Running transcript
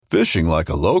Fishing like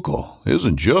a local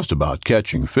isn't just about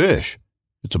catching fish.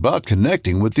 It's about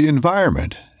connecting with the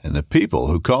environment and the people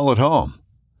who call it home.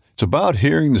 It's about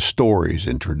hearing the stories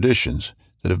and traditions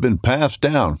that have been passed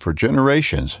down for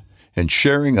generations and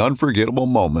sharing unforgettable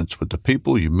moments with the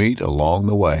people you meet along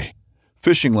the way.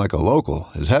 Fishing like a local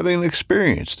is having an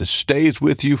experience that stays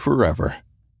with you forever.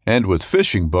 And with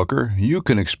Fishing Booker, you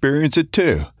can experience it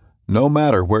too, no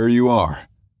matter where you are.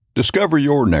 Discover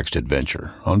your next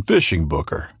adventure on Fishing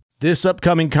Booker. This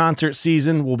upcoming concert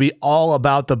season will be all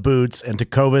about the boots, and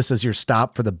Tecovas is your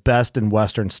stop for the best in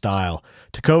Western style.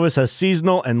 Tecovas has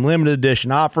seasonal and limited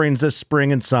edition offerings this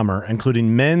spring and summer,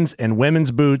 including men's and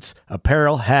women's boots,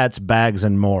 apparel, hats, bags,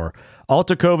 and more. All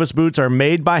Tecovas boots are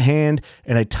made by hand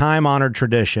in a time-honored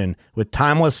tradition with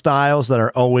timeless styles that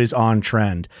are always on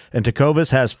trend. And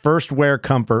Tecovas has first wear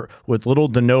comfort with little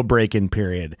to no break-in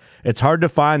period. It's hard to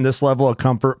find this level of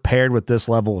comfort paired with this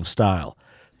level of style.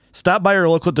 Stop by your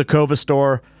local Tecovas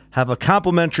store, have a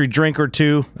complimentary drink or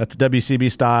two, that's WCB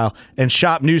style, and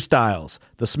shop new styles.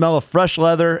 The smell of fresh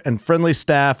leather and friendly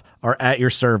staff are at your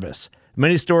service.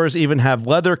 Many stores even have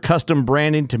leather custom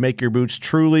branding to make your boots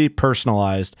truly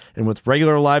personalized. And with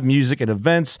regular live music and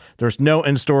events, there's no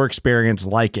in-store experience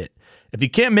like it. If you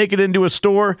can't make it into a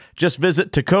store, just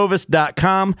visit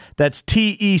tecovas.com. That's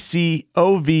TECOVAS.com.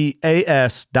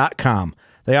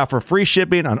 They offer free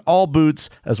shipping on all boots,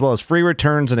 as well as free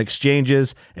returns and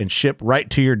exchanges, and ship right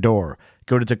to your door.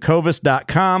 Go to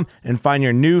tecovas.com and find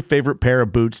your new favorite pair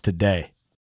of boots today.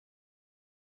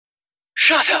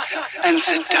 Shut up and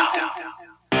sit down.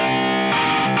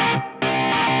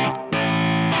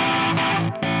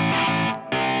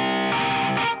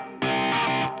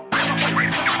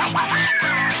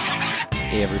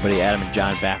 Hey everybody, Adam and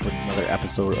John back with another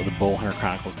episode of the Bowhunter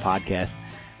Chronicles podcast.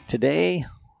 Today,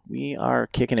 we are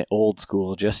kicking it old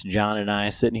school. Just John and I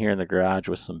sitting here in the garage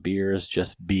with some beers,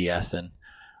 just BSing.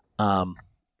 We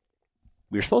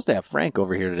were supposed to have Frank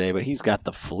over here today, but he's got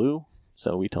the flu,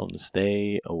 so we told him to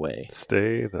stay away.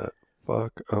 Stay the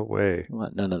fuck away.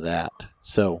 Want none of that.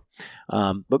 So,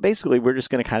 but basically, we're just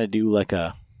going to kind of do like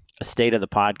a state of the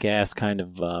podcast, kind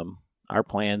of our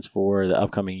plans for the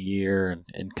upcoming year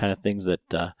and kind of things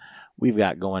that we've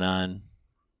got going on.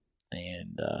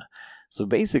 And so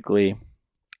basically,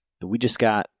 we just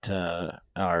got the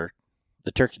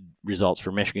turkey results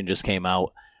for Michigan just came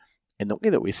out, and the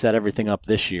way that we set everything up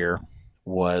this year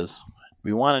was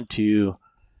we wanted to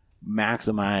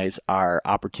maximize our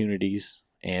opportunities,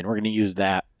 and we're going to use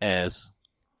that as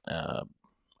a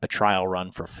trial run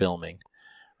for filming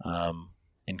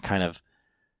and kind of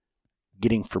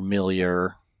getting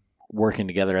familiar, working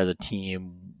together as a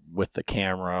team with the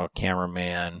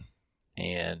cameraman,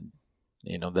 and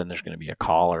then there's going to be a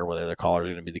caller, whether the caller is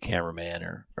going to be the cameraman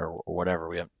or whatever.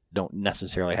 We don't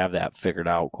necessarily have that figured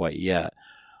out quite yet.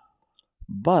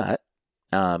 But,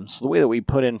 so the way that we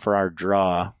put in for our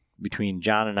draw between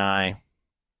John and I,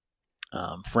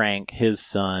 Frank, his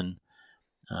son,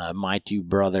 my two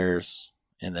brothers,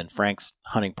 and then Frank's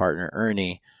hunting partner,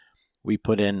 Ernie, we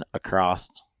put in across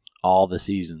all the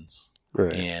seasons.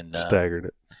 Right. And staggered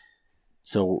it.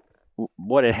 So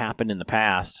what had happened in the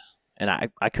past, and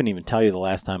I couldn't even tell you the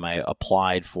last time I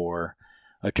applied for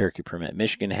a turkey permit.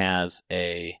 Michigan has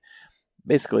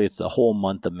basically it's the whole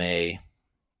month of May,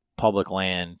 public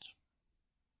land,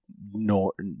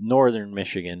 northern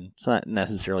Michigan. It's not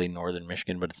necessarily northern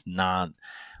Michigan, but it's not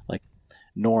like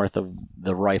north of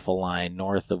the rifle line,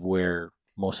 north of where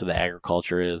most of the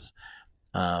agriculture is,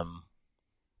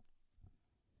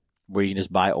 where you can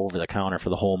just buy over the counter for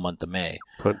the whole month of May.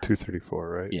 Hunt 234,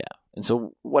 right? Yeah. And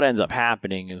so what ends up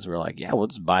happening is we're like, yeah, we'll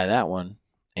just buy that one,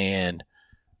 and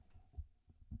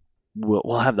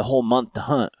we'll have the whole month to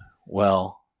hunt.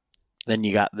 Well, then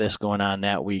you got this going on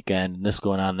that weekend, and this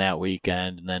going on that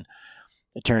weekend, and then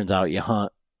it turns out you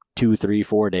hunt 2, 3,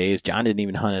 4 days. John didn't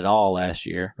even hunt at all last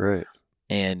year. Right.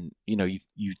 And, you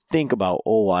think about,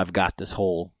 I've got this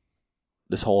whole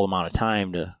amount of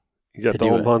time to You got the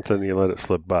whole month and you let it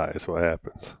slip by is what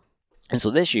happens. And so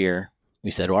this year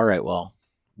we said, all right, well,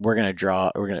 we're going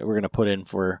to put in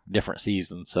for different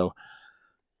seasons. So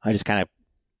I just kind of,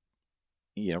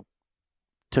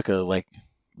 took a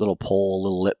little poll,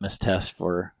 little litmus test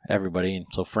for everybody. And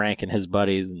so Frank and his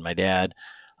buddies and my dad,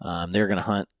 they're going to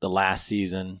hunt the last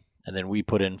season, and then we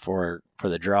put in for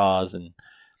the draws, and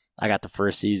I got the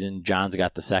first season, John's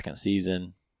got the second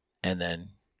season, and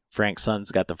then Frank's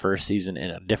son's got the first season in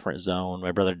a different zone.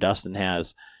 My brother Dustin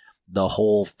has the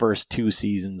whole first 2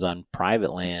 seasons on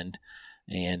private land,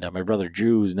 and my brother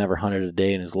Drew, who's never hunted a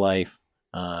day in his life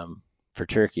for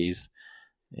turkeys,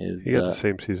 he got the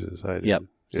same season as I did. Yep.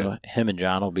 Yeah. So him and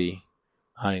John will be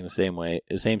hunting the same way,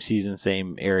 the same season,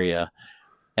 same area,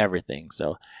 everything.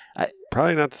 So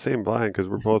Probably not the same blind because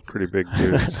we're both pretty big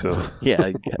dudes. So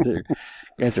yeah,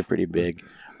 guys are pretty big.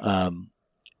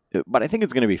 But I think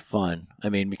it's going to be fun. I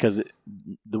mean, because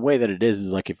the way that it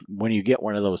is like when you get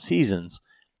one of those seasons,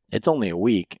 it's only a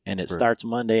week, and it starts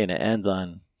Monday and it ends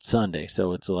on Sunday.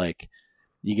 So it's like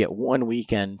you get one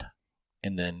weekend,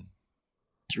 and then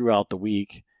throughout the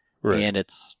week, and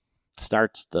it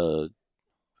starts the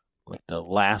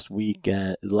last week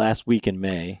in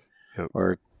May,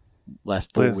 or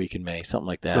last full week in May, something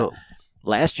like that. No.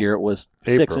 Last year it was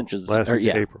April. 6 inches.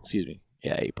 April. Excuse me.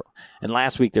 Yeah, April. And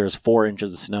last week there was 4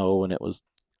 inches of snow, and it was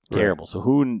terrible. So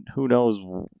who knows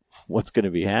what's going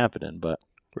to be happening? But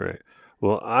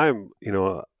Well, I'm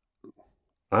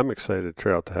excited to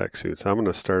try out the heck suits. I'm going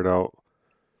to start out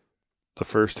the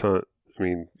first hunt. I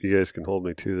mean, you guys can hold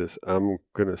me to this. I'm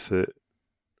going to sit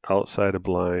outside a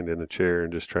blind in a chair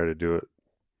and just try to do it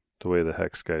the way the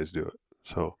hex guys do it.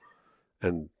 So,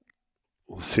 and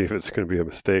we'll see if it's going to be a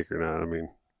mistake or not. I mean,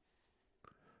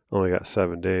 I only got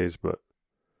 7 days, but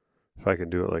if I can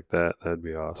do it like that, that'd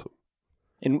be awesome.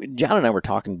 And John and I were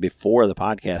talking before the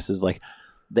podcast, is like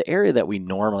the area that we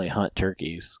normally hunt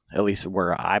turkeys, at least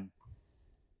where I've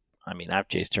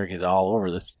chased turkeys all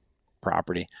over this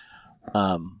property.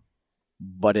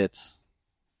 But it's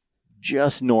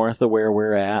just north of where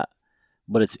we're at,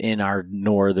 but it's in our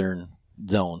northern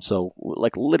zone. So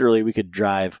like literally we could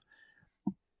drive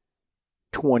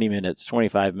 20 minutes,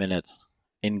 25 minutes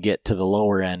and get to the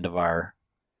lower end of our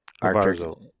turkey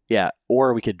zone. Yeah,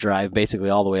 or we could drive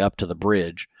basically all the way up to the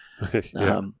bridge,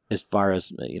 Yeah. As far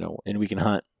as and we can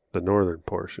hunt The northern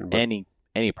portion, but any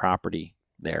property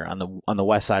there on the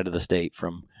west side of the state,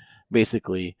 from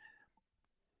basically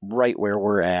right where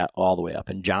we're at all the way up.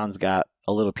 And John's got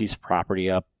a little piece of property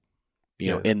up,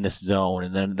 in this zone,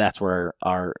 and then that's where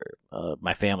our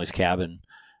my family's cabin,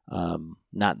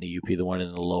 not in the UP, the one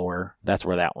in the lower, that's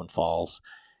where that one falls,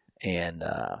 and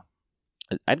I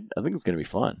think it's going to be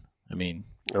fun. I mean,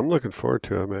 I'm looking forward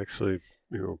to it. I'm actually,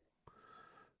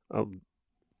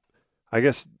 I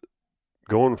guess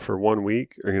going for 1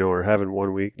 week, or having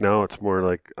 1 week. Now it's more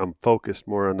like I'm focused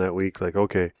more on that week. Like,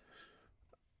 okay,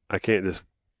 I can't just,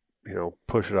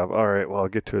 push it off. All right, well, I'll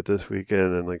get to it this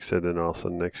weekend. And like I said, then all of a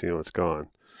sudden next thing you know, it's gone.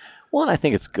 Well, and I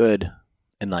think it's good.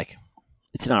 And like,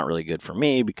 it's not really good for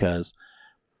me because,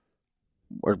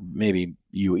 or maybe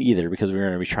you either, because we're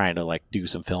going to be trying to like do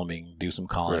some filming, do some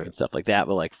calling and stuff like that.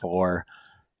 But like for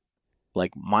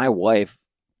like my wife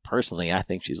personally, I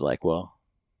think she's like, well,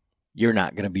 you're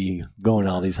not going to be going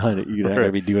all these hunting. You're not going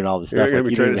to be doing all this stuff. You're going to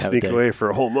be trying to sneak away for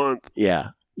a whole month. Yeah.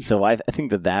 So I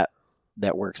think that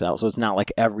works out. So it's not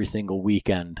like every single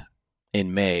weekend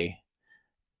in May.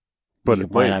 But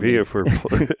it might be if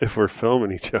we're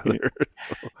filming each other.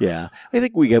 Yeah. I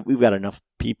think we've got enough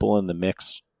people in the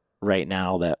mix right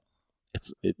now that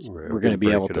we're going to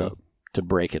be able to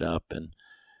break it up. And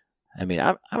I mean,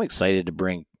 I'm excited to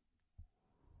bring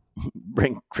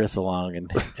Chris along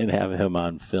and have him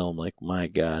on film. Like, my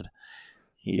God.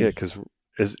 Because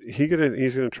he's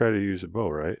gonna try to use a bow,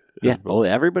 right? Well,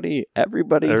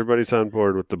 everybody's on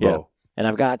board with the bow. And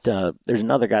I've got there's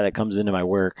another guy that comes into my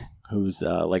work who's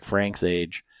like Frank's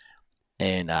age,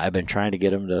 and I've been trying to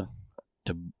get him to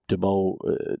bow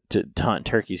to hunt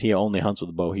turkeys. He only hunts with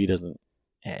a bow. He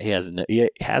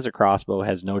has a crossbow,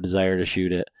 has no desire to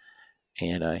shoot it,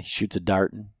 and he shoots a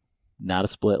dart, not a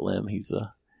split limb. He's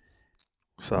a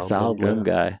solid limb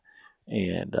guy.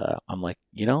 And I'm like,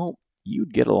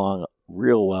 you'd get along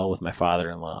real well with my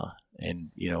father-in-law.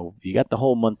 And, you got the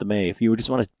whole month of May. If you just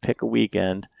want to pick a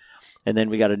weekend. And then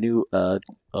we got a new a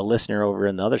listener over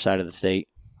in the other side of the state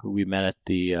who we met at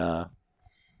the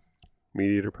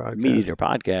Meat Eater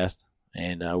Podcast.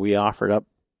 And we offered up,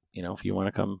 if you want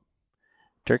to come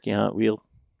turkey hunt, we'll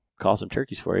call some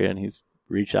turkeys for you. And he's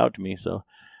reached out to me. So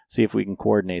see if we can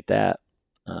coordinate that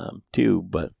too.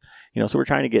 But, so we're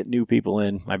trying to get new people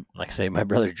in. Like I say, my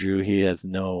brother Drew, he's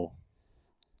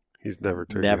never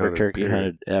turkey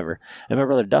hunted ever. And my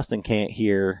brother Dustin can't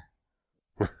hear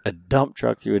a dump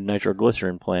truck through a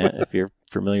nitroglycerin plant. If you're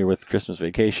familiar with Christmas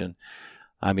Vacation,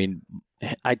 I mean,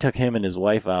 I took him and his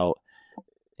wife out,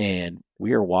 and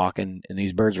we were walking, and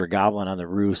these birds were gobbling on the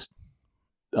roost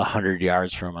 100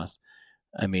 yards from us.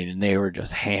 I mean, and they were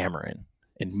just hammering.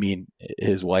 And me and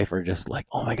his wife are just like,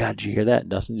 "Oh my God, did you hear that?" And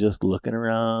Dustin's just looking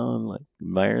around, like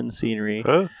admiring the scenery.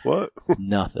 Huh? What?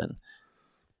 Nothing.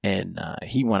 And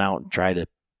he went out and tried to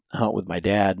hunt with my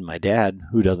dad. And my dad,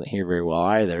 who doesn't hear very well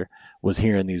either, was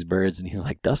hearing these birds. And he's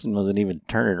like, Dustin wasn't even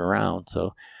turning around.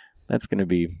 So that's going to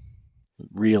be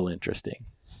real interesting.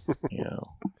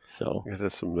 So Get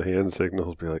us some hand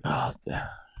signals. Be like, oh,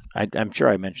 I'm sure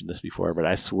I mentioned this before, but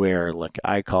I swear, like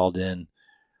I called in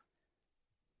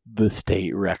the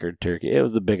state record turkey. It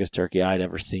was the biggest turkey I'd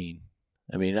ever seen.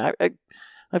 I mean,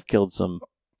 I've killed some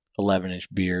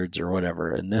 11-inch beards or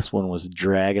whatever, and this one was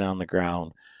dragging on the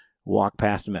ground. Walked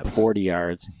past him at 40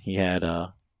 yards. He had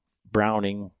a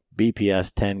Browning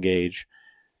BPS 10 gauge,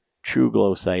 true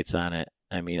glow sights on it.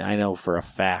 I mean, I know for a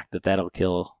fact that that'll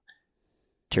kill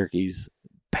turkeys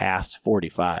past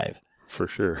 45 for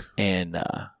sure. And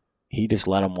he just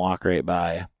let him walk right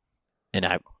by. And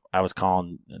I was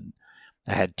calling, and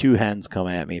I had 2 hens come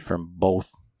at me from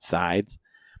both sides.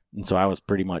 And so I was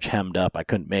pretty much hemmed up. I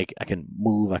couldn't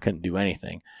move. I couldn't do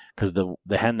anything because the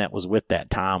hen that was with that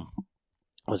Tom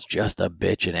was just a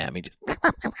bitching at me.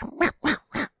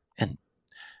 And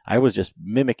I was just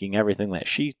mimicking everything that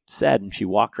she said, and she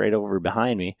walked right over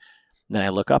behind me. And then I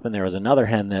look up, and there was another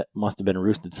hen that must have been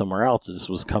roosted somewhere else. Just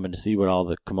was coming to see what all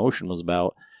the commotion was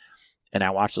about. And I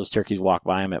watched those turkeys walk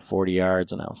by him at 40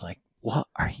 yards, and I was like, what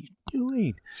are you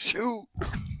doing? Shoot.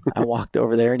 I walked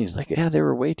over there, and he's like, yeah, they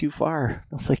were way too far.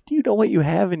 I was like, do you know what you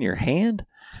have in your hand?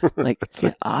 Like,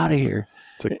 get out of here.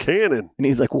 It's a cannon. And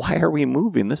he's like, why are we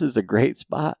moving? This is a great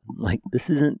spot. I'm like, this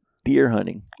isn't deer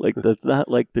hunting. Like, that's not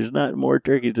like there's not more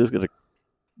turkeys just going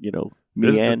to,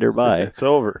 meander by. It's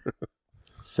over.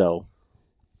 So,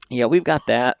 yeah, we've got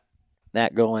that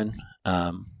going.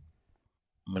 I'm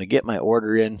going to get my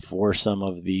order in for some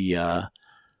of the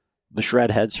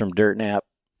shred heads from Dirt Nap.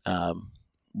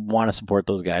 Want to support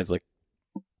those guys, like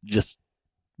just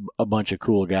a bunch of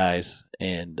cool guys,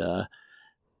 and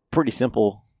pretty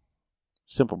simple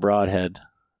broadhead,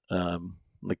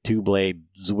 like 2-blade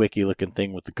Zwicky looking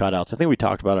thing with the cutouts. I think we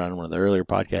talked about it on one of the earlier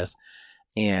podcasts,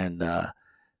 and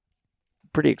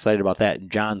pretty excited about that.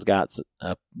 And John's got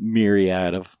a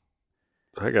myriad of.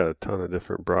 I got a ton of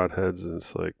different broadheads, and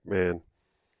it's like, man,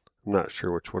 I'm not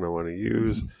sure which one I want to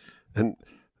use. And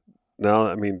now,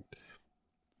 I mean,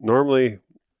 normally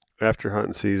after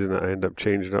hunting season, I end up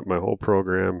changing up my whole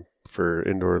program for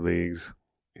indoor leagues.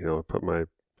 I put my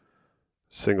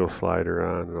single slider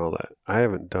on and all that. I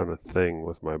haven't done a thing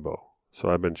with my bow. So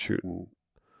I've been shooting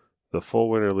the full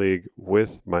winter league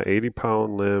with my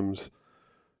 80-pound limbs,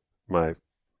 my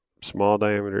small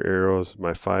diameter arrows,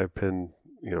 my 5-pin,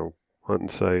 hunting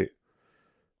sight.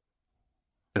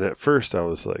 And at first I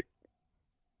was like,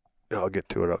 I'll get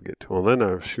to it. And then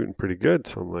I was shooting pretty good.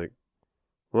 So I'm like,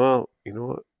 well, you know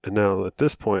what? And now at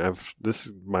this point, this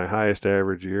is my highest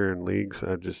average year in leagues.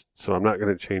 So I'm not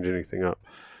going to change anything up.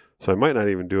 So I might not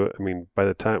even do it. I mean, by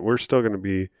the time we're going to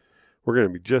be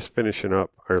just finishing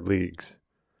up our leagues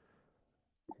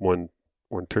when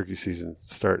turkey season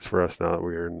starts for us now that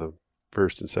we are in the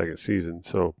first and second season.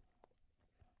 So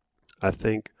I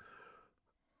think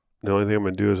the only thing I'm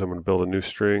going to do is I'm going to build a new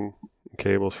string and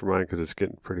cables for mine because it's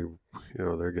getting pretty,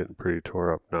 they're getting pretty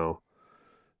tore up now.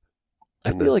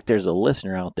 I feel like there's a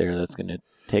listener out there that's going to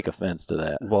take offense to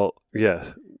that. Well,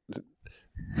 yeah.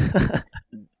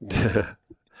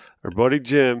 Our buddy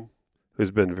Jim,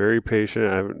 who's been very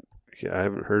patient, I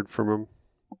haven't heard from him.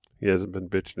 He hasn't been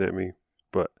bitching at me,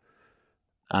 but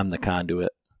I'm the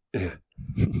conduit. Yeah.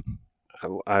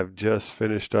 I've just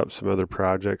finished up some other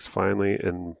projects finally,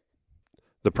 and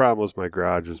the problem was my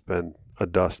garage has been a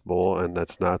dust bowl, and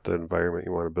that's not the environment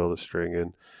you want to build a string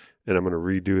in. And I'm going to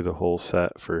redo the whole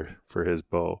set for his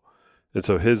bow. And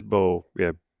so his bow,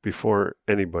 before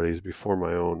anybody's, before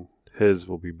my own, his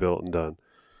will be built and done.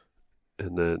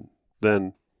 And then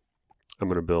I'm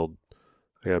going to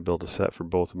I got to build a set for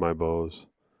both of my bows.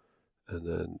 And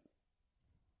then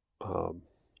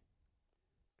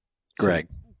Greg,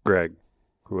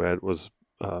 who was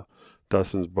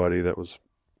Dustin's buddy that was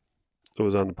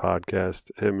on the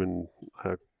podcast, him and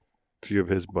a few of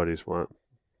his buddies want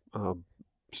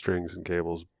strings and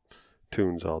cables,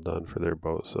 tunes all done for their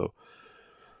bows. So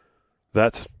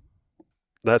that's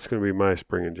going to be my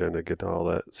spring agenda, get all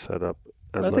that set up.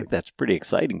 I think that's pretty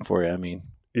exciting for you. I mean,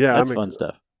 yeah, that's fun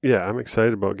stuff. Yeah, I'm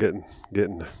excited about getting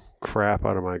the crap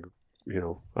out of my,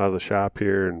 out of the shop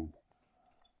here and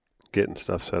getting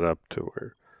stuff set up to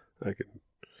where I can,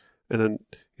 and then,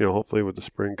 hopefully with the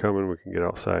spring coming, we can get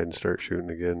outside and start shooting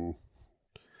again.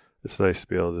 It's nice to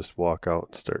be able to just walk out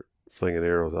and start flinging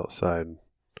arrows outside.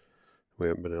 We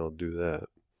haven't been able to do that.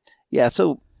 Yeah,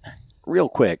 so real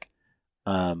quick,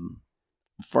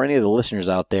 for any of the listeners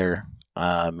out there,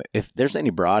 if there's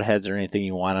any broadheads or anything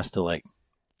you want us to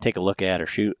take a look at or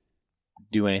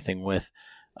do anything with,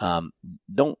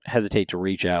 don't hesitate to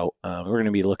reach out. We're going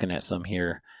to be looking at some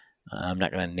here. I'm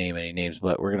not going to name any names,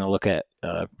 but we're going to look at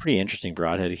a pretty interesting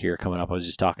broadhead here coming up. I was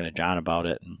just talking to John about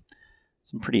it, and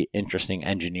some pretty interesting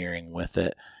engineering with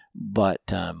it. But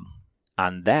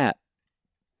on that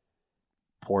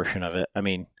portion of it, I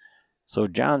mean, so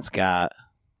John's got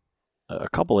a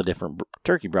couple of different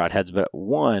turkey broadheads, but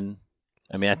one,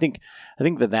 I mean, I think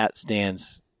that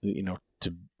stands, you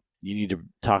need to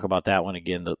talk about that one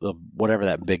again, the whatever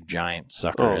that big giant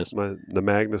sucker is. The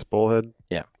Magnus bullhead?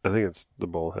 Yeah. I think it's the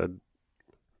bullhead.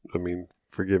 I mean,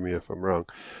 forgive me if I'm wrong.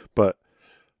 But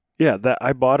yeah, that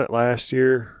I bought it last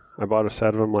year. I bought a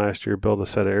set of them last year, built a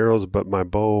set of arrows, but my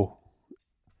bow,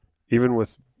 even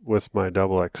with my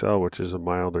double XL, which is a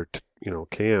milder,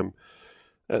 cam,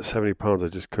 at 70 pounds, I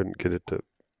just couldn't get it to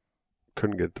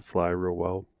fly real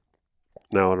well.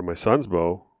 Now, out of my son's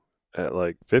bow, at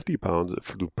like 50 pounds, it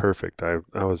flew perfect. I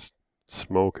was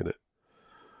smoking it,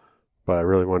 but I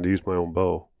really wanted to use my own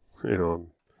bow, and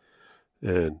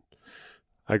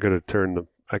I could have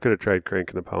tried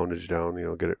cranking the poundage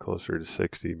down, get it closer to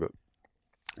 60. But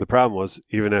the problem was,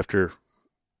 even after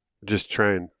just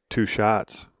trying 2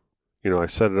 shots, I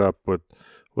set it up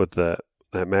with that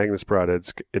Magnus broadhead.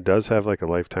 It does have like a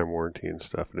lifetime warranty and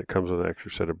stuff, and it comes with an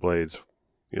extra set of blades,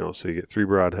 so you get 3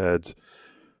 broadheads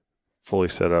fully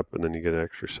set up, and then you get an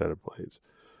extra set of blades.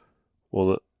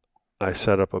 Well, I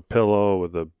set up a pillow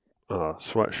with a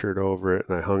sweatshirt over it,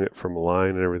 and I hung it from a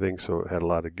line and everything, so it had a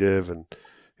lot of give, and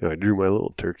I drew my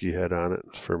little turkey head on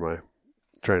it for my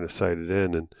trying to sight it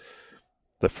in, and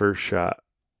the first shot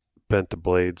bent the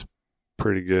blades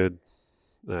pretty good.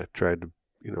 And I tried to,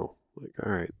 all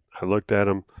right. I looked at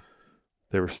them.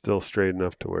 They were still straight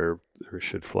enough to where they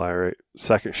should fly right.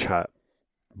 Second shot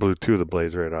blew 2 of the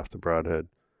blades right off the broadhead.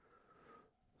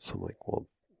 So I'm like, well,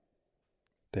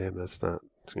 damn, that's not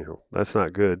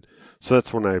good. So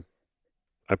that's when I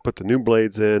put the new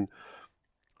blades in,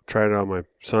 tried it on my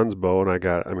son's bow, and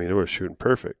it was shooting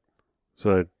perfect.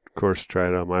 So I, of course, tried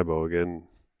it on my bow again.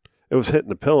 It was hitting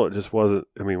the pillow. It just wasn't,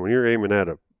 when you're aiming at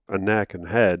a neck and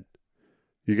head,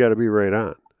 you got to be right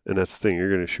on. And that's the thing.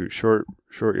 You're going to shoot short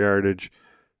yardage,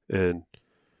 and,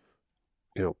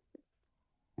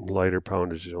 lighter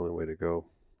poundage is the only way to go.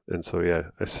 And so, yeah,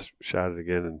 I shot it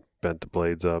again and bent the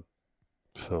blades up.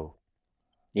 So,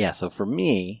 yeah, so for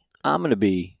me, I'm going to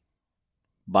be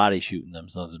body shooting them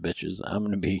sons of bitches. I'm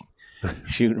going to be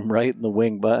shooting them right in the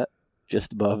wing butt,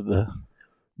 just above the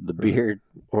beard.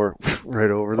 Or right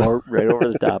over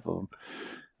the top of them.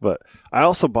 But I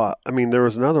also bought, there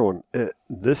was another one.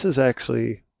 This is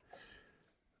actually,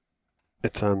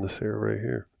 it's on this arrow right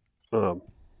here.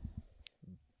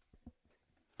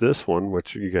 This one,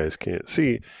 which you guys can't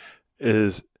see,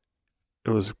 it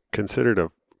was considered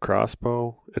a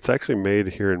crossbow. It's actually made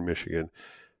here in Michigan.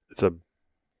 It's a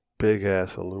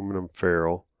big-ass aluminum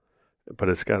ferrule, but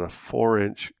it's got a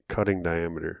 4-inch cutting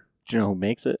diameter. Do you know who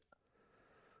makes it?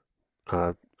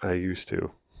 I used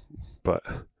to, but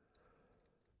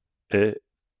it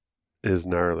is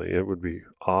gnarly. It would be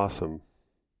awesome.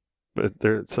 But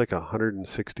it's like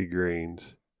 160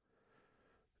 grains,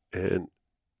 and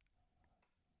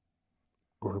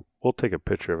we'll take a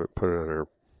picture of it, put it on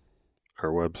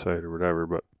our website or whatever.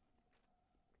 But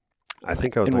I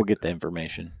think we'll get the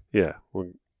information. Yeah,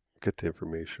 we'll get the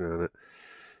information on it.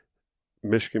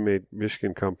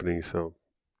 Michigan company. So,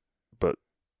 but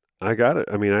I got it.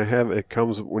 I have it.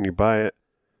 Comes when you buy it.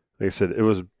 Like I said, it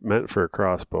was meant for a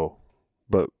crossbow,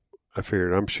 but I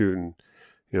figured I'm shooting.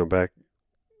 Back.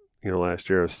 Last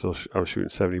year I was shooting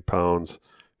 70 pounds.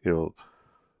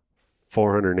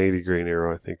 480 grain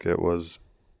arrow. I think it was.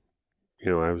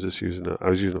 I was using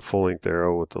a full length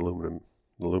arrow with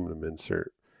aluminum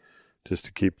insert, just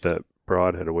to keep that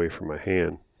broadhead away from my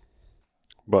hand.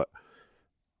 But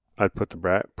I'd put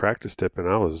the practice tip in.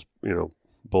 I was,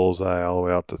 bullseye all the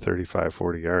way out to 35,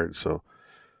 40 yards. So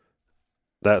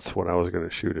that's what I was going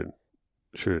to shoot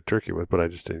a turkey with, but I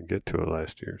just didn't get to it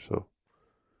last year. So,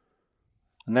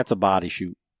 and that's a body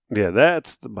shoot. Yeah,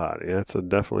 that's the body. That's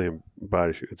definitely a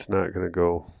body shoot. It's not going to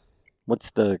go. What's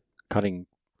the cutting?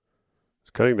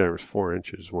 Cutting diameter is 4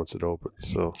 inches once it opens.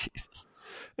 So, Jesus.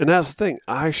 And that's the thing.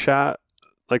 I shot,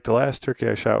 like the last turkey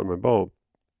I shot with my bow.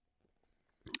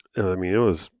 It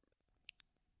was,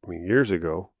 years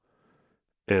ago,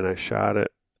 and I shot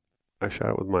it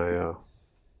with my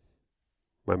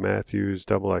my Matthews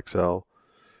double XL,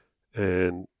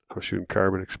 and I was shooting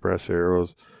Carbon Express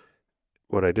arrows.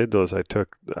 What I did though is I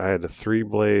had a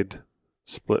 3-blade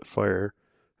split fire,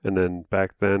 and then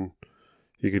back then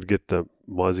you could get the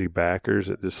Muzzy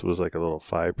backers. This was like a little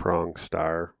 5-prong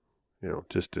star,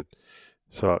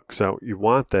 so you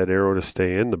want that arrow to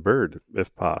stay in the bird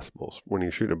if possible. So when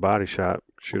you're shooting a body shot,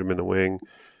 shoot him in the wing,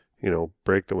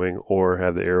 break the wing, or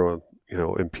have the arrow,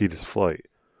 impede his flight.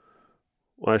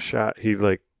 Last shot, he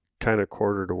like kind of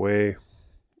quartered away,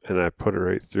 and I put it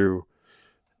right through,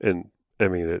 and I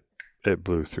mean it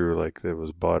blew through like it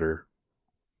was butter,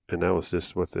 and that was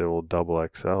just with the old double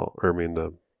XL, or I mean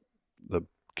the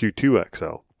Q2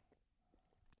 XL,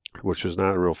 which was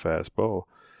not a real fast bow,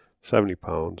 70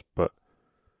 pounds, but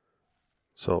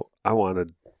so I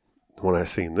wanted, when I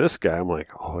seen this guy, I'm like,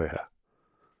 oh yeah,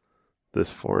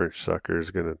 this 4-inch sucker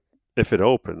is gonna, if it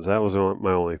opens, that was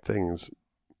my only things,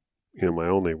 my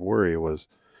only worry was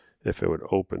if it would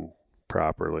open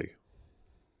properly.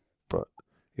 But,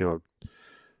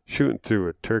 shooting through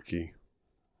a turkey,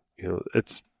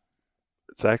 it's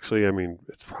actually, I mean,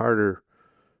 it's harder,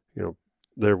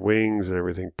 their wings and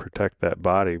everything protect that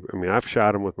body. I mean, I've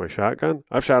shot them with my shotgun.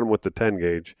 I've shot them with the 10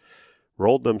 gauge,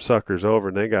 rolled them suckers over,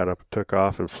 and they got up and took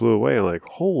off and flew away. I'm like,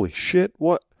 holy shit,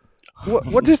 what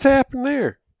just happened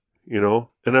there?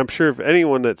 And I'm sure if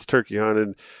anyone that's turkey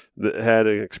hunted that had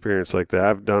an experience like that,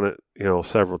 I've done it,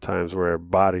 several times where I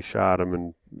body shot them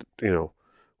and,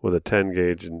 with a 10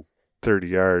 gauge and 30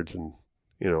 yards and,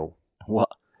 Well,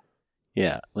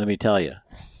 yeah, let me tell you,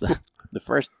 the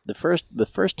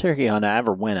first turkey hunt I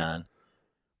ever went on,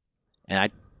 and I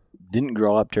didn't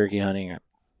grow up turkey hunting.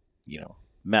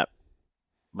 Met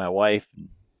my wife, and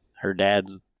her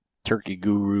dad's turkey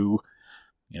guru.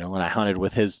 When I hunted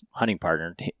with his hunting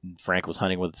partner, Frank was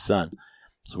hunting with his son.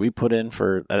 So we put in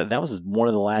for, that was one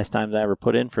of the last times I ever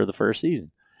put in for the first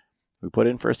season. We put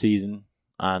in for a season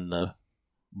on the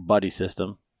buddy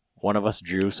system. One of us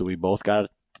drew, so we both got a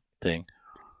thing.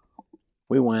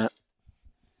 We went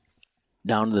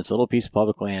down to this little piece of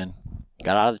public land,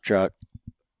 got out of the truck,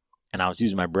 and I was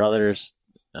using my brother's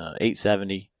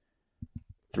 870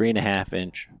 3.5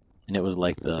 inch, and it was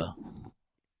like the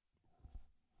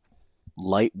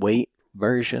lightweight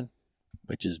version,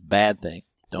 which is a bad thing.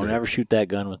 Don't ever shoot that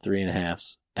gun with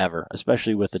 3.5s ever,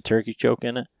 especially with the turkey choke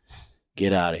in it.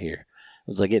 Get out of here. It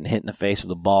was like getting hit in the face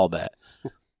with a ball bat.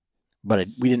 But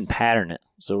we didn't pattern it.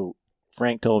 So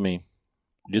Frank told me,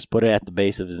 just put it at the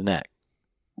base of his neck,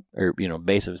 or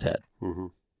base of his head. Mm-hmm.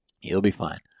 He'll be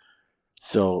fine.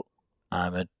 So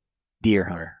I'm a deer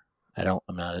hunter.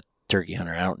 I'm not a turkey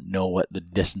hunter. I don't know what the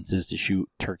distances to shoot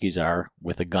turkeys are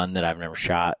with a gun that I've never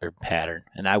shot or patterned,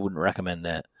 and I wouldn't recommend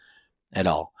that at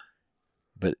all.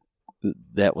 But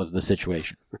that was the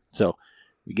situation. So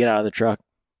we get out of the truck,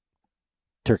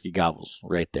 turkey gobbles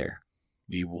right there.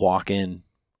 We walk in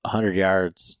 100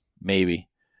 yards, maybe,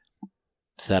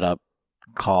 set up,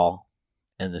 call,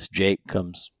 and this Jake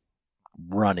comes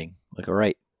running like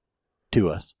right to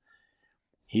us.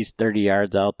 He's 30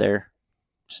 yards out there,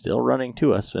 still running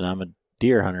to us, and I'm a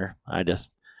deer hunter. I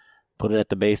just put it at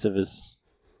the base of his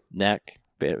neck,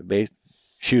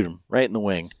 shoot him right in the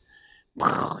wing.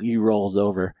 He rolls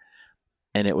over,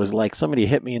 and it was like somebody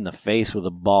hit me in the face with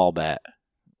a ball bat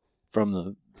from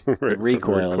the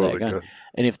recoil of that gun.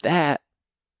 And if that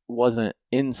wasn't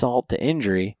insult to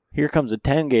injury, here comes a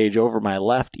 10 gauge over my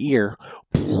left ear.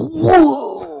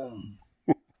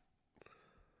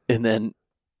 And then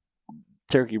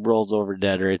turkey rolls over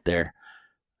dead right there.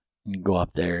 And go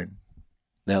up there. And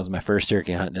that was my first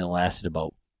turkey hunt, and it lasted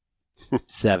about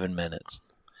 7 minutes.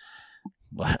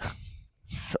 But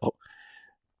so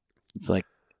it's like,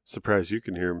 surprised you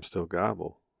can hear him still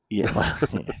gobble. Yeah, well,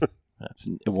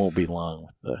 it won't be long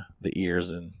with the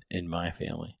ears in my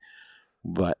family.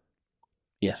 But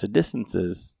yeah, so distance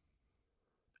is,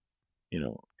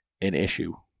 an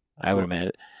issue, I would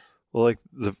imagine. Well, like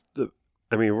we're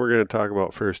going to talk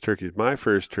about first turkeys. My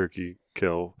first turkey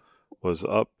kill was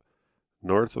up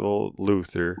north of Old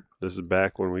Luther. This is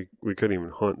back when we couldn't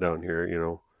even hunt down here,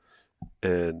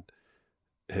 and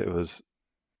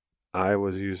I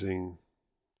was using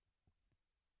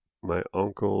my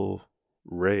Uncle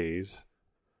Ray's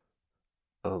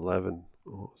 11.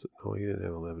 Oh, was it? No, he didn't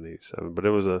have 11.87, but it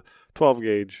was a 12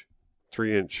 gauge,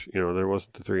 3-inch. There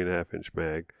wasn't the 3.5 inch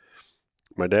mag.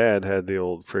 My dad had the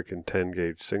old frickin' 10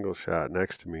 gauge single shot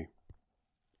next to me.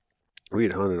 We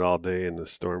had hunted all day, and the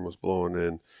storm was blowing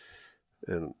in,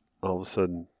 and all of a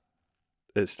sudden,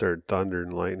 it started thunder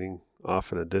and lightning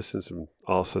off in a distance, and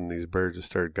all of a sudden, these birds just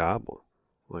started gobbling.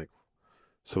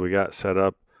 So we got set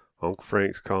up. Uncle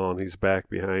Frank's calling. He's back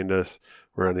behind us.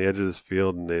 We're on the edge of this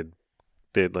field, and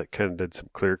they'd like kind of did some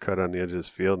clear cut on the edge of this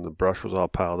field, and the brush was all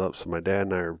piled up. So my dad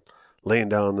and I are laying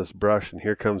down on this brush, and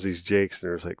here comes these jakes, and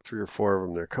there's like 3 or 4 of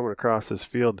them. They're coming across this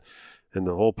field, and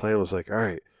the whole plan was like, all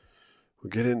right,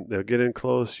 they'll get in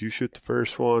close. You shoot the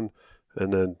first one,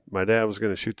 and then my dad was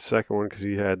going to shoot the second one because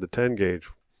he had the 10 gauge.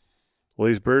 Well,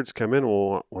 these birds come in.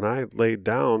 Well, when I laid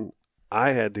down,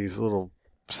 I had these little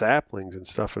saplings and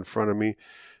stuff in front of me,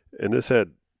 and this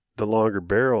had the longer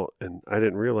barrel, and I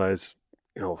didn't realize,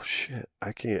 shit,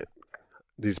 I can't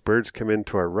these birds come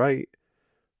into our right.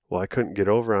 Well, I couldn't get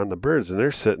over on the birds, and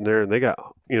they're sitting there, and they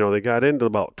got into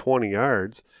about 20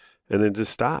 yards, and then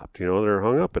just stopped. They're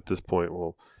hung up at this point.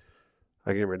 Well,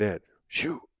 I gave my dad,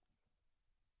 shoot.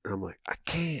 And I'm like, I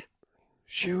can't.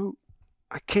 Shoot.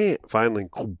 I can't. Finally,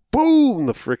 boom,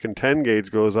 the freaking 10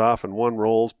 gauge goes off, and one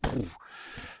rolls, poof,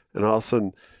 and all of a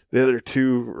sudden, the other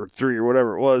 2 or 3 or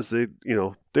whatever it was,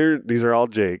 these are all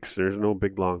jakes. There's no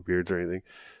big long beards or anything.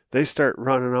 They start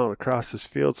running out across this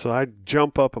field, so I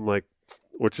jump up. I'm like,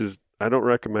 I don't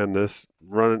recommend this,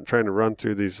 trying to run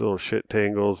through these little shit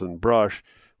tangles and brush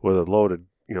with a loaded,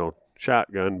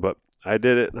 shotgun. But I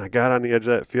did it, and I got on the edge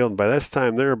of that field. And by this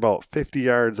time, they're about 50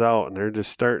 yards out, and they're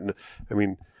just starting to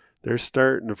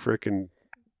freaking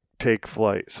take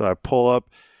flight. So I pull up,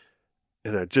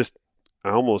 and I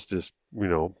almost just,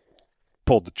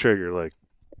 pulled the trigger, like,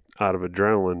 out of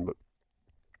adrenaline. But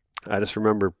I just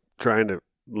remember trying to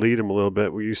lead him a little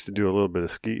bit. We used to do a little bit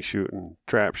of skeet shooting,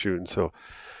 trap shooting, so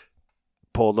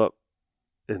pulled up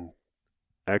and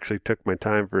actually took my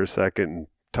time for a second and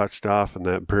touched off, and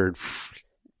that bird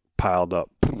piled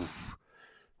up, poof,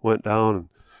 went down, and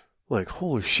like,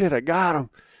 holy shit, I got him.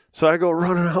 So I go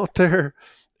running out there,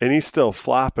 and he's still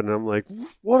flopping. And I'm like,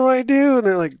 what do I do? And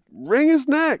they're like, wring his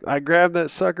neck. I grabbed that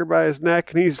sucker by his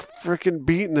neck, and he's freaking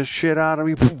beating the shit out of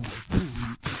me.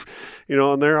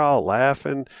 And they're all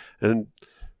laughing. And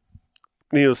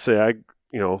needless to say,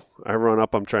 I run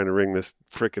up, I'm trying to wring this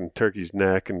freaking turkey's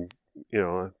neck, and,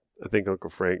 I think Uncle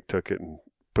Frank took it and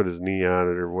put his knee on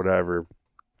it or whatever.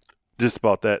 Just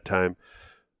about that time,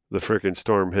 the freaking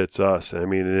storm hits us. I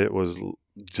mean, it was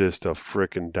just a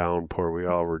freaking downpour. We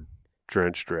all were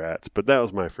drenched rats, but that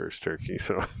was my first turkey,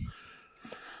 so.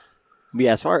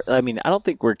 Yeah, I don't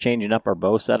think we're changing up our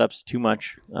bow setups too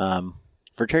much.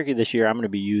 For turkey this year, I'm going to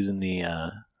be using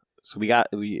the, so we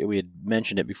had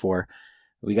mentioned it before.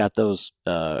 We got those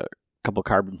couple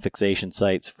carbon fixation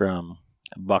sights from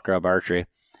Buck Rub Archery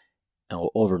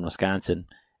over in Wisconsin,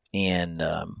 and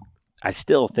I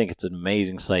still think it's an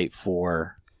amazing sight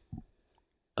for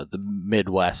the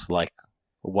Midwest, like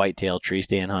a whitetail tree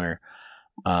stand hunter.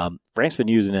 Frank's been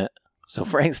using it. So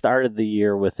Frank started the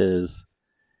year with his,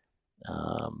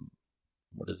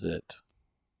 what is it?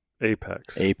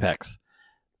 Apex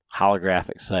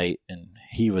holographic sight, and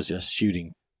he was just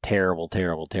shooting terrible.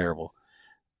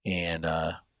 And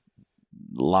a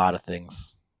lot of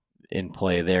things in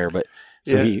play there, but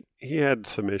so yeah, he had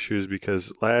some issues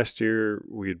because last year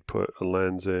we'd put a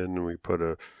lens in and we put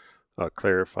a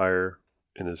clarifier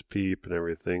in his peep and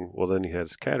everything. Well, then he had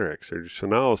his cataract surgery, so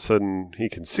now all of a sudden he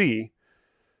can see,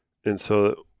 and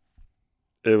so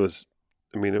it was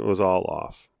all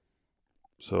off.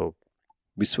 So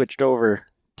we switched over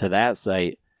to that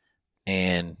site,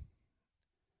 and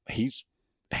he's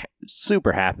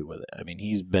super happy with it. I mean,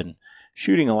 he's been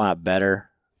shooting a lot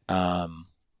better.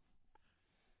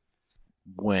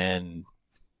 When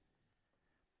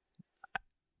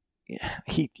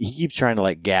he keeps trying to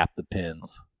like gap the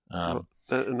pins, and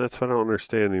that's what I don't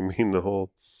understand. You mean the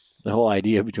whole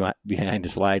idea behind the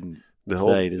slide and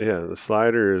the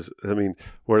slider is. I mean,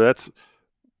 where that's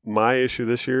my issue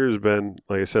this year has been,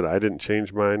 like I said, I didn't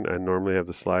change mine. I normally have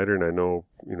the slider, and I know,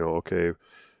 okay.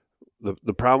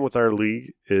 The problem with our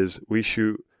league is we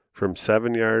shoot from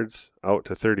 7 yards out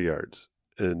to 30 yards.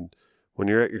 And when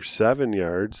you're at your 7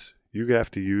 yards,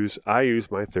 I use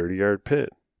my 30-yard pin.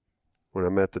 When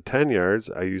I'm at the 10 yards,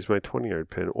 I use my 20-yard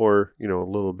pin, or, a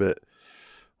little bit.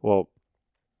 Well,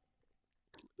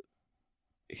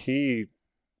 he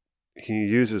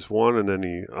uses one, and then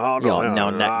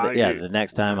the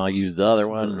next time I'll use the other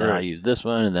one, and then I'll use this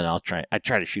one, and then I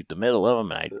try to shoot the middle of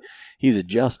them, and he's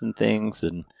adjusting things,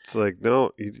 and it's like,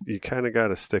 no, you kind of got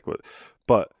to stick with it.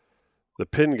 But the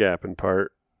pin gapping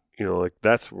part, like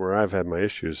that's where I've had my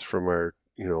issues from our,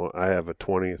 I have a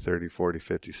 20, 30, 40,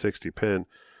 50, 60 pin.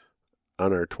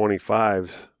 On our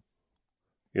 25s,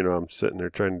 I'm sitting there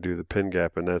trying to do the pin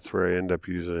gap, and that's where I end up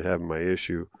usually having my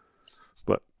issue.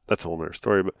 But that's a whole nother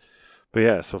story. But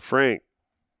yeah, so Frank,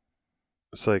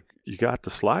 it's like, you got the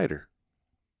slider.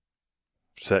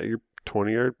 Set your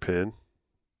 20-yard pin,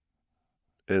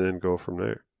 and then go from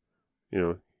there.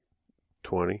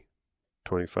 20,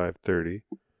 25, 30.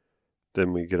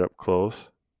 Then we get up close.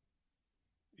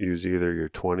 Use either your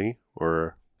 20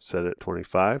 or set it at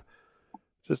 25.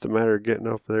 It's just a matter of getting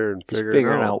up there and figuring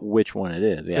out which one it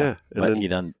is. Yeah. And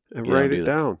then write it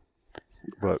down.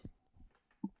 But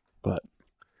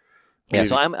yeah,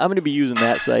 so I'm going to be using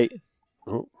that site.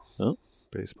 Oh,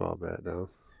 baseball bat down.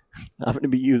 I'm going to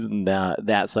be using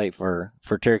that site for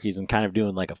turkeys and kind of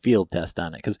doing like a field test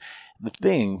on it, because the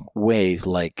thing weighs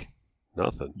like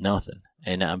nothing.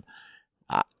 And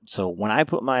So when I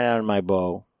put mine on my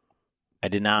bow, I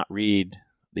did not read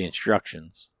the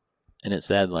instructions, and it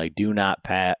said like do not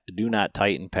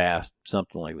tighten past,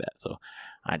 something like that. So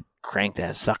I cranked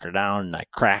that sucker down and I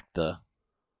cracked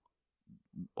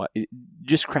it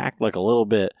just cracked like a little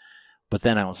bit, but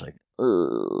then I was like,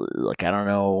 like I don't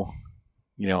know,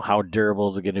 how durable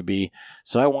is it going to be?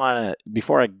 So I want to,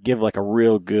 before I give like a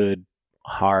real good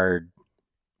hard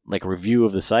like review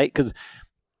of the sight, because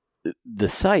the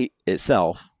sight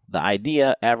itself, the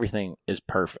idea, everything is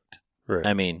perfect. Right.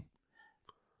 I mean,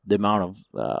 the amount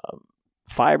of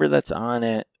fiber that's on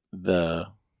it, the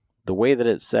way that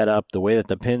it's set up, the way that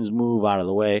the pins move out of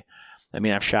the way. I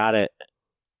mean, I've shot it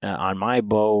on my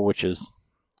bow, which is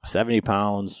 70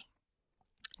 pounds,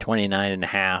 29 and a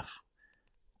half.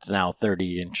 It's now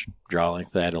 30-inch draw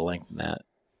length. I had to lengthen that.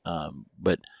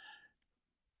 But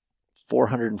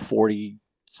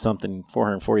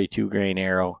 442 grain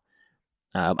arrow.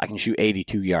 I can shoot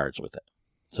 82 yards with it.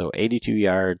 So 82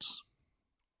 yards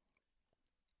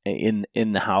in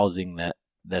the housing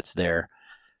that's there.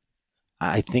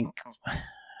 I think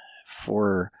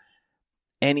for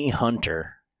any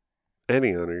hunter,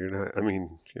 you're not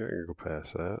going to go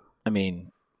past that. I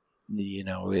mean,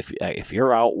 if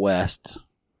you're out west,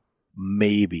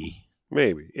 maybe.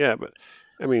 Yeah, but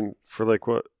I mean, for like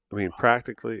what? I mean,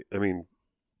 practically. I mean,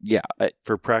 yeah,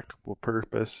 for practical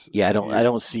purpose. Yeah, I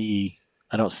don't see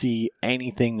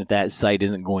anything that sight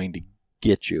isn't going to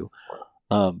get you.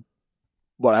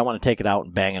 But I want to take it out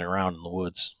and bang it around in the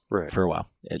woods for a while.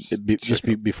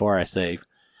 Before I say,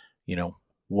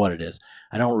 what it is.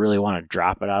 I don't really want to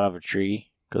drop it out of a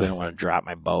tree because I don't want to drop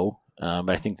my bow. But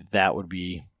I think that would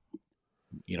be,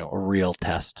 a real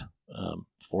test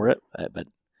for it. But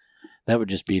that would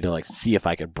just be to like see if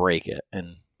I could break it.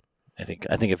 And I think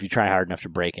if you try hard enough to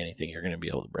break anything, you're going to be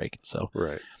able to break it. So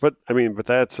right. But I mean,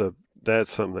 that's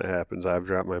something that happens. I've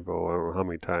dropped my bow I don't know how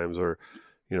many times, or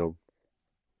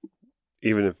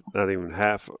even if not even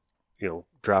half,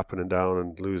 dropping it down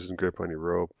and losing grip on your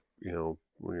rope,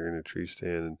 when you're in a tree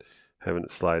stand and having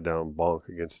it slide down, bonk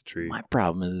against the tree. My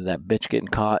problem is that bitch getting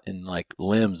caught in like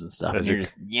limbs and stuff, and you're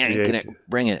just yanking it,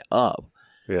 bringing it up.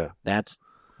 Yeah, that's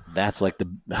like the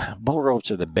bow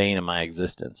ropes are the bane of my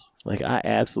existence. Like I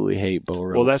absolutely hate bow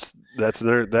ropes. Well, that's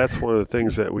one of the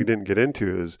things that we didn't get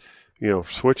into is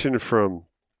switching from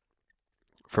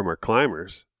our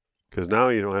climbers, because now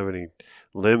you don't have any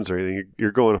limbs or anything.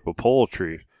 You're going up a pole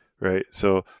tree, right?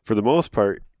 So for the most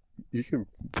part, you can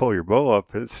pull your bow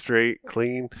up and it's straight,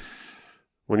 clean.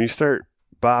 When you start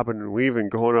bobbing and weaving,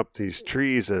 going up these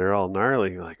trees that are all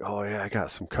gnarly, you're like, oh yeah, I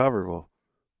got some cover. Well,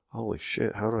 holy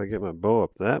shit, how do I get my bow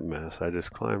up that mess I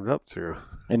just climbed up through?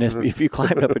 And if you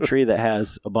climbed up a tree that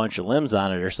has a bunch of limbs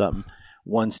on it or something,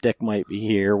 one stick might be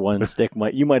here,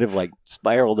 you might have like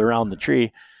spiraled around the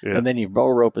tree, and then your bow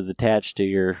rope is attached to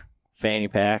your fanny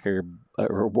pack or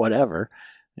whatever,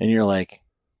 and you're like,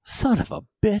 son of a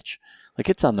bitch. Like,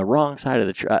 it's on the wrong side of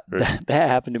the tree. That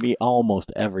happened to me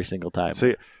almost every single time.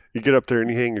 So you get up there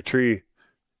and you hang your tree,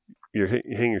 you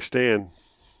hang your stand,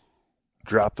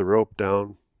 drop the rope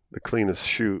down, the cleanest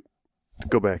chute,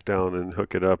 go back down and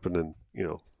hook it up, and then,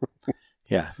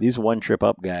 Yeah, these one trip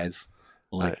up guys,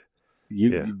 like,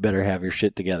 you better have your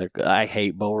shit together. I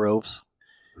hate bow ropes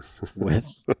with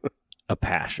a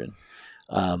passion.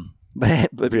 But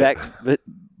back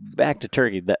to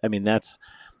turkey.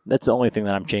 That's the only thing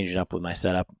that I'm changing up with my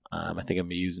setup. I think I'm going to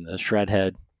be using the shred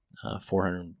head,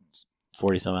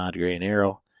 440 some odd grain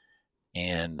arrow,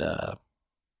 and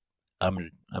I'm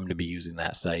going to be using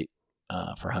that sight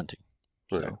for hunting.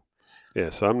 Right. So yeah,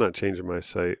 so I'm not changing my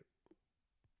sight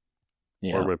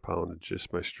or my poundage,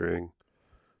 just my string,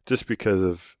 just because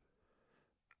of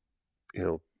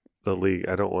the league.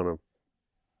 I don't want to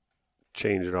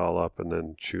change it all up and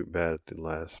then shoot bad at the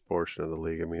last portion of the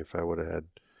league. I mean, if I would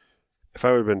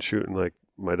have been shooting like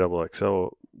my double XL,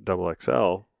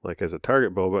 like as a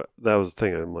target bow, but that was the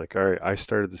thing. I'm like, all right, I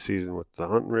started the season with the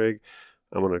hunting rig.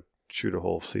 I'm going to shoot a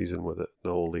whole season with it,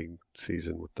 the whole league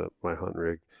season with my hunting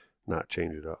rig, not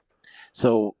change it up.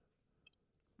 So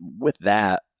with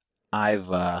that, I've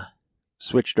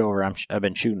switched over. I've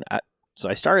been shooting. So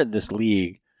I started this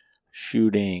league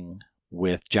shooting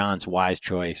with John's Wise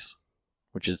Choice,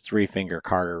 which is 3-finger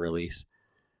Carter release.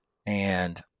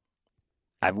 And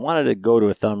I've wanted to go to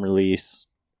a thumb release,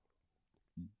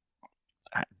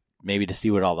 maybe to see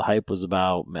what all the hype was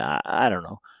about. I don't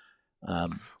know.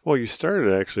 Well, you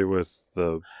started actually with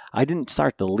I didn't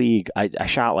start the league. I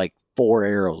shot like 4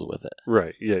 arrows with it.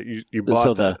 Right. Yeah. You bought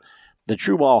so that. The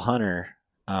True Ball Hunter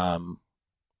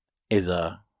is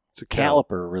a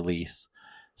caliper release.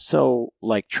 So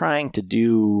like trying to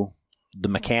do the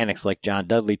mechanics like John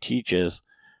Dudley teaches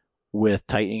with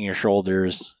tightening your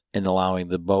shoulders and allowing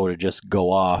the bow to just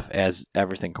go off as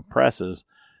everything compresses.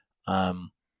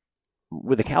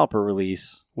 With a caliper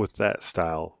release, with that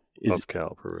style of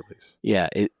caliper release. Yeah,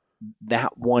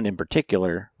 that one in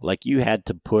particular, like you had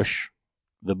to push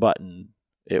the button.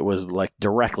 It was like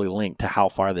directly linked to how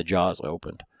far the jaws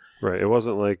opened. Right. It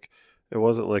wasn't like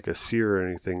a sear or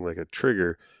anything like a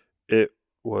trigger. It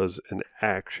was an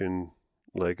action,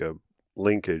 like a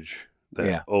linkage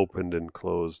that opened and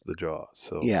closed the jaw.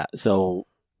 So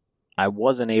I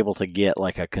wasn't able to get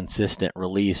like a consistent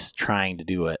release trying to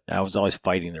do it. I was always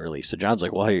fighting the release. So John's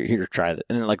like, well, here, try that.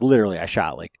 And then like literally I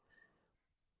shot like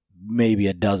maybe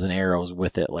a dozen arrows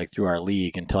with it like through our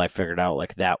league until I figured out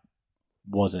like it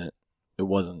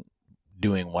wasn't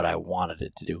doing what I wanted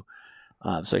it to do.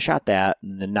 So I shot that,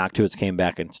 and then Noctuids came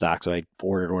back in stock. So I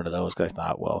ordered one of those because I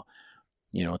thought, well,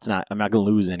 I'm not going to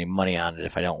lose any money on it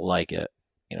if I don't like it.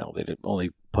 They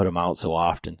only put them out so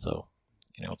often. So,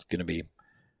 it's going to be,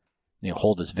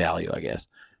 hold its value, I guess.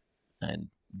 And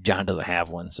John doesn't have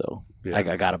one, so I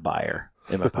got a buyer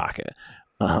in my pocket.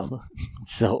 But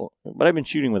I've been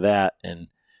shooting with that, and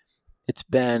it's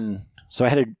been, so I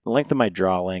had a length of my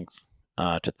draw length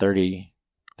to 30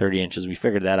 inches. We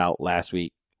figured that out last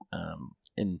week.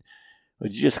 And it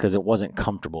was just because it wasn't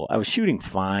comfortable. I was shooting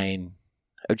fine.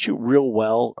 I would shoot real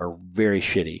well or very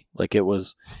shitty. Like it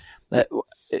was that,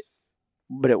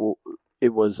 but it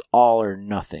was all or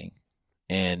nothing.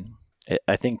 And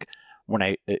I think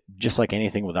when just like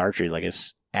anything with archery, like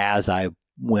as I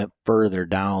went further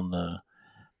down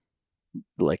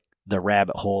the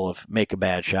rabbit hole of make a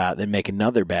bad shot, then make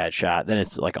another bad shot, then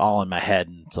it's like all in my head,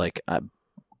 and it's like I'm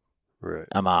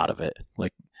out of it.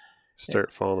 Like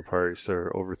start falling apart, you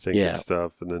start overthinking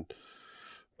stuff, and then.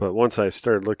 But once I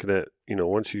started looking at,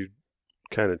 once you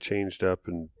kind of changed up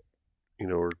and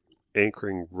were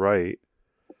anchoring right,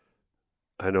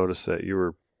 I noticed that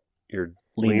you're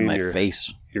leaning my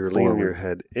face. You're leaning your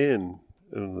head in,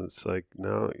 and it's like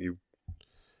no,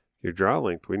 your draw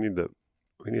length. We need to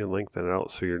lengthen it out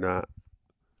so you're not.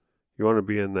 You want to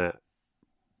be in that.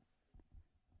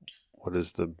 What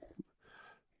is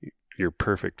your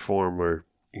perfect form, where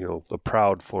the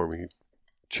proud form? You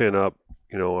chin up,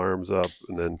 arms up,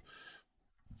 and then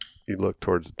you look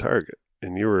towards the target.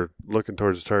 And you were looking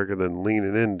towards the target, then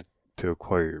leaning in to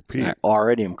acquire your peak. I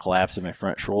already am collapsing my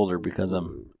front shoulder because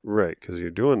I'm... Right, because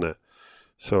you're doing that.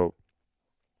 So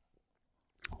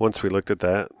once we looked at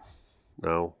that,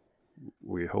 now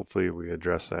hopefully we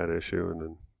address that issue. And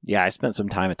then... Yeah, I spent some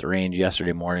time at the range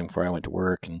yesterday morning before I went to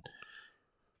work, and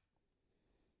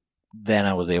then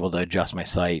I was able to adjust my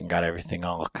sight and got everything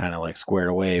all kind of like squared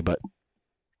away. But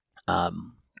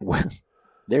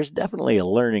there's definitely a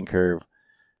learning curve,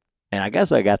 and I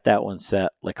guess I got that one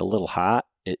set like a little hot.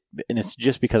 And it's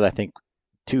just because I think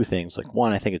two things. Like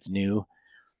one, I think it's new,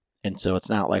 and so it's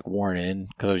not like worn in,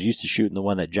 because I was used to shooting the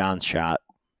one that John's shot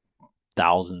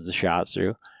thousands of shots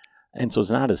through, and so it's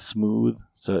not as smooth.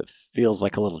 So it feels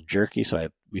like a little jerky. So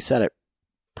we set it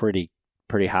pretty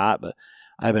hot, but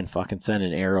I've been fucking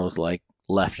sending arrows like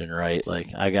left and right.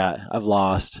 Like I've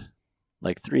lost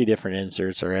like 3 different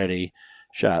inserts already.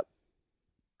 Shot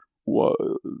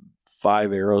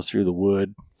 5 arrows through the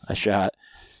wood. I shot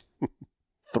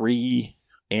 3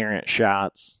 errant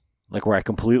shots, like where I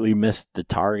completely missed the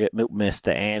target, missed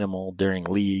the animal during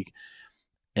league.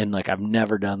 And like I've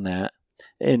never done that.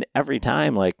 And every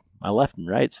time, like my left and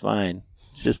right's fine.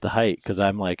 It's just the height, because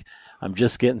I'm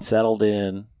just getting settled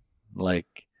in.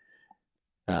 Like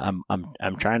I'm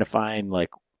trying to find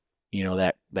like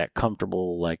that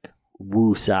comfortable like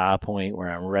woo-saw point where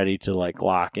I'm ready to like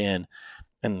lock in,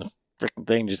 and the freaking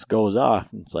thing just goes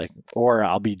off, and it's like, or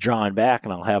I'll be drawn back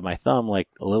and I'll have my thumb like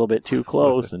a little bit too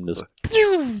close and just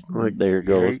like there it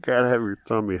goes. You gotta have your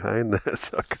thumb behind that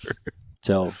sucker.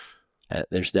 So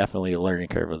there's definitely a learning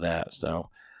curve with that. So,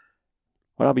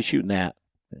 but I'll be shooting that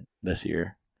this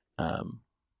year.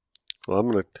 Well,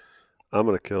 I'm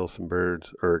gonna kill some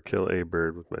birds, or kill a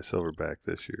bird with my silverback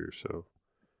this year. So,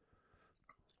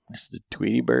 it's the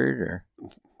Tweety bird, or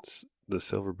the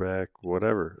silverback,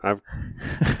 whatever.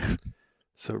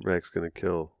 Silverback's gonna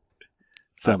kill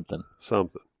something.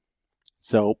 Something.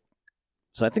 So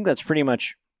I think that's pretty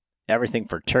much everything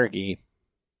for turkey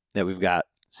that we've got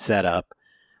set up.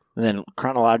 And then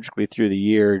chronologically through the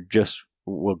year, just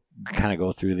we'll kind of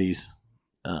go through these.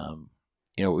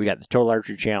 We got the Total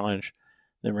Archery Challenge.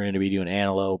 Then we're going to be doing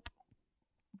antelope.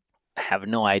 I have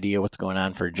no idea what's going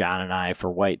on for John and I for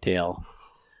whitetail.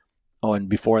 Oh, and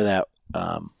before that,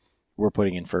 we're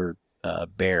putting in for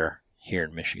bear here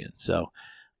in Michigan. So,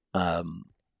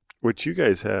 which you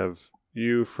guys have,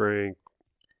 you, Frank.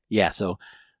 Yeah, so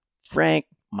Frank,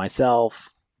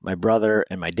 myself, my brother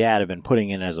and my dad have been putting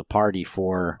in as a party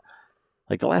for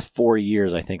like the last 4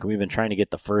 years, I think. We've been trying to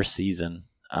get the first season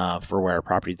for where our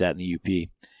property's at in the UP.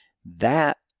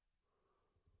 That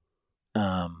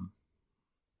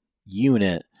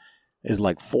unit is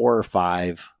like 4 or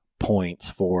 5 points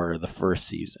for the first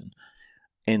season.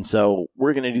 And so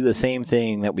we're going to do the same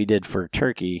thing that we did for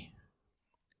turkey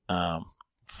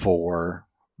for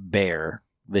bear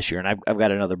this year. And I've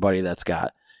got another buddy I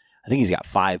think he's got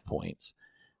 5 points.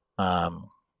 And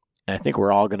I think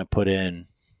we're all going to put in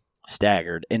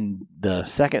staggered. And the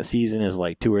second season is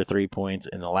like 2 or 3 points,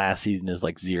 and the last season is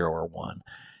like 0 or 1.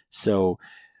 So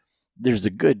there's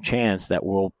a good chance that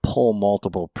we'll pull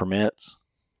multiple permits.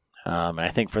 And I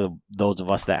think for those of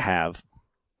us that have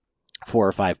 4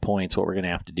 or 5 points, what we're going to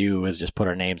have to do is just put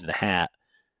our names in a hat,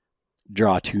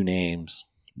 draw 2 names.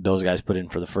 Those guys put in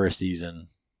for the first season.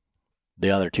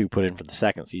 The other 2 put in for the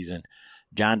second season.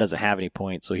 John doesn't have any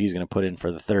points, so he's going to put in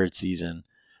for the third season.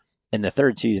 And the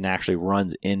third season actually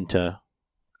runs into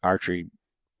archery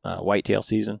whitetail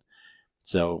season.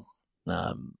 So,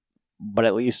 but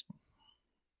at least,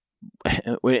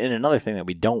 and another thing that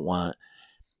we don't want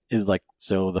is like,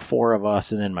 so the 4 of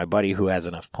us and then my buddy who has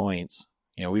enough points,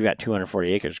 we've got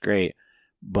 240 acres, great.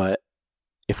 But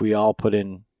if we all put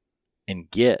in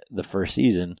and get the first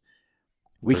season,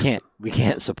 we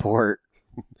can't support,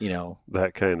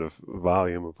 that kind of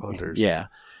volume of hunters. Yeah.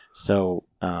 So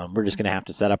we're just going to have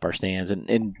to set up our stands.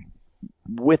 And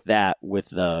with that, with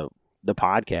the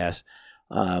podcast,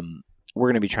 we're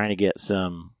going to be trying to get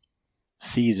some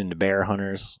seasoned bear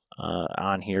hunters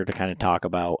on here to kind of talk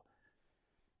about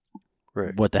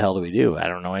what the hell do we do? I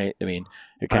don't know. I mean,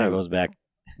 it kind of goes back.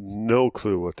 No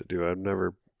clue what to do.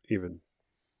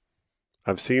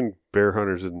 I've seen bear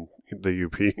hunters in the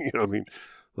UP,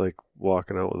 like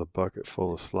walking out with a bucket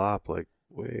full of slop, like,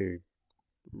 wait,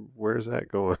 where's that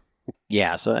going?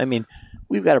 Yeah, so,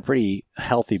 we've got a pretty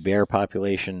healthy bear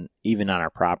population even on our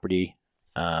property,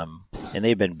 and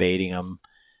they've been baiting them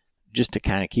just to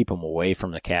kind of keep them away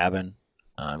from the cabin,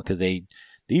 because they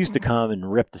used to come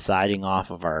and rip the siding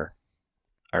off of our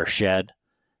shed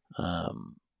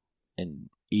and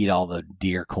eat all the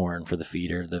deer corn for the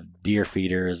feeder. The deer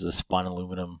feeder is a spun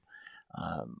aluminum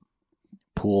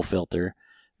pool filter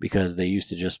because they used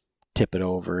to just tip it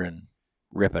over and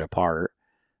rip it apart.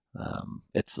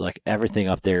 It's like everything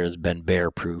up there has been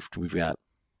bear proofed. We've got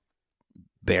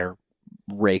bear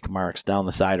rake marks down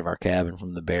the side of our cabin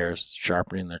from the bears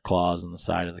sharpening their claws on the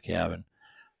side of the cabin.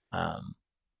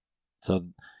 So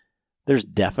there's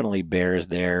definitely bears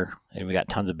there, and we got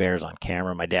tons of bears on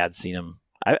camera. My dad's seen them.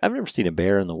 I've never seen a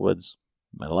bear in the woods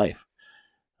in my life.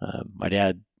 My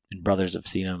dad and brothers have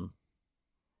seen them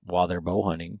while they're bow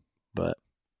hunting, but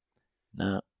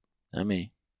not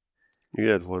me. You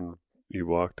had one. You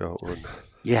walked out one.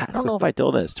 Yeah, I don't know if I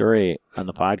told that story on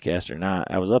the podcast or not.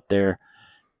 I was up there.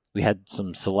 We had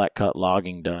some select cut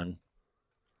logging done,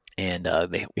 and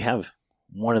we have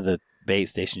one of the bait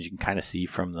stations you can kind of see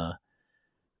from the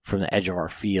edge of our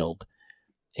field,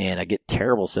 and I get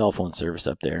terrible cell phone service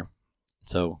up there.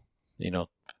 So,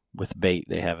 with bait,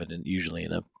 they have it usually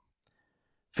in a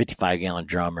 55-gallon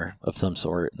drum or of some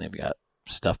sort, and they've got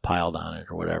stuff piled on it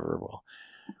or whatever. Well,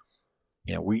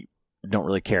 we don't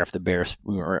really care if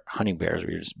we were hunting bears.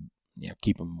 We were just,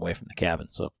 keep them away from the cabin.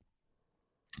 So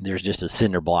there's just a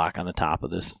cinder block on the top of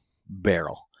this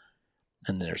barrel,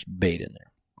 and there's bait in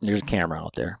there. There's a camera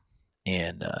out there,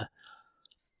 and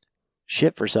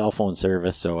shit for cell phone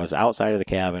service. So I was outside of the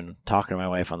cabin talking to my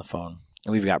wife on the phone,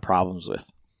 and we've got problems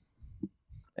with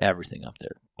everything up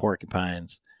there.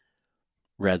 Porcupines,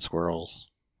 red squirrels.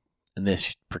 And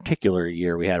this particular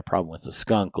year, we had a problem with a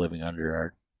skunk living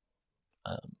under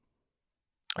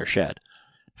our shed.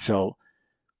 So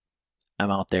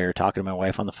I'm out there talking to my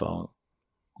wife on the phone.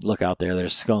 Look out there,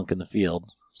 there's a skunk in the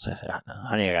field. So I said,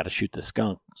 honey, I got to shoot this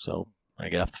skunk. So when I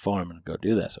get off the phone, I'm going to go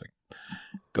do that. So I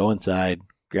go inside,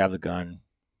 grab the gun,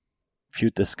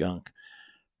 shoot the skunk,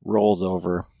 rolls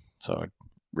over. So I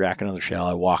rack another shell.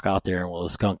 I walk out there, and the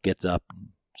skunk gets up and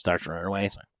starts running away.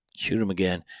 So I shoot him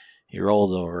again. He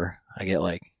rolls over. I get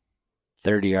like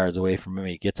 30 yards away from him.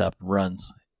 He gets up and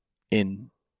runs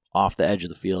in off the edge of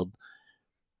the field,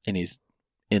 and he's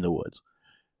in the woods.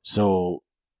 So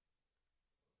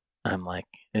I'm like,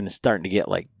 and it's starting to get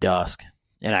like dusk,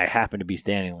 and I happen to be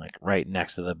standing like right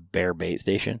next to the bear bait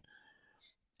station,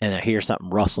 and I hear something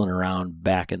rustling around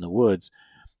back in the woods,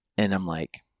 and I'm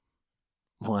like,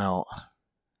 well,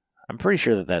 I'm pretty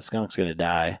sure that skunk's going to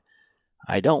die.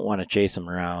 I don't want to chase him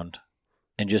around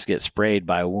and just get sprayed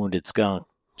by a wounded skunk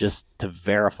just to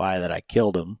verify that I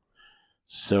killed him.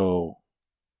 So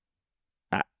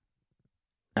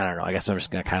I don't know. I guess I'm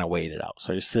just going to kind of wait it out.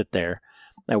 So I just sit there.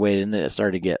 I waited, and then it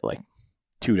started to get like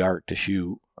too dark to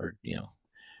shoot, or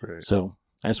Right. So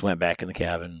I just went back in the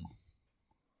cabin,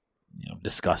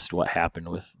 discussed what happened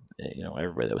with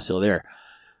everybody that was still there.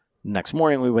 Next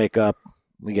morning we wake up,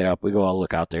 we get up, we go all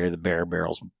look out there. The bear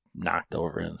barrel's knocked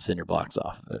over and cinder blocks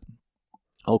off of it.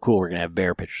 Oh, cool! We're gonna have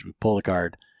bear pictures. We pull the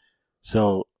card.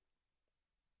 So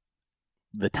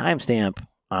the timestamp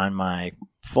on my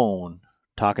phone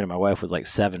talking to my wife was like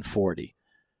 7:40.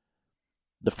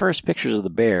 The first pictures of the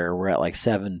bear were at like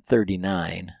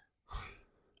 7:39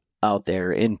 out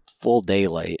there in full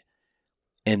daylight,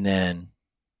 and then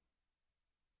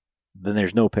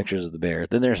there's no pictures of the bear.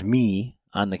 Then there's me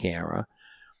on the camera,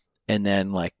 and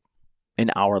then like an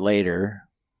hour later,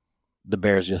 the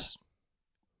bear's just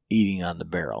eating on the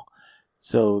barrel.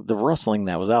 So the rustling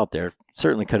that was out there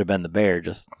certainly could have been the bear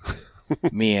just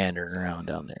meandering around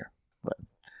down there, but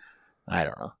I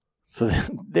don't know. So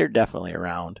they're definitely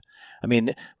around. I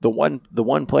mean, the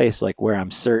one place like where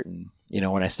I'm certain,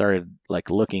 when I started like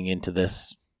looking into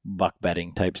this buck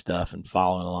bedding type stuff and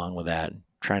following along with that and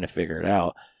trying to figure it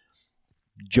out,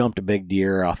 jumped a big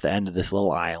deer off the end of this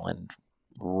little island,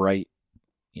 right?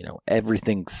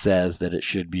 Everything says that it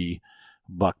should be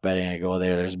buck bedding. I go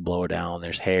there's blow down,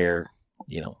 there's hair,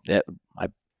 that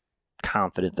I'm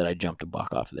confident that I jumped a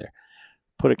buck off of there.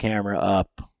 Put a camera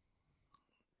up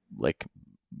like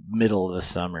middle of the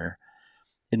summer,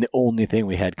 and the only thing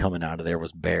we had coming out of there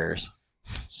was bears.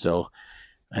 So,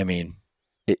 I mean,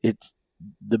 it's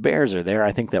the bears are there.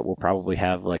 I think that we'll probably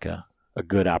have like a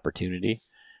good opportunity.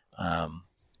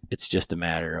 It's just a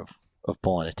matter of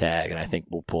pulling a tag, and I think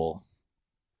we'll pull.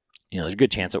 There's a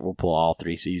good chance that we'll pull all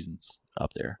 3 seasons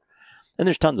up there, and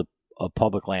there's tons of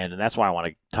public land, and that's why I want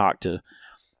to talk to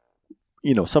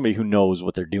somebody who knows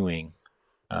what they're doing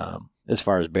as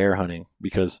far as bear hunting,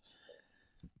 because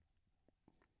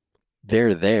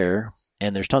they're there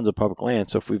and there's tons of public land.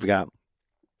 So if we've got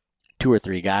 2 or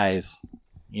 3 guys,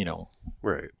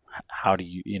 Right. how do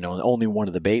you, only one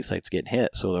of the bait sites getting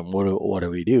hit. So then what do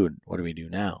we do? What do we do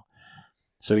now?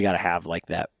 So we got to have like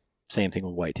that same thing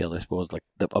with whitetail, I suppose, like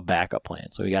a backup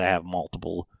plan. So we got to have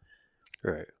multiple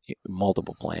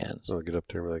plans. So I'll get up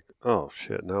there and be like, oh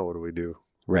shit, now what do we do?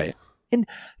 Right. And,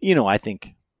 I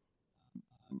think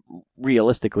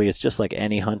realistically, it's just like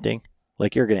any hunting.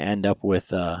 Like you're going to end up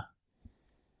with, a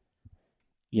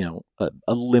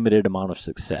limited amount of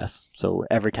success. So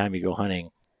every time you go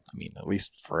hunting, I mean, at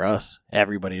least for us,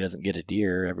 everybody doesn't get a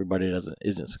deer. Everybody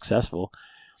isn't successful.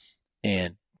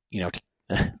 And,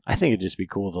 I think it'd just be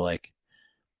cool to like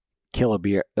kill a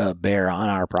bear on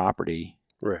our property.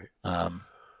 Right. And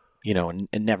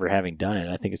never having done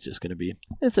it. I think it's just going to be,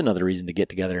 it's another reason to get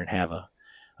together and have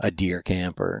a deer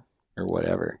camp or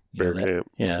whatever. Bear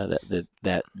camp. Yeah.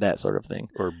 That sort of thing.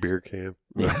 Or beer camp.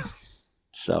 Yeah.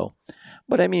 So,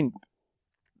 but I mean,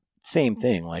 same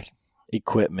thing, like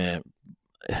equipment,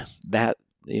 that,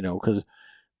 because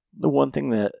the one thing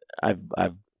that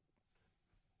I've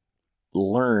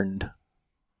learned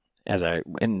so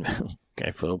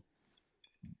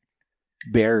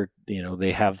bear,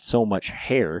 they have so much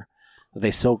hair that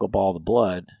they soak up all the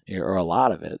blood or a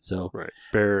lot of it. So right,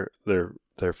 bear,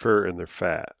 their fur and their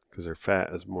fat, because their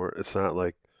fat is more. It's not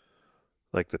like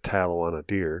the tallow on a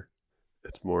deer.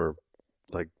 It's more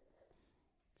like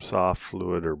soft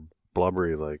fluid or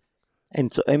blubbery, like.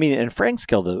 And so, I mean, and Frank's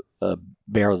killed a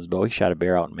bear with his bow. He shot a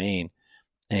bear out in Maine,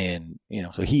 and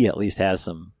so he at least has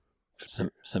some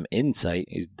insight.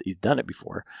 He's done it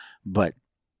before, but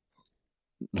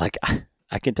like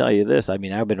I can tell you this. I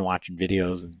mean, I've been watching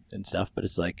videos and stuff, but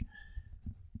it's like,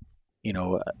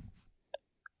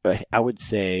 I would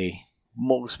say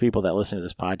most people that listen to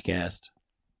this podcast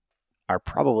are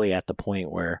probably at the point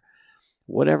where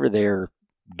whatever their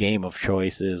game of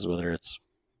choice is, whether it's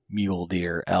mule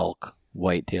deer, elk,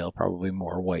 whitetail, probably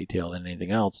more whitetail than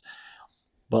anything else.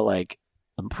 But like,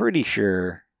 I'm pretty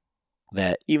sure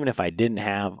that even if I didn't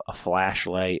have a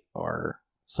flashlight or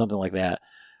something like that,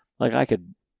 like I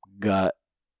could gut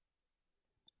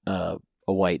a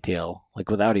whitetail like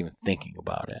without even thinking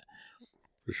about it.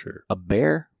 For sure. A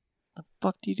bear? The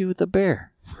fuck do you do with a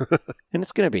bear? And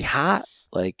it's gonna be hot.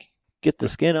 Like, get the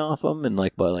skin off them and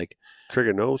like, but like,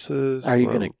 trichinosis. are you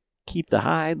gonna keep the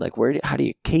hide? Like, how do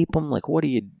you cape them? Like, what do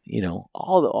you,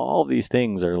 all of these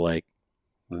things are like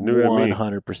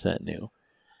 100% new.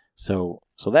 So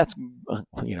that's,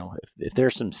 if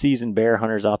there's some seasoned bear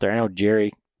hunters out there, I know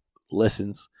Jerry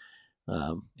listens,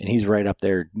 and he's right up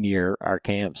there near our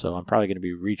camp. So I'm probably going to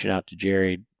be reaching out to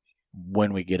Jerry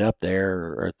when we get up there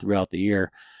or throughout the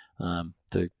year,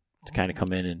 to kind of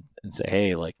come in and say,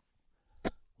 hey, like,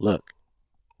 look,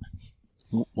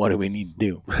 what do we need to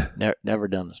do? Never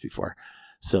done this before.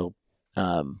 So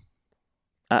I'm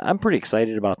pretty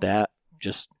excited about that,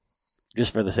 just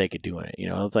for the sake of doing it.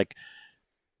 It's like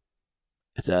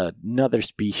it's another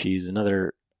species,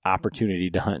 another opportunity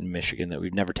to hunt in Michigan that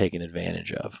we've never taken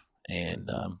advantage of. And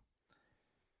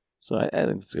so I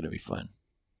think it's going to be fun.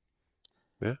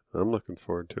 Yeah, I'm looking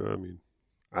forward to it. I mean,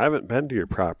 I haven't been to your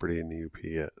property in the UP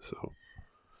yet, so.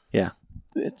 Yeah,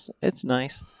 it's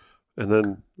nice. And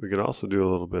then we could also do a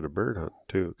little bit of bird hunting,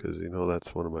 too, because,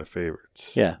 that's one of my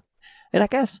favorites. Yeah. And I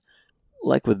guess,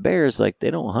 like with bears, like they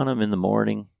don't hunt them in the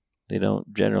morning. They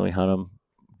don't generally hunt them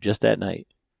just at night.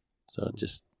 So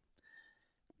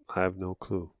I have no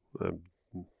clue. I've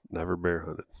never bear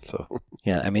hunted, so.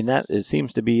 Yeah, I mean, it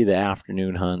seems to be the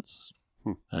afternoon hunts,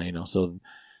 so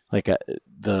like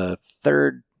the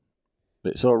third,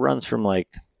 so it runs from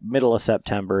like middle of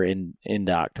September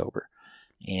into October.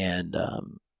 And a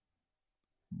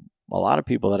lot of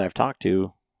people that I've talked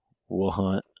to will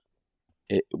hunt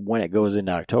it when it goes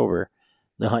into October.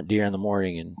 They'll hunt deer in the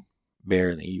morning and bear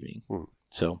in the evening.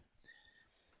 So,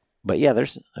 but yeah,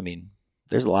 there's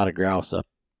a lot of grouse up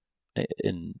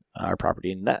in our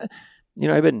property, and that,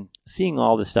 I've been seeing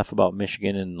all this stuff about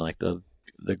Michigan and like the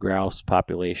grouse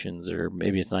populations, or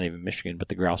maybe it's not even Michigan, but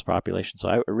the grouse population. So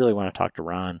I really want to talk to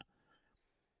Ron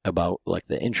about like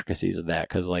the intricacies of that,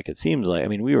 because like it seems like,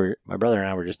 my brother and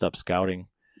I were just up scouting,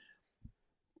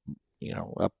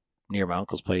 up near my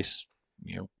uncle's place,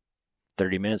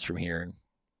 30 minutes from here, and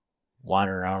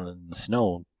wandering around in the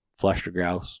snow, flushed a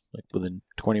grouse like within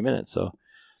 20 minutes. So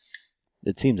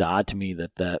it seems odd to me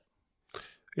that.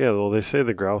 Yeah, well, they say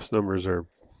the grouse numbers are.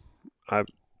 I've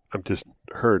just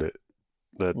heard it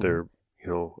that they're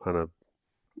on a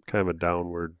kind of a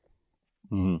downward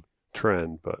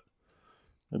trend, but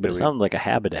it sounds like a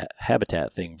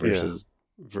habitat thing versus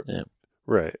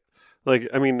right. Like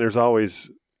there's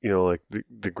always like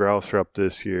the grouse are up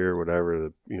this year,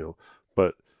 whatever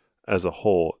but as a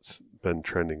whole, it's been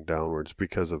trending downwards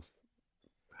because of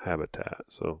habitat.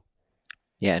 So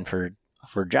yeah, and for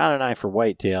John and I, for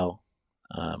whitetail.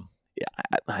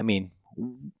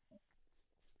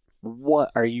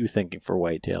 What are you thinking for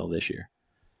whitetail this year?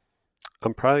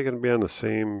 I'm probably going to be on the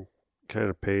same kind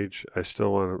of page. I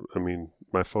still want to,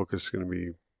 my focus is going to be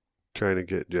trying to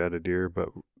get jetted deer, but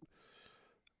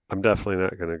I'm definitely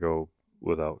not going to go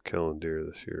without killing deer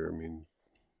this year.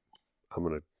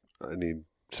 I need,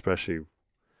 especially,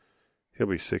 he'll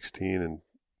be 16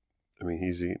 and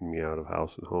he's eating me out of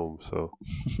house and home. So,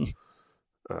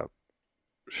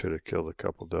 should have killed a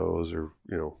couple does or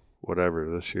whatever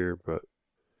this year, but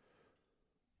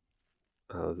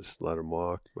I'll just let him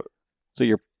walk. But so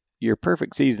your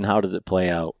perfect season, how does it play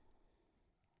out?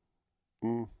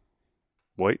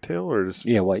 Whitetail or just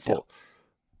whitetail?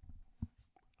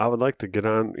 I would like to get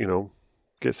on,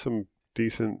 get some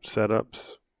decent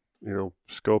setups,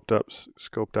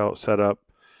 scoped out setup.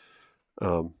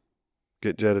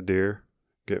 Get jetted deer,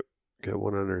 get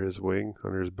one under his wing,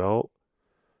 under his belt.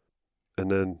 And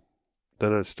then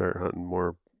I'd start hunting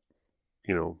more,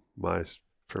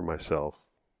 for myself.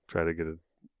 Try to get a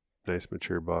nice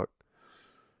mature buck.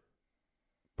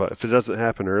 But if it doesn't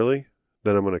happen early,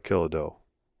 then I'm going to kill a doe.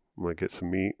 I'm going to get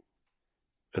some meat,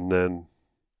 and then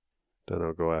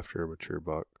I'll go after a mature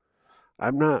buck.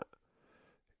 I'm not,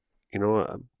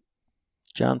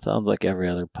 John sounds like every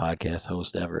other podcast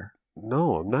host ever.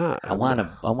 No, I'm not. I want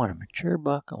a mature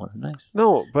buck. I want a nice.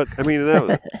 No, but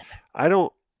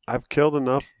I've killed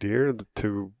enough deer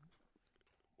to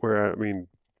where,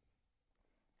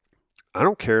 I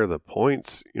don't care the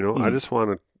points, I just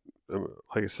want to,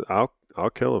 like I said, I'll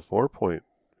kill a 4-point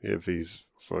if he's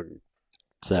fucking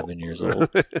 7 years old,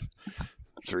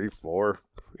 3, 4,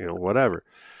 whatever.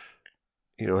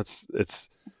 It's,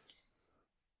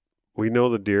 we know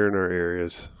the deer in our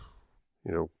areas,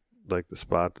 like the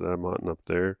spot that I'm hunting up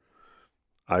there.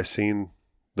 I seen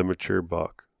the mature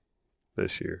buck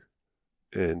this year.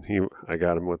 And I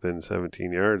got him within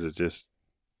 17 yards. It just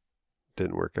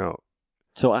didn't work out.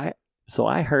 So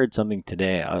I heard something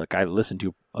today. I listened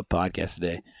to a podcast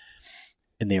today,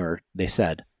 and they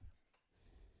said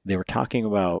they were talking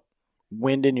about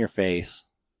wind in your face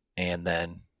and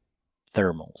then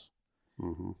thermals.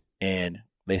 Mm-hmm. And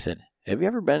they said, have you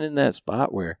ever been in that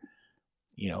spot where,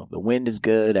 the wind is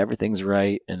good, everything's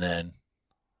right, and then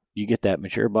you get that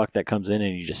mature buck that comes in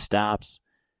and he just stops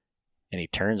and he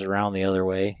turns around the other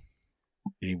way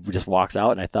and he just walks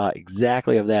out? And I thought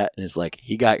exactly of that. And it's like,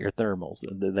 he got your thermals.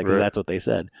 And because that's what they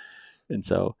said. And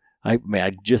so I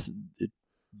just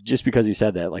because you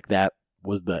said that, like that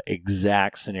was the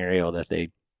exact scenario that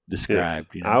they described.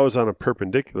 Yeah. I was on a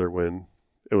perpendicular wind.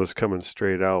 It was coming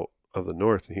straight out of the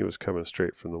north, and he was coming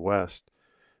straight from the west.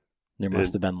 There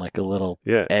must have been like a little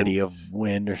Yeah, eddy of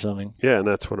wind or something. Yeah, and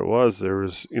that's what it was. There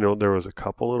was, there was a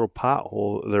couple little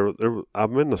potholes.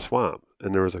 I'm in the swamp,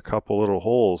 and there was a couple little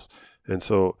holes. And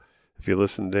so if you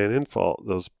listen to Dan Infalt,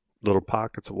 those little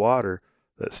pockets of water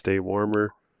that stay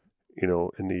warmer,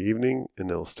 in the evening, and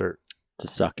they'll start to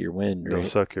suck your wind, right? They'll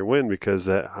suck your wind because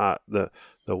that hot, the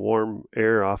warm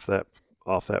air off that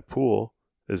pool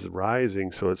is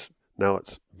rising. So it's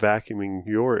vacuuming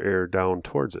your air down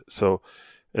towards it. So,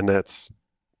 and it's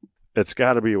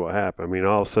got to be what happened. I mean,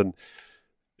 all of a sudden,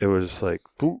 it was just like,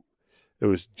 boom. It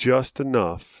was just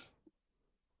enough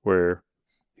where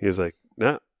he was like,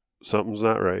 nah, something's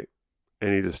not right.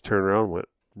 And he just turned around and went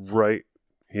right.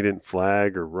 He didn't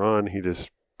flag or run. He just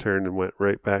turned and went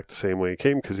right back the same way he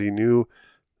came because he knew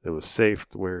it was safe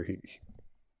to where he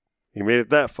made it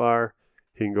that far,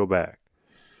 he can go back.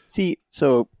 See,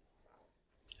 so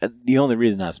the only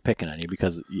reason I was picking on you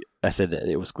because I said that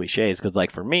it was cliches because, like,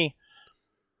 for me,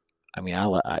 I mean,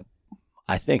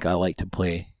 I think I like to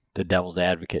play the devil's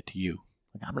advocate to you.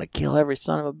 Like, I'm gonna kill every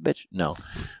son of a bitch. No,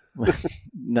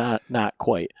 not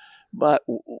quite. But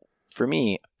for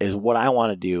me, is what I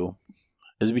want to do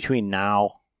is between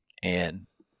now and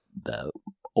the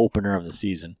opener of the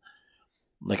season.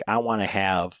 Like, I want to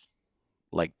have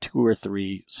like 2 or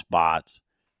 3 spots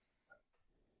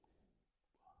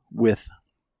with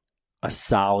a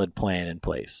solid plan in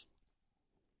place.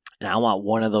 And I want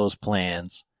one of those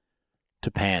plans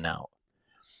to pan out.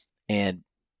 And,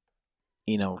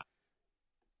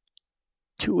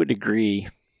 to a degree,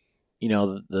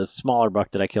 the smaller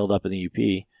buck that I killed up in the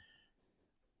UP,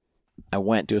 I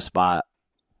went to a spot.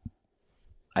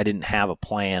 I didn't have a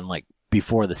plan like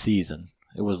before the season.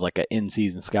 It was like an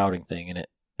in-season scouting thing, and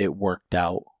it worked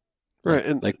out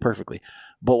right, like perfectly.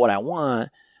 But what I want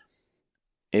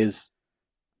is,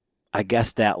 I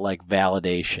guess, that like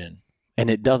validation, and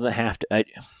it doesn't have to.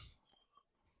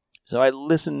 So I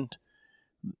listened.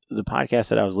 The podcast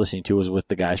that I was listening to was with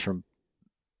the guys from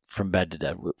Bed to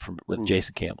Dead with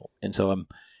Jason Campbell, and so I'm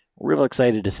real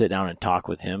excited to sit down and talk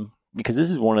with him because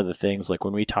this is one of the things. Like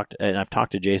when we talked, and I've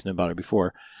talked to Jason about it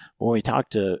before, but when we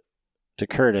talked to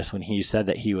Curtis when he said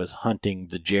that he was hunting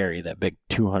the Jerry, that big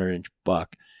 200-inch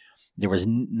buck, there was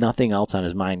nothing else on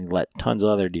his mind. He let tons of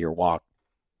other deer walk,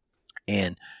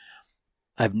 and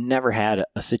I've never had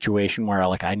a situation where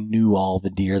like I knew all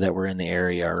the deer that were in the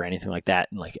area or anything like that.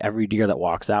 And like every deer that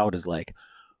walks out is like,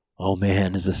 oh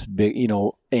man, is this big,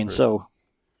 and so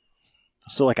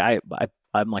like I'm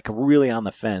like really on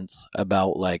the fence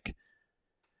about like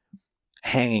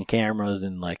hanging cameras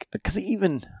and like, cause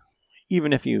even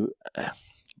if you,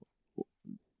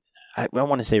 I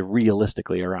want to say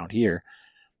realistically around here,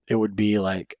 it would be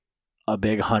like a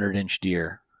big 100-inch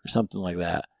deer or something like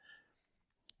that.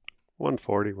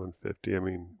 140, 150. I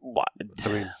mean, what?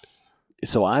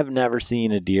 So I've never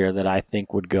seen a deer that I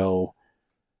think would go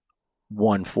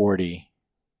 140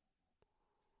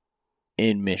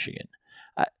 in Michigan.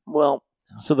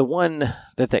 So the one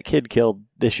that kid killed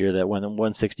this year that went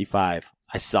 165,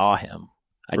 I saw him.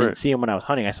 I didn't see him when I was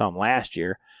hunting. I saw him last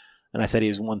year, and I said he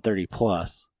was 130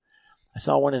 plus. I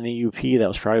saw one in the UP that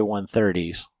was probably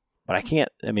 130s, but I can't.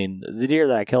 I mean, the deer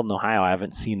that I killed in Ohio, I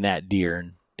haven't seen that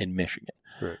deer in Michigan.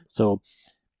 Right. So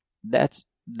that's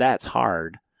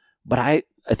hard. But I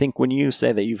think when you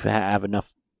say that you have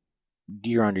enough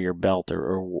deer under your belt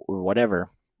or whatever,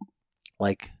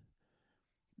 like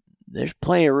there's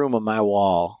plenty of room on my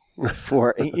wall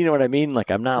for, you know what I mean? Like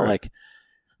I'm not like,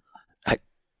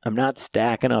 I'm not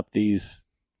stacking up these,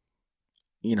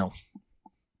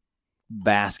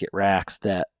 basket racks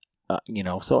that,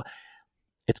 so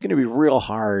it's going to be real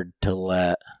hard to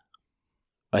let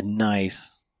a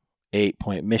nice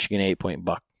Michigan 8-point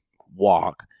buck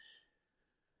walk,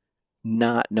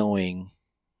 not knowing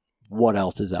what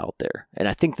else is out there. And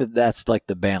I think that's like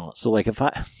the balance. So like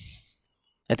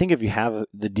I think if you have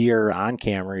the deer on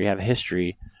camera, you have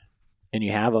history, and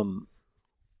you have them,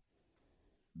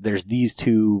 there's these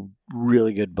 2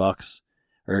 really good bucks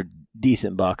or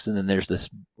decent bucks, and then there's this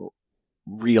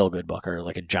real good buck or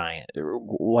like a giant or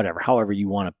whatever, however you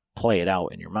want to play it out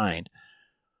in your mind.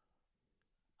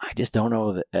 I just don't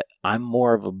know that I'm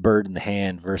more of a bird in the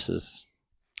hand versus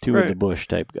 2 in the bush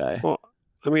type guy. Well,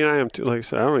 I mean, I am too. Like I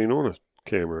said, I don't even own a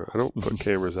camera. I don't put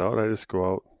cameras out. I just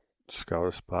go out, scout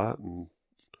a spot, and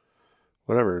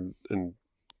whatever, and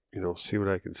see what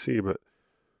I can see. But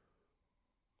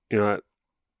I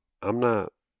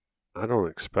don't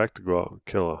expect to go out and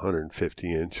kill a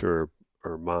 150-inch or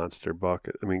monster buck.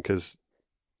 I mean, because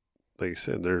like you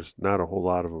said, there's not a whole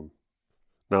lot of them.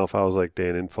 Now, if I was like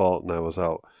Dan Infalt and I was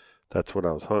out, that's what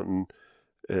I was hunting,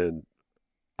 and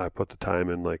I put the time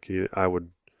in. Like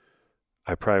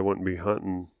I probably wouldn't be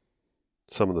hunting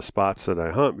some of the spots that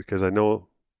I hunt because I know,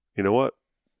 you know what,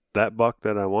 that buck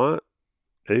that I want,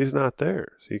 he's not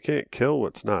there. So you can't kill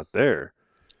what's not there.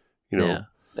 You know. Yeah.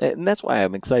 And that's why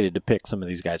I'm excited to pick some of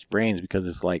these guys' brains, because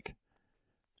it's like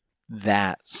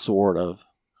that sort of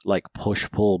like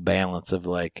push-pull balance of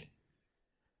like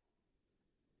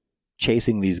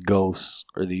chasing these ghosts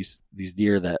or these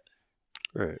deer that,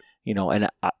 Right. you know, and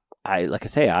I like I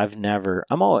say,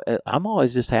 I'm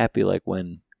always just happy like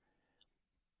when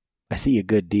I see a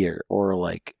good deer or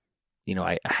like, you know,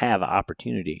 I have an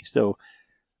opportunity. So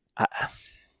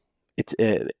it's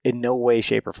in no way,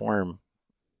 shape, or form,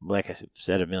 like I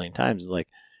said a million times, is like,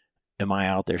 am I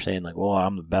out there saying like, well,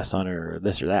 I'm the best hunter or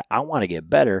this or that? I want to get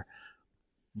better,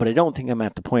 but I don't think I'm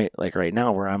at the point like right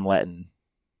now where I'm letting,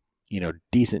 you know,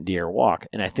 decent deer walk.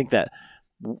 And I think that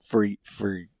for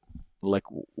like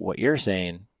what you're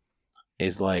saying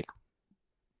is like,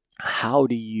 how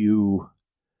do you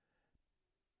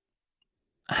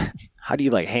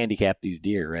like handicap these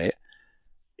deer, right?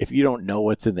 If you don't know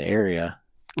what's in the area,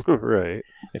 Right.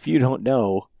 if you don't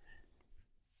know,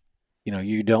 you know,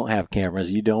 you don't have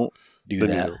cameras, you don't do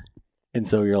that. And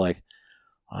so you're like,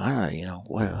 you know,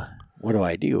 what do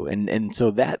I do? And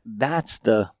so that's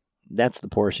the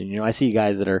portion. You know, I see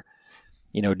guys that are,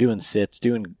 you know, doing sits,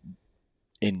 doing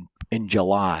in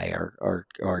July or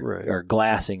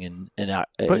glassing in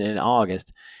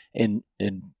August and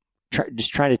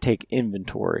try to take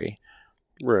inventory.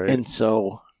 Right. And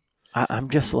so I'm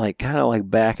just like kind of like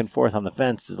back and forth on the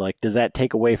fence. Is like, does that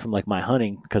take away from like my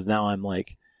hunting? Because now I'm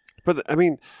like, but I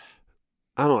mean,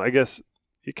 I don't know. I guess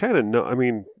you kind of know. I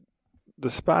mean, the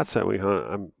spots that we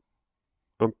hunt,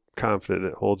 I'm confident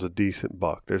it holds a decent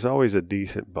buck. There's always a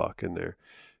decent buck in there.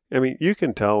 I mean, you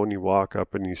can tell when you walk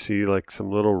up and you see like some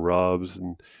little rubs,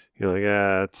 and you're like,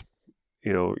 yeah, it's,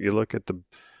 you know, you look at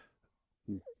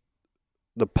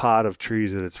the pot of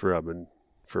trees that it's rubbing,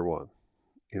 for one,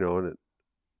 you know, and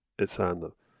it's on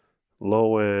the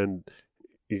low end.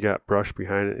 You got brush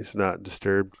behind it. It's not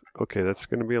disturbed. Okay, that's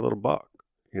going to be a little buck,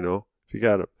 you know. If you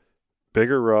got a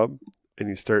bigger rub and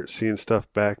you start seeing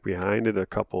stuff back behind it, a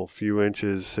few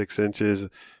inches, 6 inches,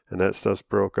 and that stuff's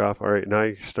broke off. All right, now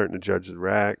you're starting to judge the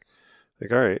rack.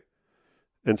 Like, all right.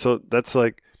 And so that's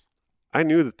like, I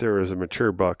knew that there was a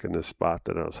mature buck in this spot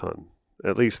that I was hunting.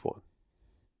 At least one.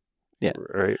 yeah.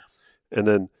 Right. And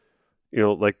then, you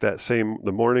know, like that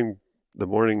the morning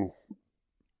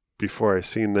before I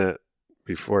seen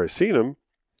him,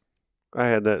 I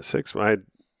had I had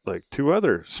like 2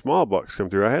 other small bucks come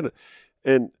through.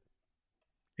 And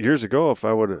years ago, if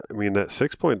I would have, I mean, that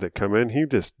 6-point that come in,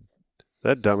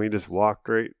 that dummy just walked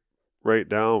right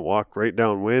down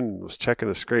wind, and was checking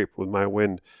a scrape with my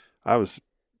wind. I was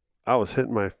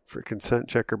hitting my freaking scent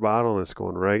checker bottle, and it's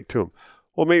going right to him.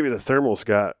 Well, maybe the thermals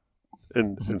got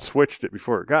and switched it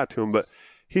before it got to him, but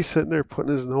he's sitting there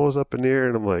putting his nose up in the air,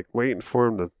 and I'm like waiting for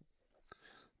him to.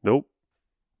 Nope.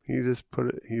 He just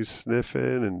he was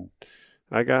sniffing, and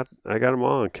I got him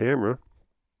all on camera.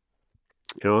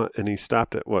 You know, and he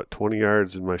stopped at 20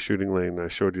 yards in my shooting lane, and I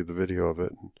showed you the video of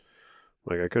it. And,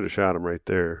 like, I could have shot him right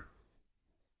there.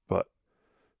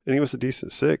 And he was a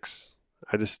decent 6.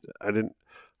 I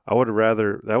would have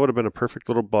rather, that would have been a perfect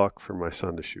little buck for my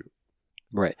son to shoot.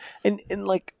 Right. And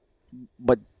like,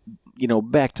 but, you know,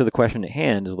 back to the question at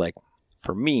hand is like,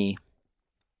 for me,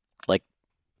 like,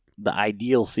 the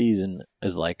ideal season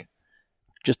is like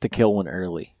just to kill one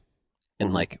early.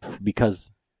 And like,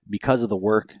 because of the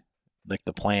work, like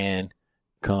the plan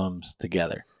comes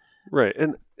together. Right.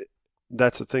 And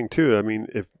that's the thing too. I mean,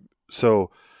 if you're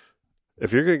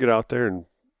going to get out there and,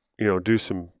 you know, do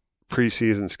some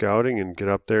preseason scouting and get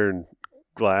up there and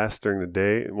glass during the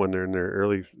day when they're in their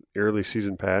early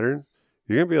season pattern,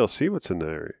 you're going to be able to see what's in the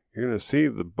area. You're going to see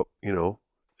you know,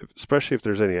 especially if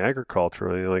there's any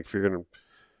agricultural, like if you're going to,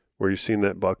 where you've seen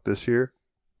that buck this year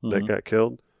that got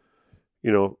killed,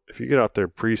 you know, if you get out there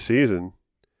preseason,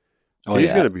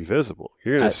 he's going to be visible.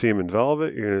 You're going to see him in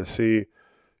velvet. You're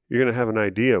going to have an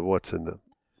idea of what's in them.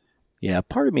 Yeah.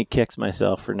 Part of me kicks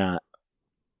myself for not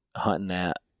hunting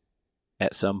that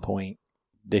at some point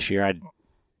this year. I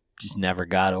just never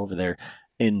got over there.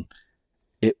 And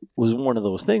it was one of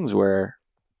those things where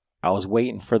I was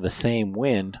waiting for the same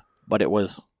wind, but it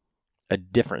was a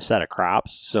different set of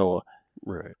crops. So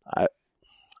right. I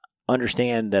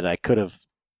understand that I could have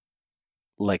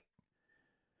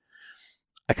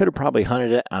probably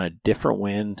hunted it on a different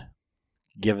wind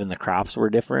given the crops were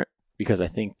different, because I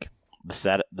think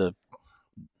the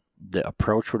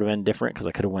approach would have been different, because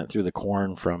I could have went through the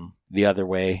corn from the other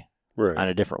way on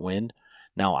a different wind.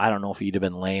 Now, I don't know if he'd have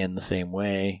been laying the same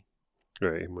way.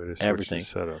 Right, you might have switched everything. the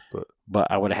setup, But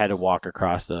I would have had to walk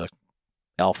across the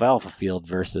alfalfa field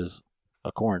versus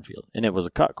a cornfield. And it was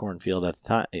a cut cornfield at the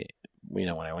time, when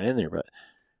I went in there. But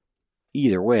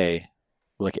either way,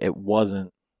 like, it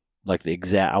wasn't like the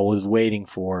exact, I was waiting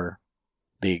for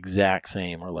the exact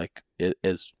same, or like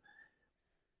as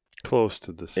close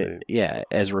to the same.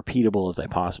 as repeatable as I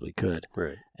possibly could.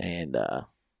 Right. And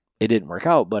it didn't work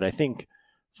out, but I think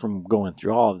from going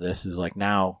through all of this is like,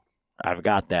 now I've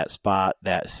got that spot,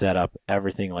 that setup,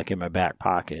 everything like in my back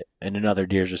pocket, and another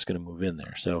deer's just going to move in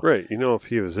there. So right, if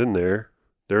he was in there,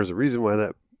 there's a reason why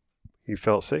that he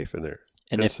felt safe in there,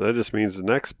 and that just means the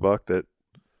next buck that.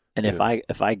 And if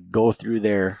I go through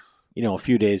there, a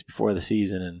few days before the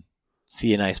season and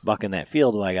see a nice buck in that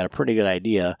field, well, I got a pretty good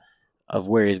idea of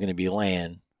where he's going to be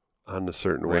laying on the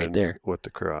certain right wind there with the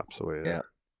crops the way. Yeah,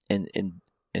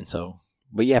 and so,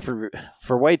 but yeah,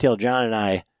 for whitetail, John and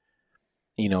I,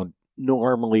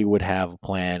 normally would have a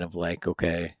plan of like,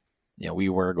 okay, we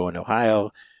were going to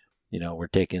Ohio, we're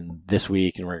taking this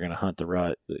week and we're going to hunt the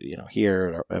rut,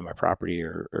 here at my property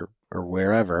or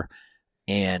wherever.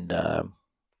 And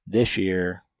this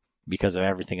year, because of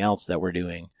everything else that we're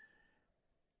doing,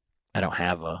 I don't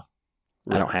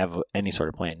have any sort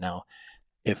of plan. Now,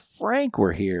 if Frank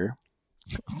were here,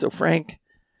 so Frank,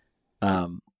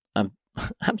 I'm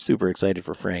super excited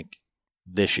for Frank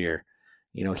this year.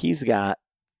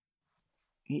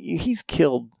 He's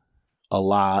killed a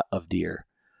lot of deer,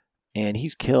 and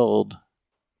he's killed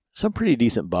some pretty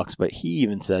decent bucks, but he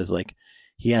even says like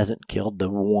he hasn't killed the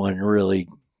one really,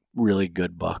 really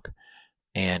good buck.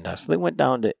 And so they went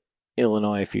down to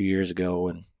Illinois a few years ago,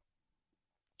 and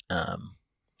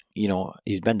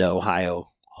he's been to Ohio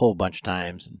a whole bunch of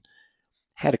times and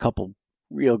had a couple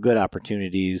real good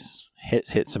opportunities,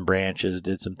 hit some branches,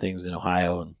 did some things in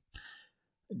Ohio, and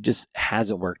just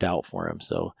hasn't worked out for him.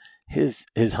 So his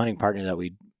hunting partner that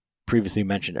we previously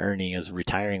mentioned, Ernie, is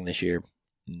retiring this year.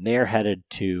 And they're headed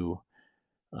to,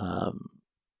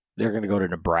 they're going to go to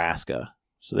Nebraska.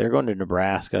 So they're going to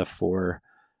Nebraska for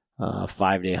a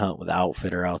 5-day hunt with the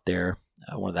outfitter out there.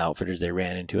 One of the outfitters they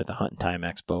ran into at the Hunt and Time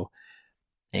Expo.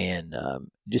 And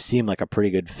just seemed like a pretty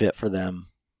good fit for them.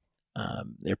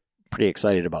 They're pretty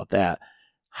excited about that.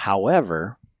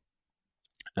 However,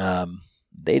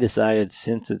 they decided,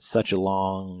 since it's such a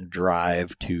long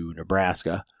drive to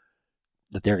Nebraska,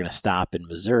 that they're going to stop in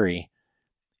Missouri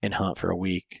and hunt for a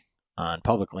week on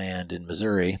public land in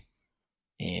Missouri.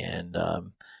 And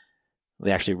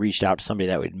they actually reached out to somebody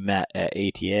that we'd met at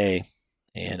ATA,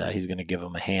 and he's going to give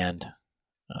them a hand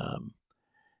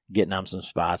getting on some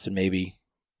spots and maybe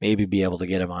be able to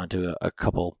get them onto a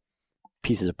couple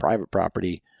pieces of private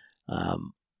property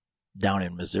down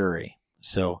in Missouri.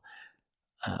 So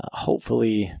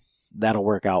hopefully that'll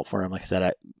work out for him. Like I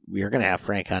said, we are going to have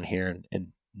Frank on here and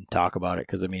talk about it,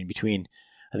 because I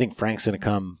think Frank's going to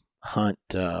come hunt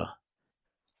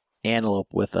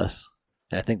antelope with us,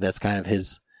 and I think that's kind of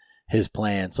his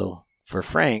plan. So for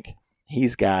Frank,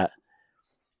 he's got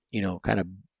kind of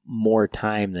more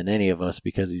time than any of us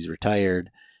because he's retired,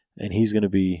 and he's going to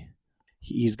be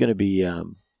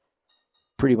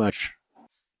pretty much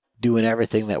doing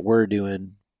everything that we're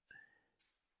doing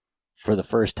for the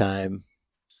first time,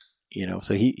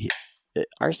 so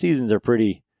our seasons are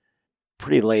pretty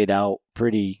laid out,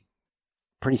 pretty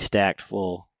stacked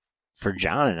full for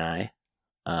John and I,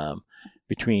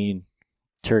 between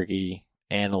turkey,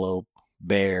 antelope,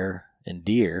 bear, and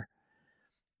deer.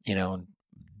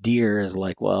 Deer is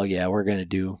like, well, yeah, we're going to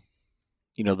do,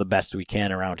 the best we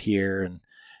can around here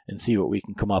and see what we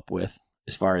can come up with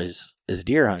as far as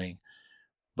deer hunting.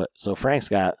 But so Frank's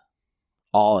got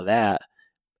all of that,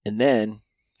 and then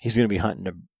he's going to be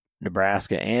hunting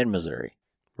Nebraska and Missouri.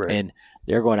 Right. And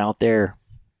they're going out there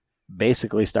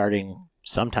basically starting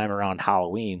sometime around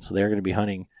Halloween. So they're going to be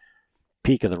hunting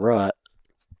peak of the rut.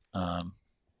 Yeah,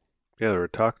 they were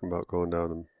talking about going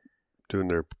down and doing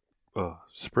their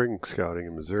spring scouting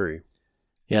in Missouri.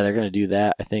 Yeah, they're going to do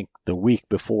that, I think, the week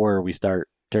before we start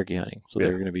turkey hunting. So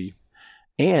they're going to be,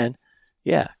 and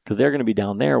yeah, because they're going to be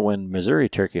down there when Missouri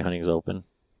turkey hunting is open.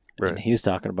 Right. And he's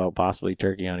talking about possibly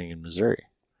turkey hunting in Missouri.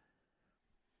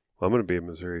 Well, I'm going to be in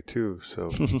Missouri too,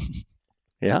 so.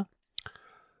 Yeah?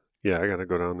 Yeah, I got to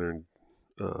go down there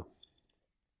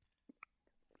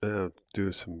and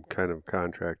do some kind of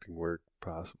contracting work,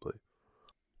 possibly.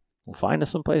 We'll find us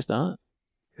someplace to hunt.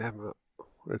 Yeah,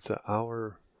 it's an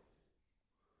hour.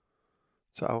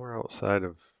 It's an hour outside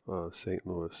of St.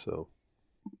 Louis, so.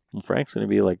 Well, Frank's going to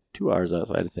be like 2 hours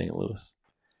outside of St. Louis.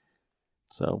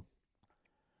 So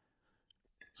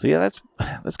yeah,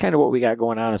 that's kind of what we got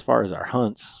going on as far as our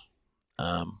hunts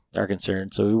are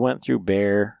concerned. So we went through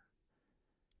bear,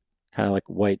 kind of like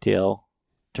whitetail,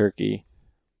 turkey,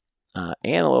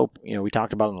 antelope. We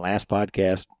talked about in the last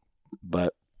podcast,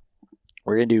 but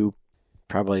we're gonna do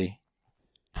probably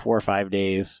 4 or 5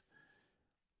 days.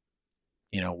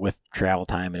 With travel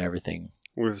time and everything.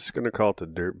 We're just gonna call it the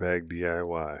Dirtbag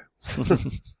DIY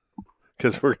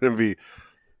because we're gonna be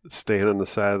staying on the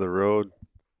side of the road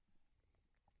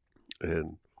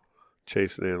and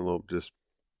chasing antelope.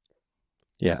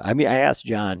 Yeah, I asked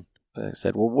John. I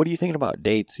said, "Well, what are you thinking about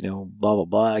dates? Blah blah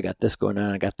blah. I got this going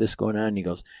on. I got this going on." And he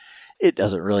goes, "It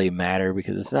doesn't really matter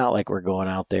because it's not like we're going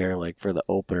out there like for the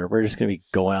opener. We're just gonna be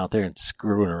going out there and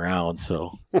screwing around."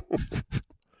 So.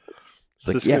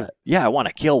 It's like, I want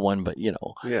to kill one, but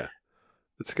Yeah.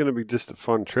 It's going to be just a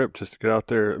fun trip just to get out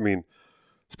there. I mean,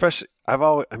 especially,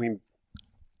 I've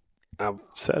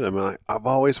said it, I've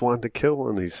always wanted to kill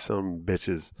one of these some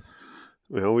bitches.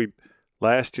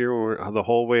 Last year when we were the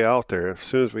whole way out there, as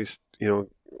soon as we,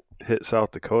 hit South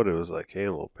Dakota, it was like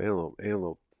antelope.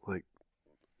 Like,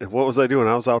 and what was I doing?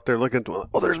 I was out there looking,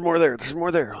 there's more there.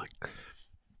 Like,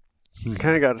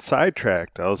 kind of got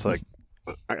sidetracked. I was like,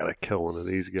 I got to kill one of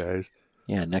these guys.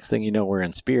 Yeah, next thing you know, we're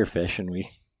in spearfish and we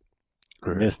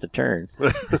missed a turn.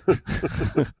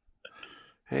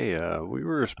 Hey, we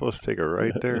were supposed to take a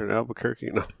right there in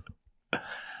Albuquerque. No.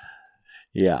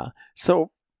 Yeah.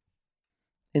 So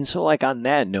like on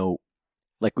that note,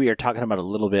 like we were talking about a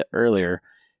little bit earlier,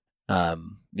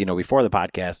 before the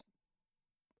podcast,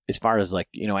 as far as like,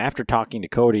 after talking to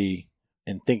Cody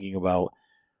and thinking about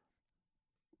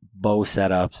bow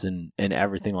setups and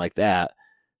everything like that,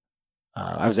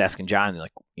 I was asking John,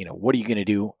 like, what are you going to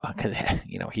do? Because,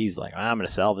 he's like, I'm going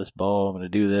to sell this bow. I'm going to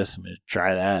do this. I'm going to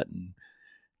try that. And,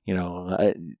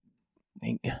 I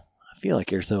feel like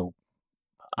you're so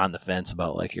on the fence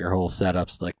about like your whole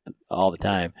setups, like all the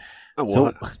time. Oh,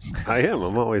 well, so, I am.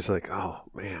 I'm always like, oh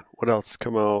man, what else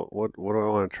come out? What do I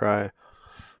want to try?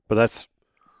 But that's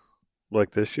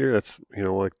like this year. That's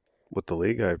like with the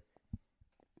league.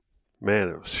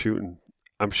 I'm shooting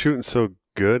so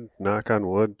good. Knock on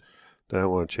wood. I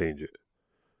don't want to change it.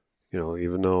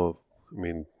 Even though,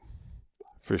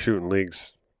 for shooting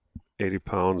leagues, 80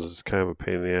 pounds is kind of a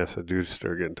pain in the ass. I do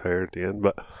start getting tired at the end.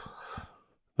 But,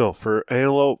 no, for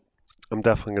antelope, I'm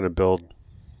definitely going to build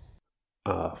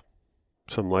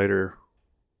some lighter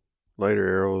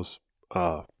arrows.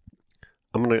 I'm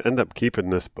going to end up keeping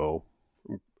this bow.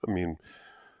 I'm going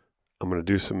to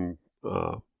do some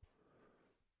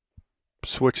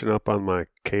switching up on my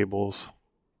cables.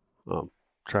 I'm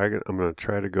going to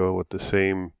try to go with the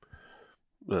same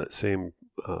little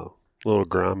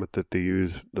grommet that they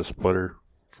use, the splitter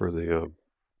for the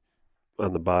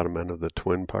on the bottom end of the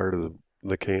twin part of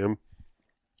the cam.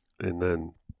 And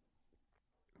then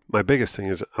my biggest thing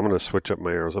is I'm going to switch up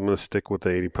my arrows. I'm going to stick with the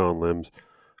 80-pound limbs.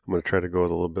 I'm going to try to go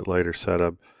with a little bit lighter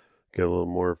setup, get a little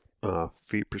more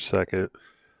feet per second.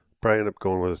 Probably end up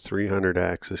going with a 300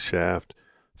 axis shaft,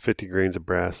 50 grains of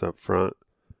brass up front,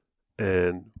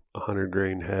 and 100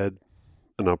 grain head.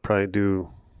 And I'll probably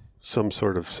do some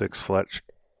sort of 6 fletch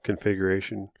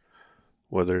configuration,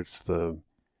 whether it's the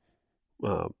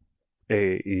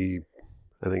AAE,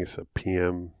 I think it's a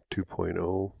PM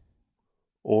 2.0,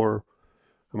 or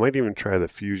I might even try the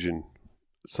Fusion.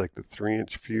 It's like the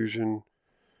 3-inch Fusion.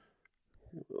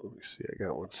 Let me see, I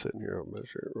got one sitting here. I'll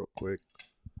measure it real quick.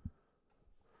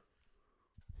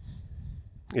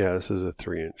 Yeah, this is a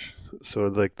 3-inch. So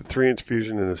like the 3-inch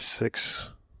Fusion and a 6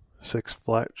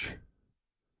 fletch.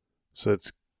 So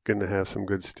it's going to have some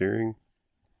good steering,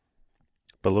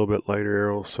 but a little bit lighter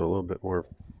arrow, so a little bit more,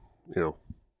 a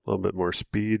little bit more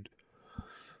speed.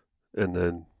 And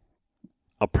then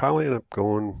I'll probably end up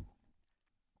going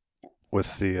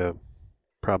with the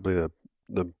probably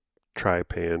the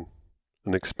tri-pan,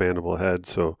 an expandable head.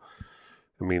 So,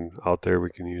 out there we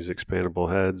can use expandable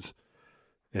heads,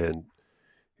 and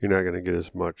you're not going to get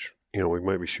as much, we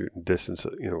might be shooting distance,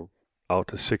 out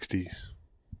to 60,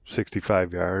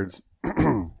 65 yards.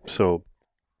 So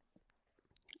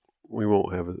we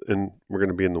won't have it, and we're going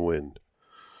to be in the wind.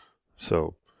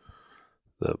 So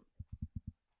the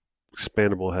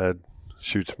expandable head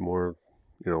shoots more,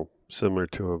 similar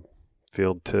to a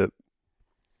field tip.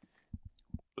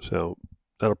 So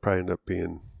that'll probably end up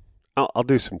being, I'll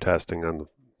do some testing on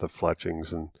the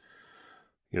fletchings and,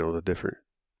 the different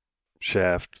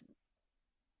shaft,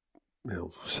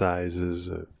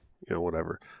 sizes,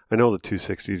 whatever. I know the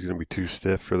 260 is going to be too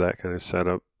stiff for that kind of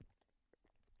setup.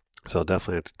 So I'll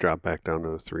definitely have to drop back down to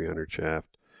a 300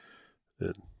 shaft.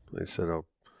 And like I said,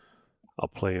 I'll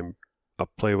play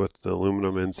with the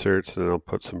aluminum inserts, and then I'll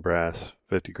put some brass,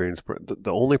 50 grains.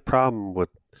 The only problem with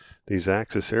these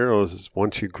Axis arrows is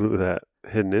once you glue that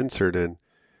hidden insert in,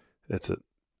 it's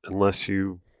unless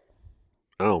you,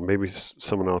 I don't know, maybe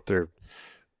someone out there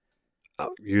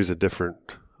use a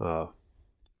different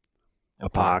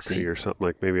epoxy or something,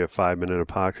 like maybe a 5-minute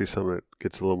epoxy, something that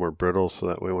gets a little more brittle, so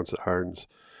that way once it hardens,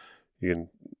 you can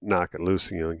knock it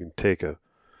loose. You can take a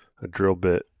drill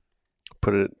bit,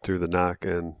 put it through the knock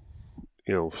end,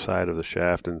 side of the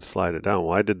shaft and slide it down.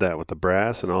 Well, I did that with the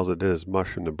brass, and all it did is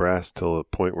mushroom the brass till the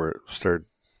point where it started,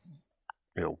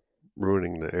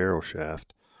 ruining the arrow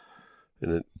shaft,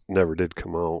 and it never did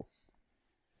come out.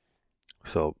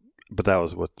 So, but that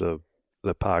was with the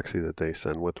epoxy that they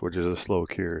send with, which is a slow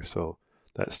cure, so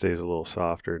that stays a little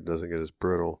softer. It doesn't get as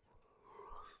brittle.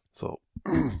 So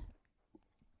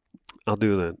I'll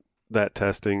do that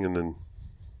testing, and then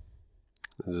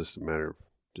it's just a matter of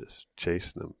just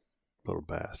chasing them little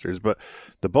bastards. But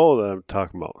the bow that I'm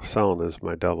talking about selling is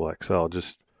my double XL.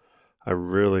 I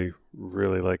really,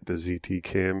 really like the ZT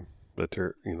cam that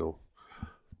they're,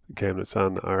 cam that's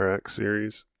on the RX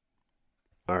series,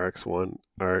 RX1,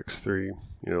 RX3,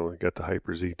 you got the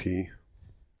Hyper ZT.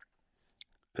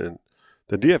 And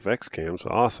the DFX cam's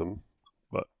awesome,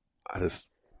 but I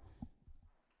just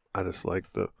like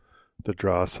the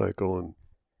draw cycle and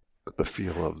the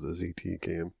feel of the ZT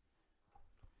cam.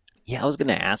 Yeah, I was going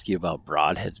to ask you about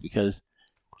broadheads, because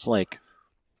it's like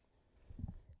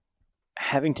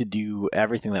having to do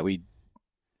everything that we,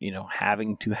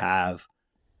 having to have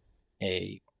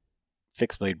a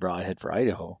fixed blade broadhead for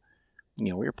Idaho.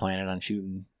 We were planning on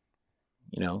shooting,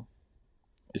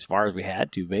 as far as we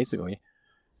had to, basically.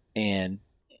 And,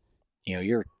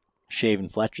 you're shaving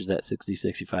Fletchers at 60,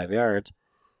 65 yards.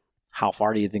 How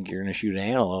far do you think you're going to shoot an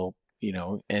antelope?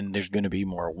 And there's going to be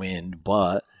more wind,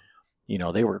 but,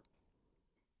 they were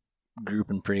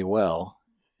grouping pretty well.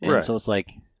 And right. So it's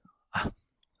like, I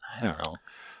don't know.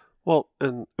 Well,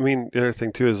 and I mean, the other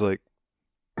thing too is like,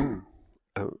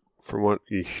 from what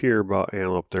you hear about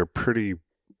antelope, they're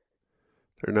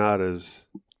not as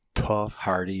tough,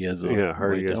 hardy as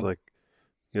as like,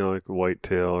 like a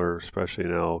whitetail, or especially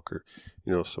an elk, or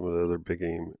some of the other big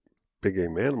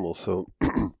game animals. So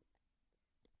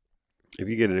if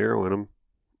you get an arrow in them,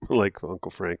 like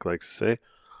Uncle Frank likes to say,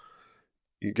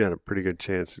 you got a pretty good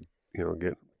chance of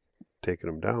taking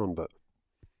them down. But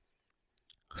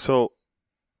so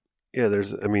yeah,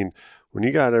 when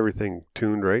you got everything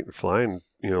tuned right and flying,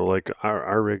 like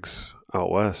our rigs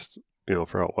out west,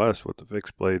 for out west with the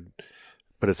fixed blade,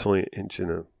 but it's only an inch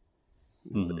and an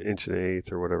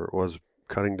eighth or whatever it was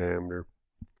cutting diameter.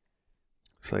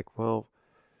 It's like, well,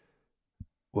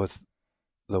 with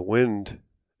the wind,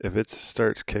 if it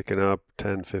starts kicking up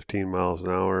 10, 15 miles an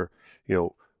hour,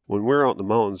 when we're out in the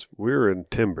mountains, we're in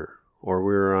timber, or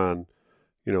we're on,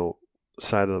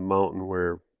 side of the mountain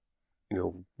where,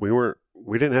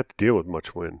 we didn't have to deal with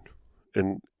much wind.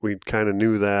 And we kind of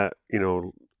knew that,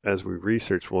 as we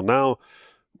researched. Well, now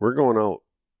we're going out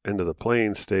into the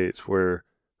plain states where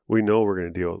we know we're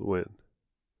going to deal with wind.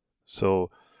 So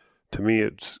to me,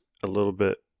 it's a little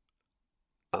bit,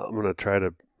 I'm going to try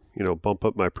to, bump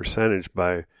up my percentage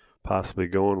by possibly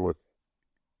going with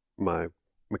my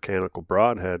mechanical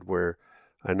broadhead, where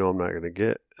I know I'm not going to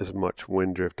get as much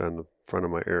wind drift on the front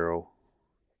of my arrow.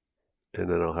 And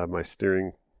then I'll have my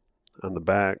steering on the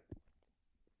back.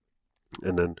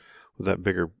 And then with that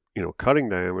bigger, cutting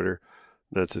diameter,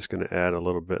 that's just going to add a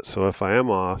little bit. So if I am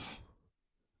off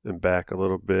and back a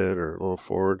little bit or a little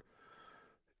forward,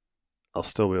 I'll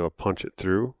still be able to punch it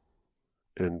through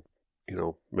and,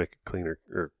 make it cleaner,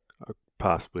 or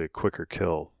possibly a quicker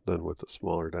kill than with a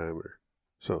smaller diameter.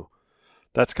 So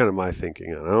that's kind of my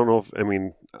thinking on it. I don't know if,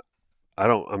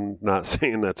 I'm not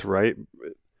saying that's right,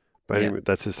 but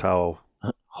that's just how.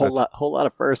 Whole lot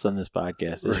of firsts on this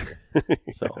podcast this year.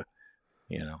 So,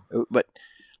 but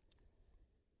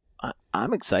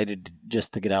I'm excited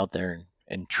just to get out there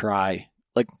and try.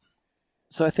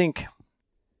 So I think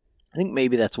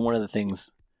maybe that's one of the things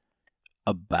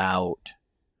about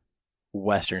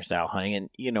Western style hunting, and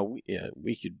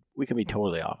we could be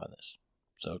totally off on this.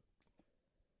 So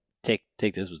take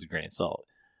this with a grain of salt.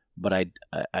 But I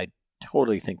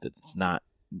totally think that it's not.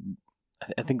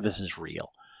 I think this is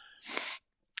real.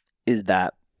 Is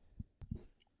that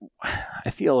I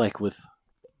feel like with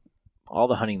all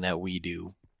the hunting that we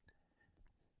do,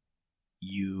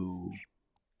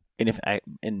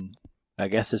 I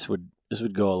guess this would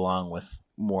go along with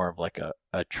more of like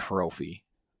a trophy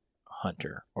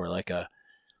hunter, or like a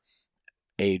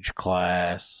age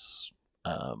class,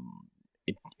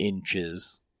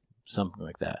 inches, something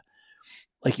like that.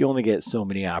 Like, you only get so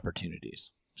many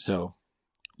opportunities. So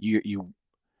you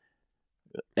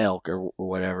elk or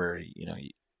whatever,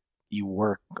 you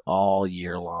work all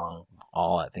year long,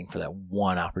 all that thing for that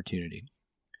one opportunity.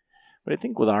 But I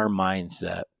think with our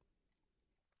mindset,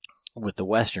 with the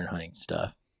Western hunting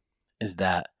stuff, is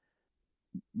that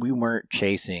we weren't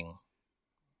chasing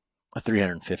a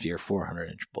 350 or 400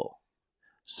 inch bull.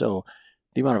 So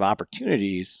the amount of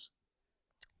opportunities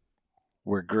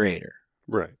were greater.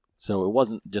 Right. So it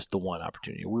wasn't just the one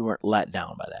opportunity. We weren't let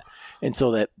down by that. And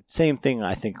so that same thing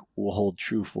I think will hold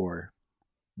true for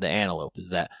the antelope is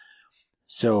that,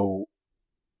 so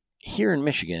here in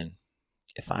Michigan,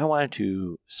 if I wanted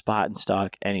to spot and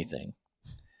stalk anything,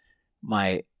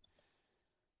 my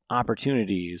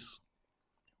opportunities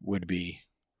would be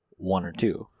one or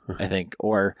two, I think,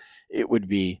 or it would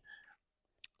be,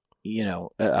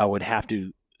 I would have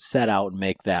to set out and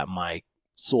make that my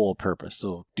sole purpose.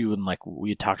 So doing like we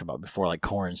had talked about before, like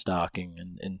corn stalking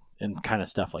and kind of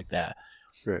stuff like that.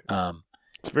 Right.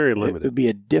 It's very limited. It would be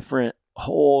a different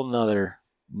whole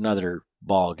another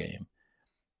ball game,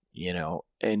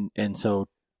 and so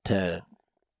to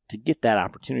get that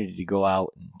opportunity to go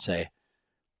out and say,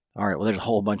 all right, well, there's a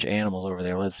whole bunch of animals over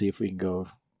there. Let's see if we can go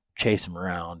chase them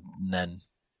around and then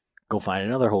go find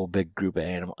another whole big group of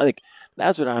animals. I think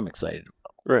that's what I'm excited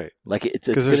about. Right. Like it's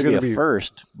going to be a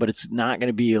first, but it's not going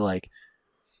to be like,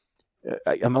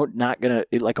 I'm not going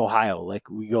to, like Ohio, like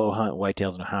we go hunt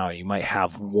whitetails in Ohio, you might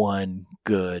have one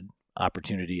good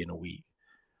opportunity in a week.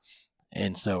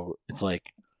 And so it's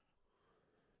like,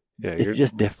 yeah, it's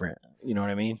just different. You know what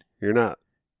I mean? You're not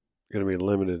going to be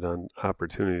limited on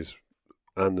opportunities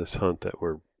on this hunt that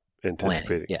we're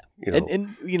anticipating. Planning, yeah.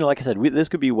 And like I said, this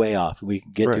could be way off. We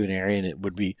could get to an area and it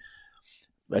would be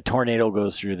a tornado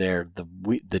goes through there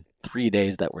the 3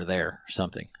 days that we're there or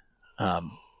something.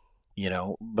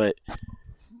 But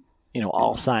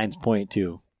all signs point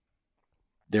to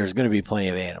there's going to be plenty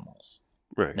of animals.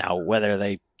 Right. Now, whether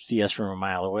they see us from a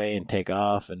mile away and take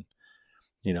off and,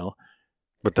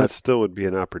 But that still would be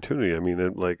an opportunity. I mean,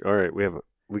 all right,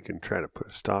 we can try to put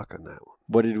a stock on that one.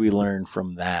 What did we learn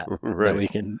from that right. that we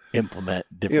can implement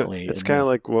differently? It's kind of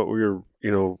like what we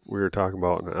were talking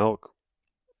about in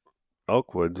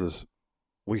Elkwoods was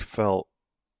we felt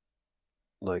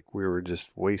like we were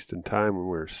just wasting time when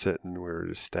we were sitting, we were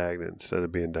just stagnant instead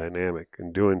of being dynamic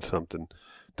and doing something.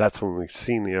 That's when we've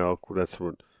seen the elk. That's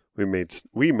when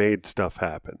we made stuff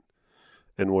happen.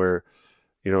 And where,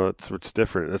 that's what's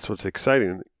different. That's what's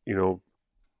exciting.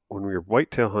 When we were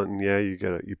whitetail hunting,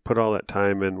 you put all that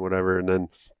time in, whatever, and then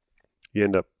you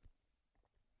end up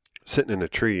sitting in a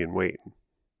tree and waiting.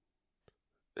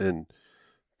 And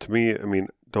to me, I mean,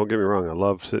 don't get me wrong, I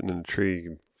love sitting in a tree. You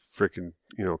can freaking,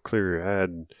 clear your head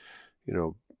and,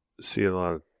 see a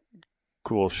lot of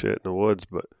cool shit in the woods.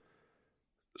 But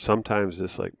sometimes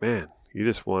it's like, man, you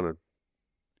just want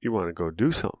to go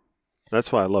do something.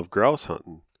 That's why I love grouse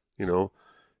hunting. You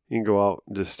can go out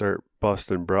and just start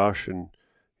busting brush and,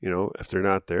 if they're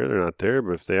not there, they're not there.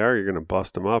 But if they are, you're going to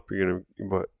bust them up. I don't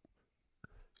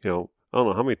know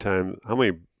how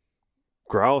many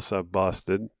grouse I've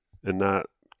busted and not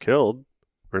killed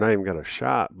or not even got a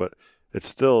shot, but it's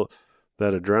still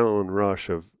that adrenaline rush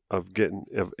of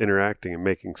interacting and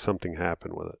making something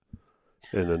happen with it.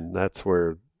 And then that's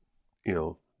where,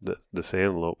 this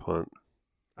antelope hunt,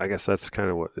 I guess that's kind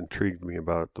of what intrigued me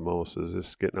about it the most, is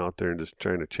just getting out there and just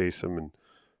trying to chase them and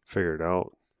figure it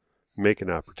out, making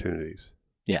opportunities.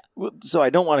 Yeah. So I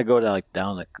don't want to go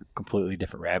down a completely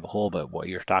different rabbit hole, but what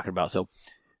you're talking about. So,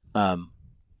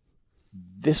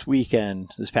 this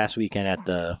past weekend at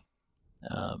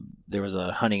there was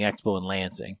a hunting expo in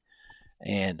Lansing,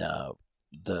 and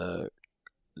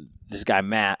this guy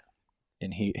Matt,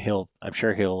 and I'm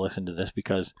sure he'll listen to this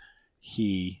because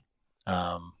he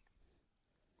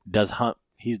does hunt.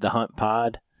 He's the Hunt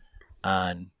Pod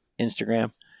on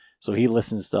Instagram, so he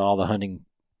listens to all the hunting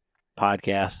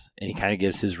podcasts and he kind of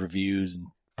gives his reviews and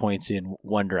points in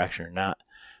one direction or not.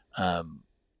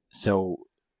 So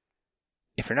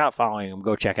if you're not following him,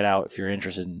 go check it out. If you're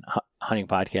interested in hunting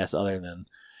podcasts other than,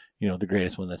 the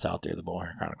greatest one that's out there, the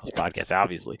Bowhunter Chronicles podcast,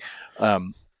 obviously.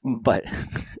 But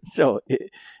so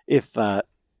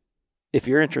if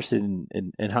you're interested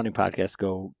in hunting podcasts,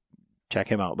 go check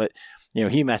him out. But,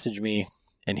 he messaged me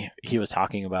and he was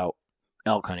talking about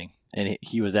elk hunting, and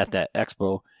he was at that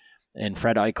expo, and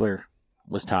Fred Eichler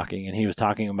was talking, and he was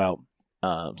talking about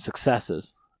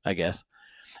successes, I guess.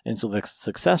 And so the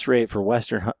success rate for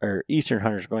Western or Eastern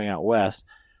hunters going out west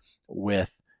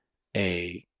with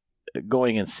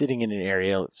going and sitting in an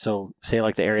area, so say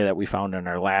like the area that we found on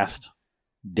our last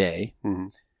day, mm-hmm.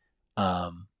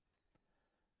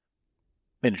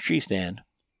 In a tree stand,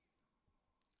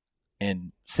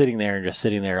 and sitting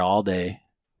there all day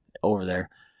over there,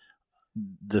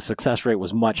 the success rate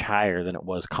was much higher than it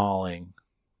was calling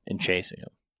and chasing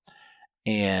them.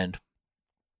 And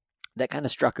that kind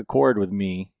of struck a chord with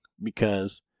me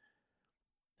because,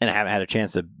 and I haven't had a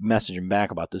chance to message him back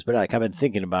about this, but like I've been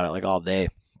thinking about it like all day.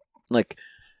 Like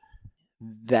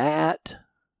that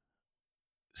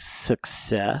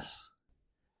success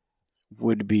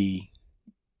would be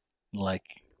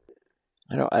like,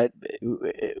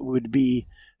 it would be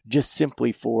just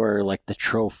simply for like the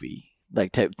trophy,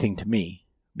 like type thing to me,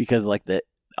 because like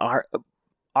our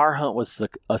hunt was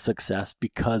a success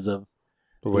because of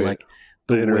the way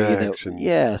interaction.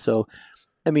 Yeah. So,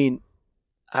 I mean,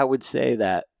 I would say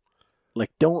that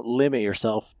like, don't limit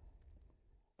yourself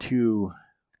to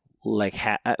like,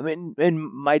 I mean, and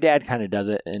my dad kind of does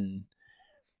it, and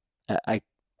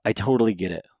I totally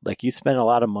get it. Like, you spend a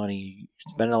lot of money,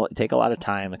 take a lot of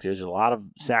time. Like, there's a lot of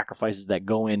sacrifices that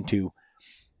go into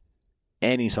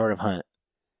any sort of hunt.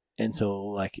 And so,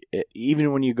 like,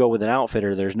 even when you go with an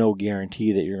outfitter, there's no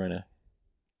guarantee that you're going to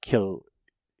kill,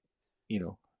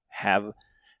 have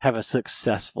a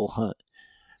successful hunt.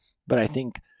 But I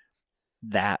think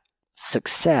that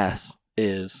success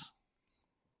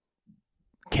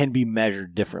can be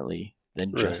measured differently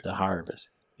than just a harvest.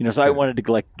 So I wanted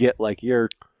to like get like your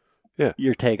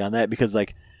take on that, because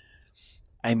like,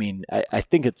 I mean, I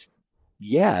think it's,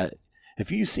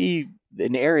 if you see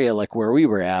an area like where we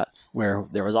were at, where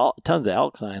there was tons of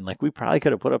elk sign, like we probably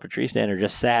could have put up a tree stand or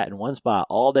just sat in one spot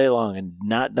all day long and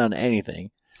not done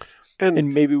anything.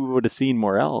 And maybe we would have seen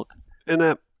more elk. And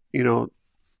that,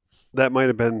 that might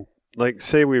have been like,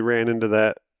 say we ran into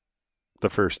that the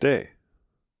first day,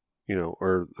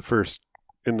 or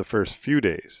in the first few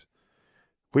days,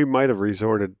 we might have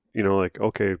resorted, like,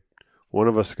 okay, one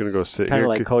of us is going to go sit kind here.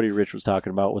 Kind of like Cody Rich was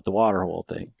talking about with the water hole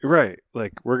thing. Right.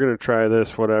 Like, we're going to try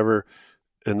this, whatever.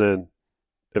 And then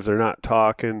if they're not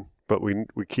talking, but we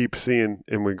keep seeing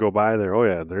and we go by there, oh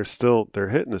yeah, they're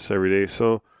hitting us every day.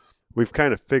 So we've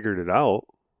kind of figured it out,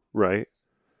 right?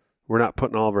 We're not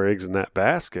putting all of our eggs in that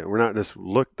basket. We're not just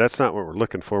that's not what we're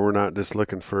looking for. We're not just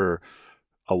looking for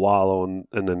a wallow and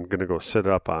then going to go sit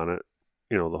up on it,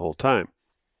 the whole time.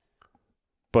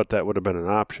 But that would have been an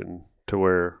option to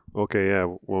where, okay, yeah,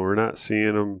 well, we're not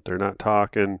seeing them. They're not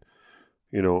talking,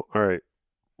 all right,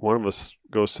 one of us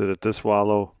go sit at this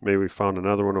wallow. Maybe we found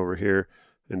another one over here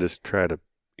and just try to,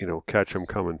 catch them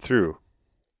coming through.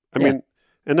 I mean,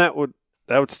 and that would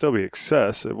still be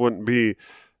excess. It wouldn't be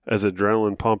as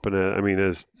adrenaline pumping it. I mean,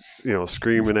 as,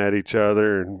 screaming at each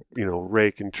other and,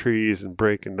 raking trees and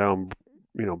breaking down,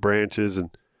 branches. And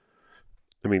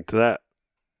I mean,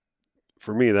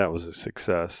 for me, that was a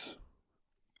success.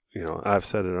 I've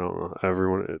said it, I don't know,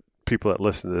 everyone, people that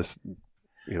listen to this,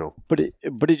 But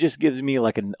it just gives me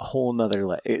like a whole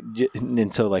nother,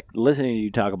 and so like listening to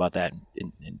you talk about that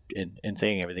and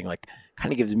saying everything, like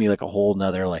kind of gives me like a whole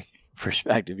nother like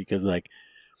perspective, because like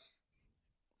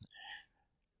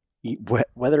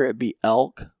whether it be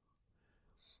elk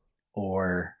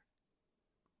or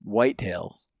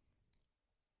whitetails,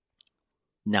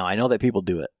 now I know that people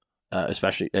do it,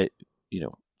 especially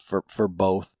for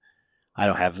both. I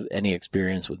don't have any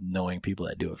experience with knowing people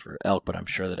that do it for elk, but I'm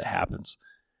sure that it happens.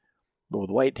 But with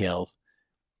whitetails,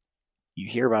 you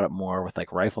hear about it more with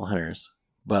like rifle hunters,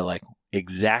 but like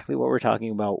exactly what we're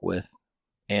talking about with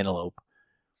antelope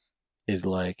is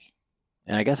like,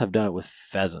 and I guess I've done it with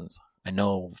pheasants. I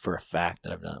know for a fact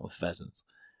that I've done it with pheasants.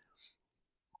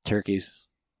 Turkeys,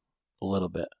 a little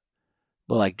bit.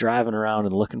 But like driving around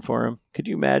and looking for them, could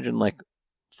you imagine like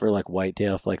for like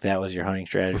whitetail, if like that was your hunting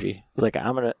strategy? It's like,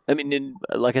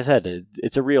 like I said,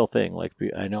 it's a real thing. Like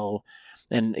I know,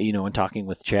 and in talking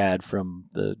with Chad from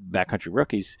the Backcountry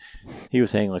Rookies, he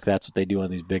was saying like that's what they do on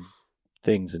these big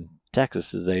things in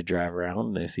Texas is they drive around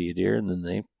and they see a deer and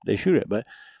then they shoot it. But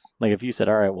like if you said,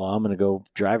 all right, well, I'm going to go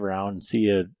drive around and see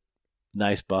a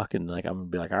nice buck, and like I'm going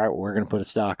to be like, all right, we're going to put a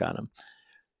stock on him.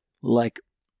 Like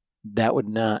that would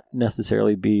not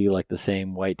necessarily be like the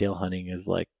same whitetail hunting as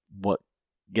like what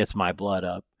gets my blood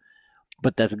up.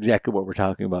 But that's exactly what we're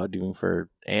talking about doing for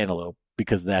antelope,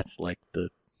 because that's like the...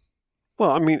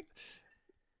 Well, I mean,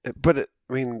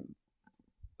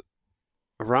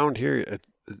 around here,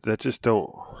 that just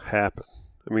don't happen.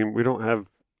 I mean, we don't have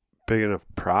big enough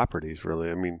properties,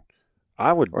 really. I mean,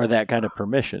 I would... Or that kind of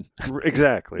permission.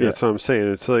 Exactly. Yeah. That's what I'm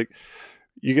saying. It's like,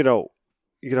 you get out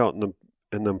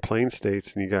in them plain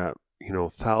states and you got,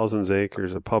 thousands of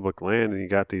acres of public land, and you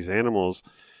got these animals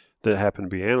that happen to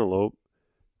be antelope,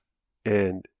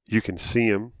 and you can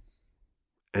see them,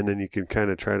 and then you can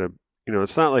kind of try to,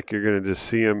 it's not like you're going to just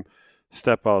see them,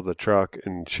 step out of the truck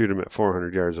and shoot them at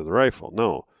 400 yards with a rifle.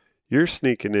 No, you're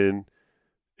sneaking in,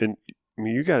 and I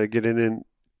mean, you got to get in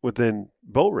within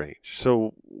bow range.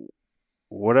 So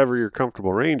whatever your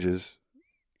comfortable range is,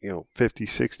 50,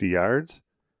 60 yards,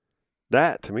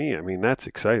 that to me, I mean, that's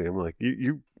exciting. I'm like,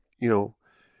 you know,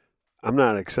 I'm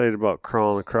not excited about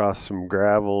crawling across some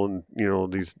gravel and, you know,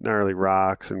 these gnarly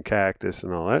rocks and cactus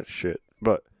and all that shit.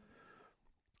 But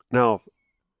now,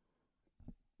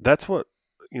 that's what,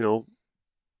 you know,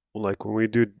 like when we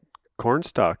do corn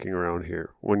stalking around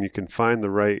here, when you can find the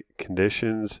right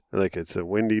conditions, like it's a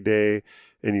windy day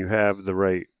and you have the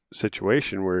right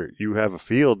situation where you have a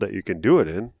field that you can do it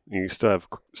in, and you still have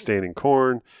standing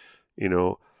corn, you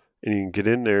know, and you can get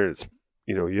in there, it's,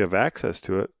 you know, you have access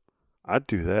to it. I'd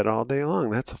do that all day long.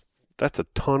 That's a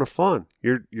ton of fun.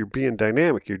 You're being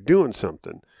dynamic. You're doing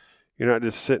something. You're not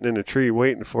just sitting in a tree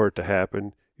waiting for it to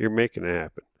happen. You're making it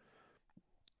happen.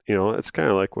 You know, it's kind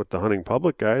of like with the hunting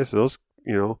public guys. Those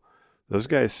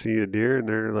guys see a deer and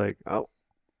they're like, oh,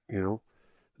 you know,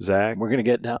 Zach. We're gonna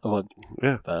get down. Well,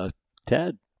 yeah.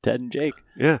 Ted and Jake.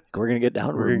 Yeah. We're gonna get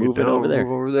down. We're gonna moving over there.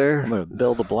 Move over there. I'm gonna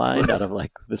build a blind out of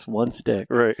like this one stick.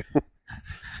 Right.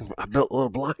 I built a little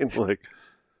blind. Like,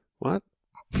 what?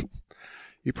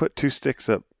 You put 2 sticks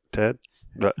up, Ted.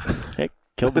 But Hey,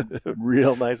 killed a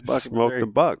real nice buck. Smoked a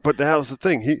buck. But that was the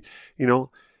thing. He, you know,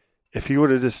 if he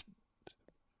would have just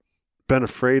been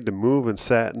afraid to move and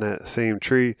sat in that same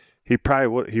tree, he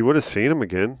would have seen him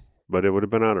again, but it would have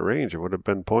been out of range. It would have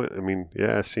been point. I mean,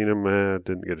 yeah, I seen him,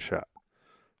 didn't get a shot.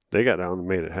 They got down and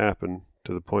made it happen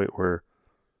to the point where,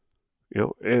 you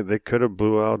know, they could have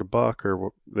blew out a buck,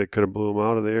 or they could have blew him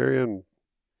out of the area and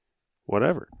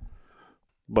whatever.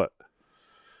 But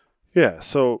yeah,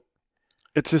 so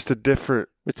it's just a different.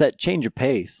 It's that change of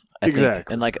pace. I exactly.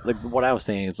 think. And like what I was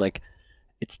saying is like,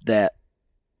 it's that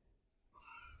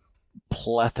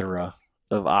plethora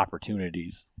of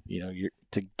opportunities, you know,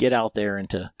 to get out there and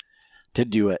to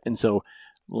do it. And so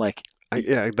like,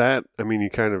 you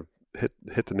kind of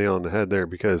hit the nail on the head there,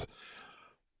 because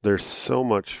there's so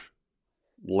much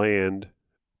land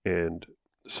and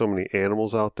so many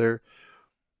animals out there.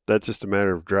 That's just a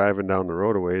matter of driving down the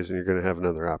road a ways and you're going to have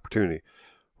another opportunity.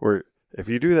 Where if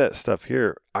you do that stuff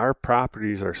here, our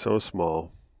properties are so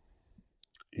small.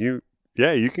 You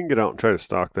can get out and try to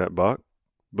stalk that buck,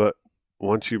 but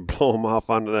once you blow them off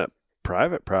onto that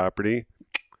private property,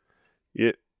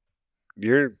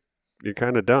 you're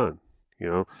kind of done, you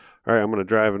know. All right, I'm going to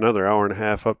drive another hour and a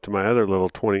half up to my other little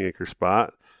 20-acre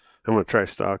spot. I'm going to try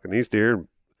stalking these deer.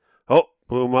 Oh,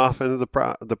 blew them off into the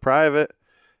private.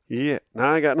 Yeah,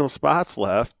 now I got no spots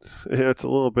left. It's a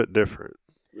little bit different,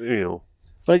 you know.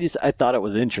 But I thought it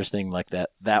was interesting, like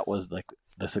that was like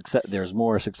the success. There's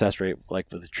more success rate like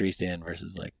with the tree stand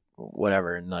versus like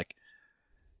whatever. And like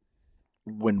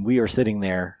when we were sitting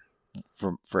there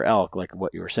for elk, like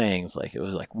what you were saying is like, it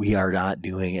was like, we are not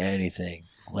doing anything.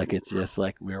 Like, it's just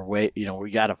like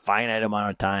we got a finite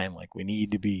amount of time. Like, we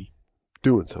need to be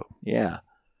doing something. Yeah.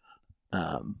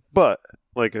 But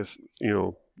like, as you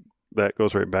know, that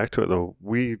goes right back to it though.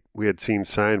 We had seen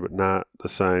sign, but not the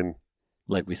sign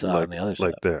like we saw on the other side.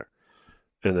 Like there.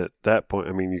 And at that point,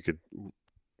 I mean,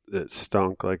 it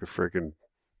stunk like a freaking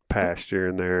pasture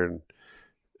in there, and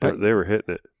they were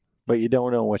hitting it. But you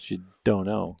don't know what you don't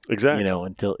know. Exactly. You know,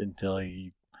 until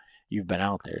you've been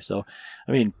out there. So,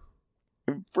 I mean,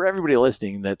 for everybody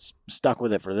listening that's stuck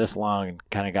with it for this long and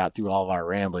kind of got through all of our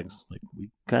ramblings, like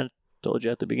we kind of told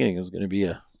you at the beginning, it was going to be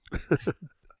a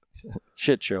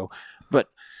shit show. But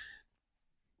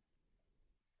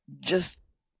just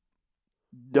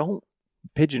don't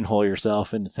pigeonhole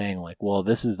yourself into saying like, well,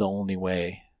 this is the only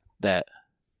way that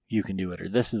you can do it, or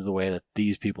this is the way that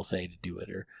these people say to do it,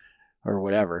 or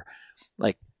whatever.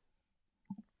 Like,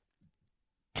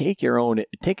 take an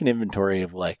inventory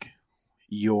of like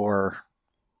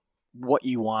what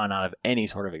you want out of any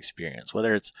sort of experience,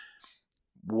 whether it's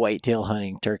whitetail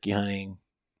hunting, turkey hunting,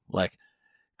 like,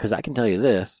 because I can tell you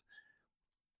this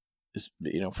is,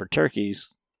 you know, for turkeys,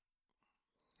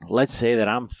 let's say that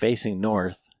I'm facing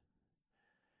north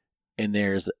and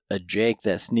there's a Jake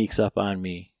that sneaks up on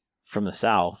me from the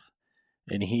south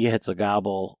and he hits a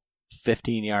gobble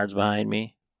 15 yards behind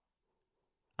me.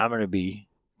 I'm going to be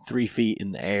 3 feet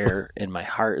in the air and my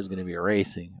heart is going to be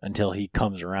racing until he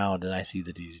comes around and I see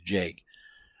that he's Jake.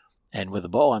 And with a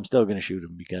bow, I'm still going to shoot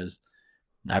him because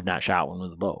I've not shot one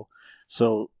with a bow.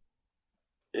 So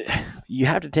you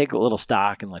have to take a little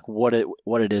stock in like what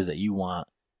it is that you want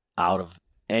out of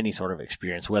any sort of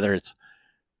experience, whether it's,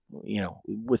 you know,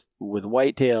 with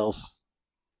whitetails,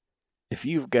 if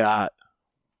you've got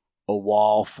a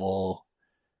wall full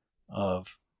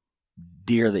of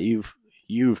deer that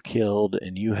you've killed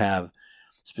and you have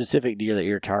specific deer that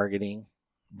you're targeting,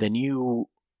 then you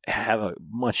have a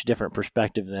much different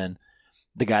perspective than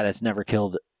the guy that's never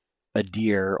killed a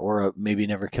deer or maybe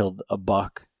never killed a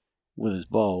buck with his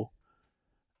bow.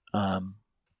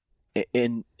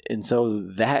 And so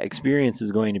that experience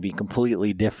is going to be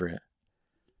completely different.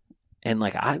 And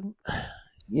like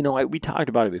we talked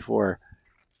about it before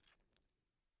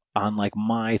on like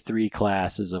my 3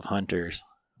 classes of hunters,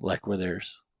 like where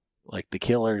there's like the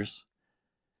killers,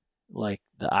 like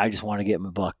the I just want to get my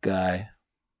buck guy,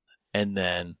 and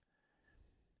then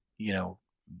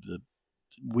the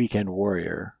weekend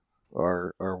warrior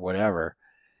or whatever.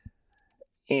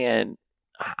 And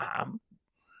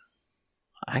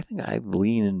I think I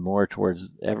lean in more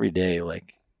towards every day,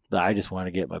 like the I just want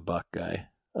to get my buck guy.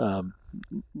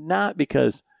 Not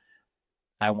because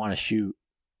I want to shoot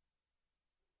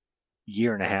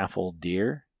 1.5-year-old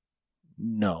deer.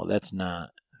 No, that's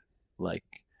not like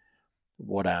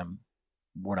what I'm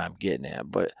getting at.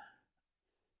 But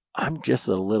I'm just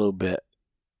a little bit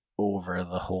over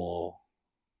the whole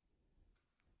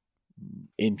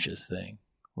inches thing.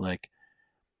 Like,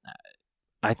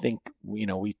 I think we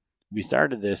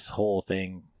started this whole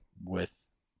thing with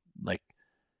like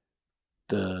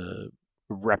the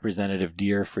representative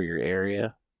deer for your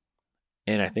area,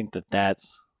 and I think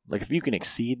that's like, if you can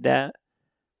exceed that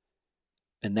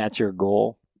and that's your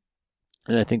goal,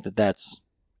 and I think that's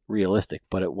realistic.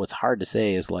 But what's hard to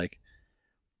say is, like,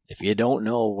 if you don't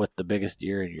know what the biggest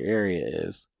deer in your area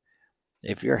is,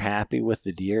 if you're happy with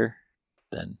the deer,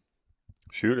 then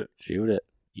shoot it,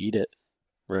 eat it,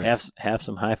 right? Have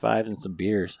some high fives and some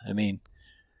beers. I mean,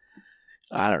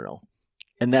 I don't know.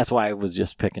 And that's why I was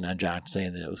just picking on John,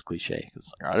 saying that it was cliche.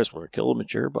 Because I just want to kill a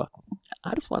mature buck.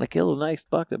 I just want to kill a nice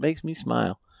buck that makes me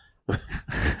smile.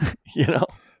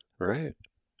 Right.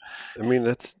 I mean,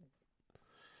 that's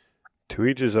to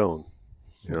each his own.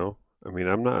 I mean,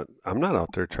 I'm not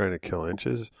out there trying to kill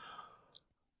inches.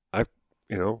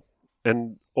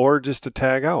 Or just to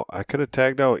tag out. I could have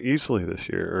tagged out easily this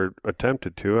year, or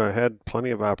attempted to. I had plenty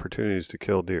of opportunities to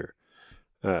kill deer,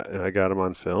 and I got them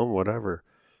on film, whatever.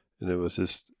 And it was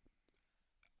just,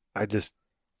 I just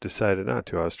decided not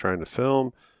to. I was trying to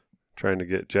film, trying to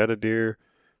get jetted deer,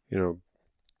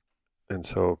 and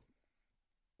so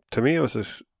to me it was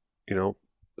this,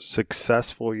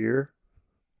 successful year,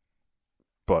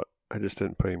 but I just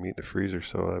didn't put any meat in the freezer.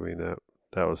 So, I mean,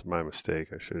 that was my mistake.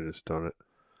 I should have just done it.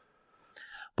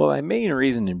 But my main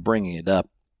reason in bringing it up,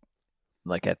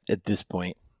 like at this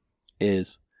point,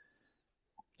 is,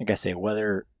 like I say,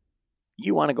 whether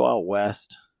you want to go out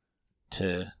west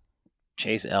to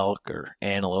chase elk or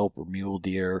antelope or mule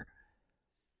deer,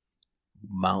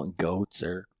 mountain goats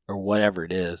or whatever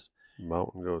it is.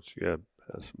 Mountain goats, yeah,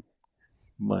 have some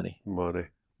money.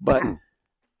 But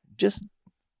just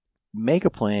make a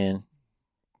plan,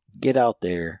 get out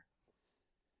there,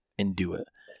 and do it.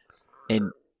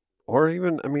 Or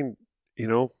even, I mean,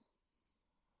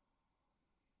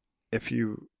 if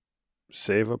you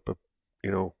save up a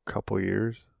couple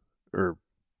years, or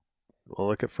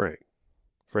look at Frank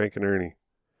and Ernie.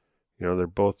 They're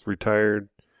both retired,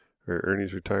 or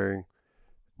Ernie's retiring,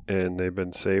 and they've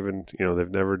been saving. They've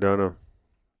never done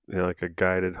like a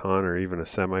guided hunt or even a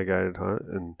semi-guided hunt,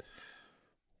 and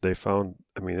they found.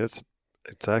 I mean, it's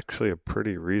actually a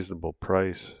pretty reasonable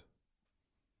price.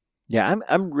 Yeah,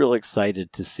 I'm real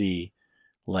excited to see,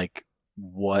 like,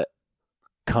 what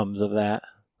comes of that,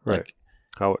 right? Like,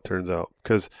 how it turns out,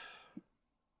 because,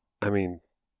 I mean,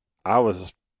 I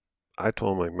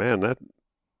told him, like, man, that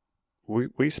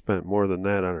we spent more than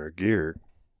that on our gear.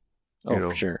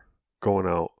 For sure. Going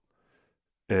out,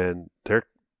 and they're,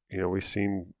 we've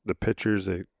seen the pictures.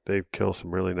 They kill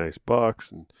some really nice bucks,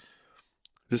 and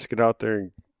just get out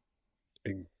there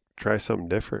and try something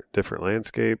different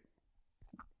landscape.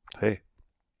 Hey.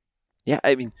 Yeah,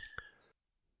 I mean,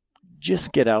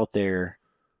 just get out there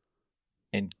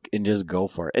and just go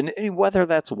for it. And whether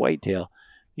that's whitetail,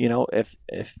 if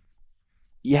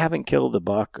you haven't killed a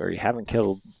buck, or you haven't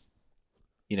killed,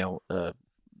 a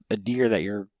deer that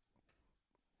you're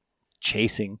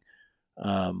chasing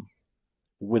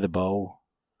with a bow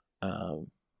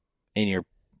in your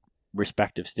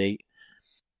respective state,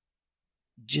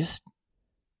 just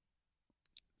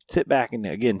sit back and,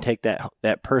 again, take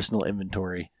that personal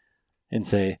inventory and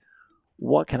say,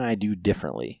 what can I do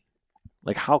differently?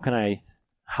 Like, what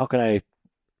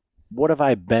have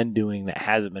I been doing that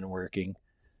hasn't been working,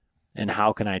 and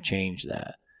how can I change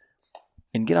that?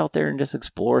 And get out there and just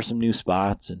explore some new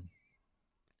spots and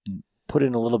put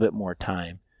in a little bit more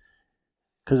time.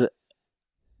 Because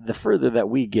the further that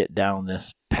we get down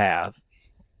this path,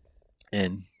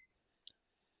 and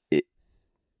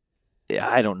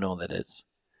I don't know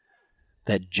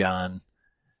that John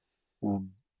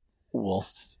will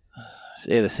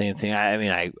say the same thing. I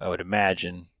mean, I would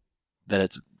imagine that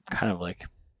it's kind of like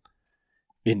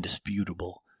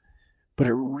indisputable. But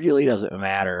it really doesn't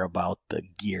matter about the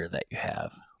gear that you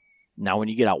have. Now, when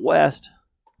you get out west,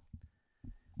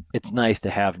 it's nice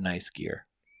to have nice gear.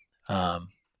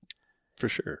 For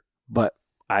sure. But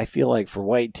I feel like for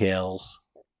whitetails,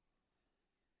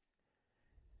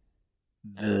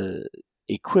 the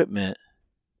equipment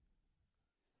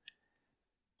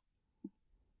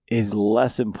is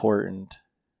less important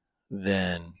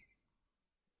than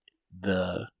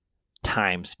the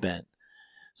time spent.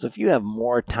 So if you have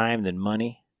more time than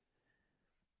money,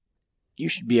 you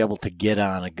should be able to get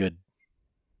on a good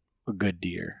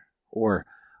deer, or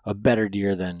a better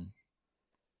deer than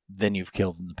you've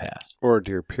killed in the past. Or a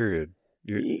deer, period.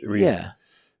 Yeah.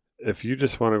 If you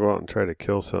just want to go out and try to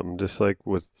kill something, just like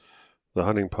with the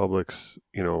hunting publics,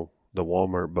 the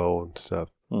Walmart bow and stuff.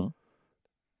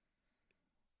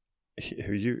 If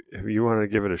you want to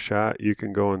give it a shot, you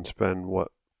can go and spend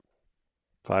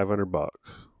 $500.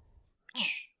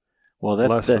 Well, that's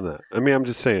less than that. I mean, I'm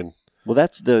just saying. Well,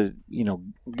 that's the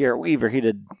Garrett Weaver. He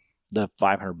did the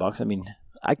 $500. I mean,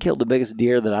 I killed the biggest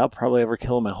deer that I'll probably ever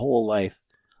kill in my whole life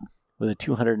with a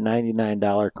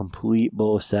 $299 complete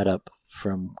bow setup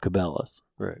from Cabela's.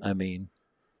 Right. I mean,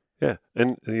 yeah,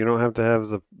 and you don't have to have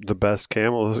the best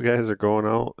camo. Those guys are going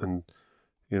out and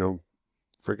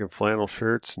freaking flannel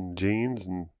shirts and jeans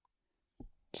and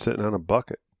sitting on a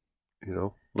bucket.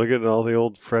 Look at all the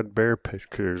old Fred Bear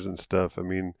pictures and stuff. I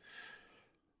mean,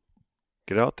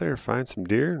 get out there, find some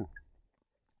deer.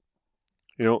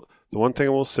 The one thing I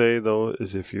will say, though,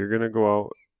 is if you're going to go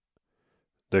out,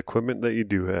 the equipment that you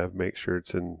do have, make sure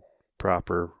it's in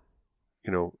proper,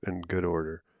 in good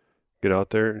order. Get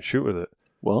out there and shoot with it.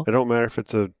 Well, it don't matter if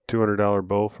it's a $200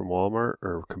 bow from Walmart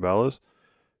or Cabela's.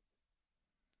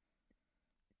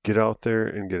 Get out there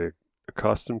and get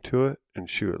accustomed to it and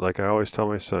shoot it. Like I always tell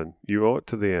my son, you owe it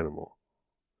to the animal.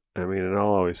 I mean, and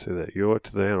I'll always say that. You owe it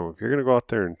to the animal. If you're going to go out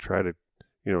there and try to,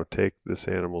 take this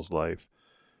animal's life,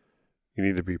 you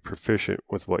need to be proficient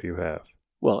with what you have.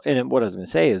 Well, and what I was going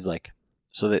to say is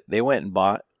so that they went and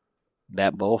bought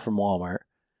that bow from Walmart,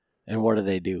 and what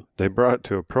do? They brought it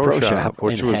to a pro shop,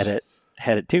 which and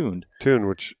had it tuned.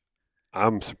 Which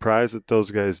I'm surprised that those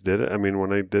guys did it. I mean,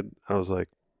 when they did, I was like,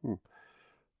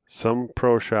 Some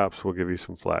pro shops will give you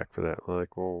some flack for that.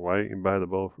 Like, well, why don't you buy the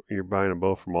bow? You're buying a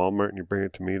bow from Walmart and you bring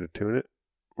it to me to tune it.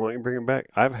 Why don't you bring it back?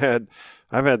 I've had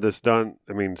this done.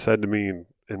 I mean, said to me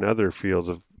in other fields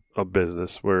of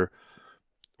business where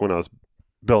when I was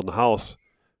building a house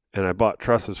and I bought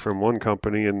trusses from one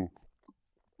company and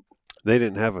they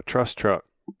didn't have a truss truck,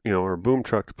 or a boom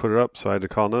truck to put it up. So I had to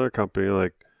call another company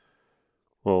like,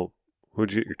 well,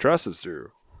 who'd you get your trusses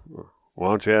through? Why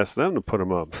don't you ask them to put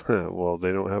them up? Well,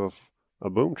 they don't have a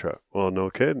boom truck. Well, no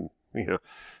kidding.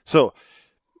 So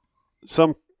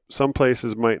some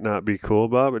places might not be cool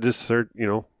about it, but just search,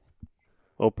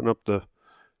 open up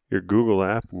your Google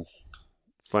app and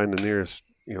find the nearest,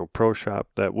 pro shop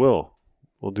that will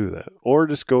do that. Or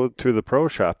just go to the pro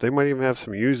shop. They might even have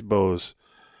some used bows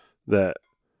that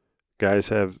guys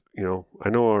have, I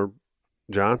know our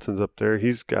Johnson's up there.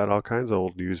 He's got all kinds of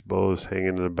old used bows hanging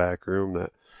in the back room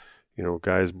that,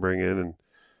 guys bring in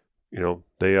and,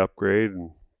 they upgrade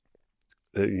and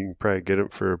you can probably get them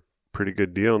for a pretty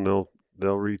good deal and they'll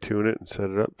retune it and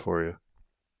set it up for you.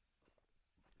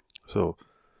 So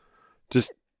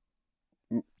just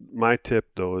my tip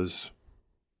though is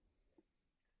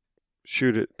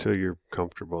shoot it till you're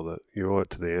comfortable that you owe it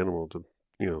to the animal to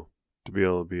be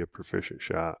able to be a proficient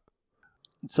shot.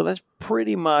 So that's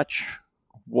pretty much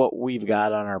what we've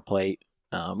got on our plate.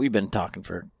 We've been talking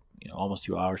for almost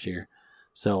 2 hours here.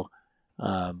 So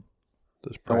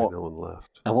there's probably no one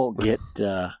left. I won't get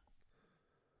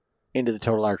into the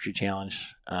Total Archery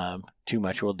Challenge too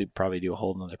much. We'll probably do a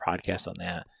whole another podcast on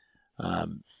that.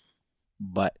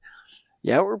 But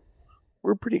yeah,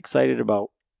 we're pretty excited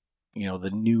about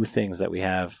the new things that we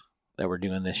have that we're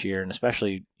doing this year, and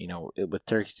especially with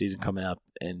turkey season coming up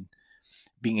and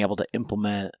being able to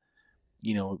implement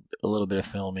a little bit of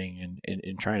filming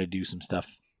and trying to do some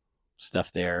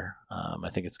stuff there. I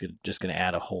think it's just going to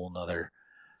add a whole nother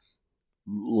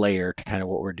layer to kind of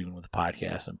what we're doing with the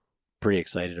podcast. I'm pretty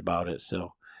excited about it.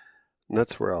 So and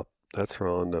that's where I'll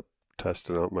end up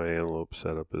testing out my antelope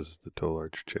setup is the Total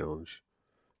Archery Challenge.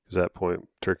 Because at that point,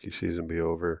 turkey season be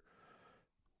over,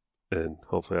 and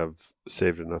hopefully I've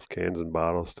saved enough cans and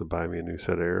bottles to buy me a new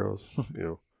set of arrows.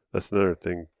 That's another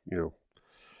thing.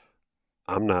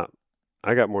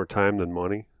 I got more time than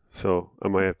money. So I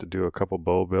might have to do a couple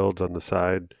bow builds on the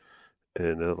side,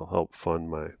 and it'll help fund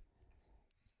my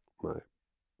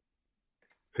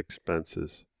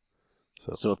expenses.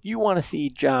 So if you want to see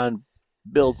John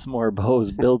build some more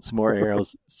bows, build some more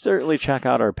arrows, certainly check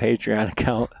out our Patreon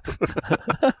account.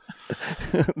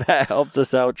 That helps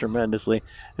us out tremendously,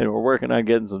 and we're working on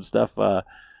getting some stuff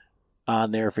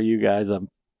on there for you guys. I'm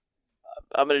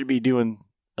going to be doing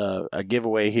a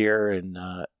giveaway here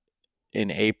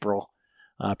in April,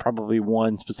 probably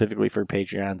one specifically for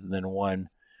Patreons, and then one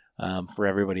for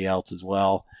everybody else as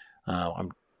well.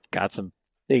 I'm got some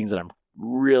things that I'm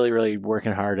really, really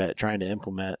working hard at trying to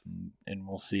implement, and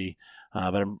we'll see.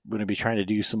 But I'm going to be trying to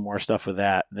do some more stuff with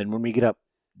that. And then when we get up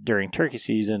during turkey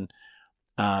season,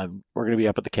 we're going to be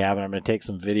up at the cabin. I'm going to take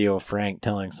some video of Frank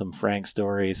telling some Frank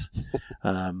stories.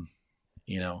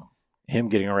 You know, him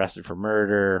getting arrested for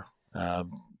murder,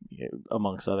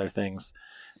 amongst other things.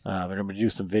 And I'm going to do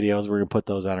some videos. We're going to put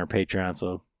those on our Patreon.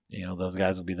 So, you know, those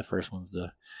guys will be the first ones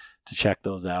to check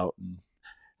those out. And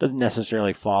it doesn't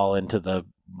necessarily fall into the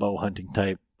bow hunting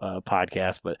type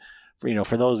podcast, but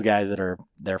for those guys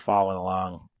they're following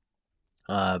along,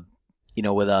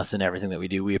 with us and everything that we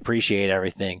do, we appreciate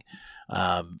everything.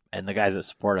 And the guys that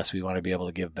support us, we want to be able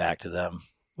to give back to them.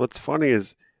 What's funny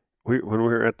is when we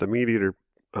were at the Meat Eater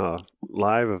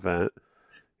live event,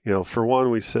 for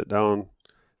one, we sit down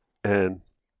and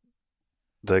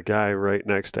the guy right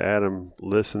next to Adam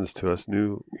listens to us,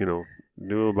 knew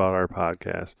about our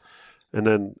podcast. And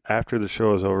then after the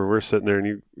show is over, we're sitting there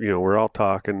and we're all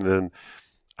talking, and then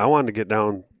I wanted to get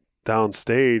down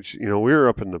stage. We were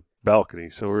up in the balcony,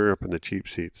 so we were up in the cheap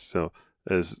seats. So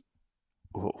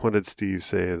what did Steve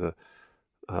say?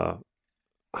 When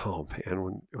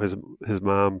his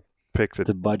mom picked it,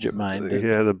 the budget minded.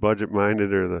 Yeah, the budget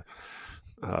minded or the.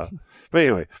 But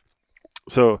anyway,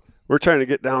 so we're trying to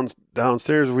get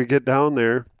downstairs. We get down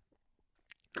there,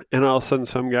 and all of a sudden,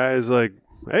 some guy is like,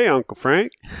 "Hey, Uncle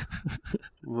Frank."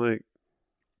 I'm like,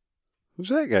 "Who's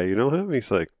that guy? You know him?"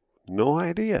 He's like, "No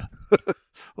idea."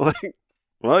 Like,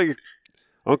 well,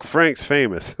 Uncle Frank's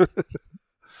famous.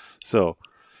 So,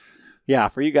 yeah,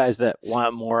 for you guys that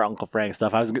want more Uncle Frank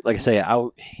stuff,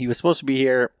 he was supposed to be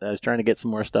here. I was trying to get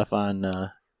some more stuff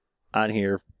on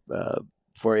here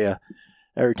for you.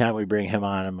 Every time we bring him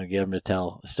on, I'm going to get him to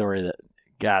tell a story that,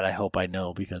 God, I hope I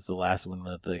know, because the last one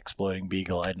with the exploding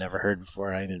beagle I'd never heard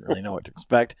before. I didn't really know what to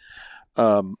expect.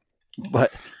 But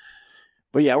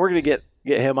yeah, we're going to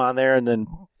get him on there, and then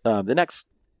the next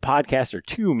podcast or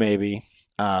two, maybe,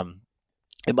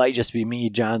 it might just be me.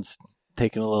 John's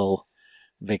taking a little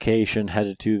vacation,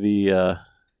 headed to the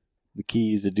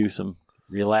Keys to do some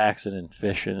relaxing and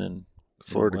fishing and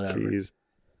Florida whatever. Keys.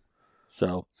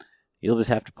 So you'll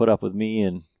just have to put up with me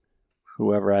and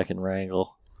whoever I can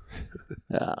wrangle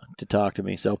to talk to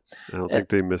me. So I don't think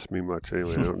they miss me much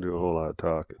anyway. I don't do a whole lot of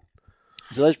talking.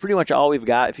 So that's pretty much all we've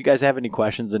got. If you guys have any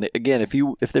questions, and again,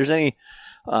 if there's any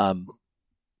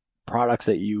products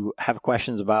that you have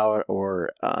questions about,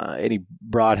 or any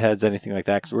broadheads, anything like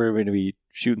that, because we're going to be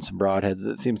shooting some broadheads.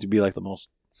 It seems to be like the most,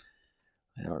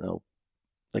 I don't know,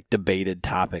 like debated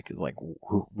topic is like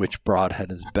which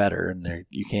broadhead is better, and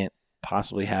you can't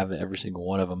possibly have every single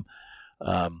one of them.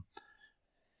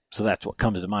 So that's what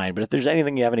comes to mind. But if there's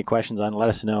anything you have any questions on, let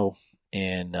us know,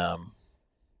 and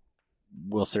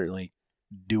we'll certainly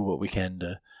do what we can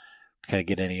to kind of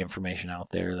get any information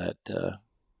out there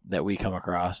that we come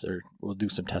across, or we'll do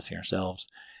some testing ourselves.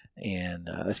 And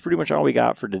that's pretty much all we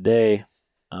got for today.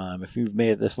 If you've made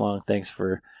it this long, thanks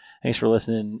for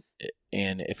listening.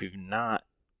 And if you've not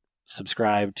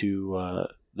subscribed to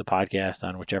the podcast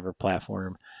on whichever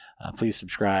platform, please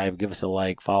subscribe, give us a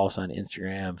like, follow us on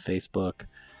Instagram, Facebook,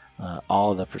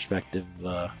 all of the prospective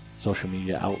social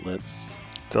media outlets.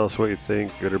 Tell us what you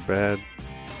think, good or bad.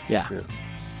 Yeah.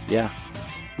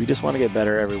 We just want to get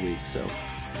better every week, so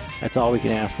that's all we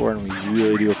can ask for, and we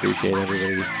really do appreciate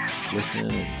everybody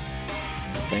listening, and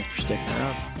thanks for sticking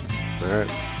around. All right.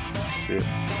 See ya.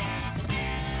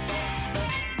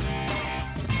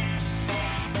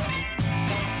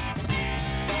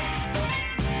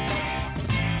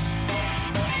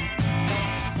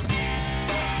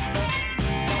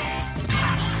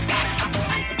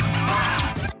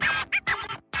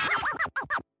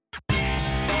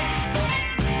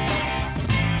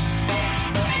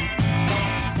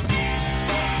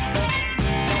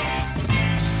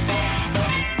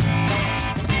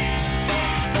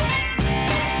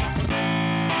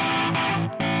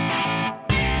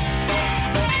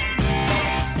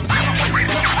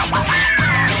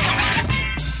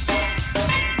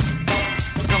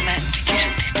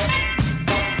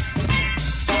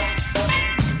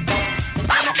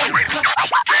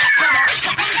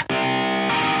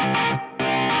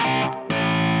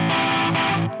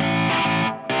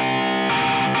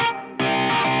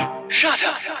 Shut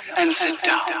up and sit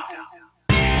down.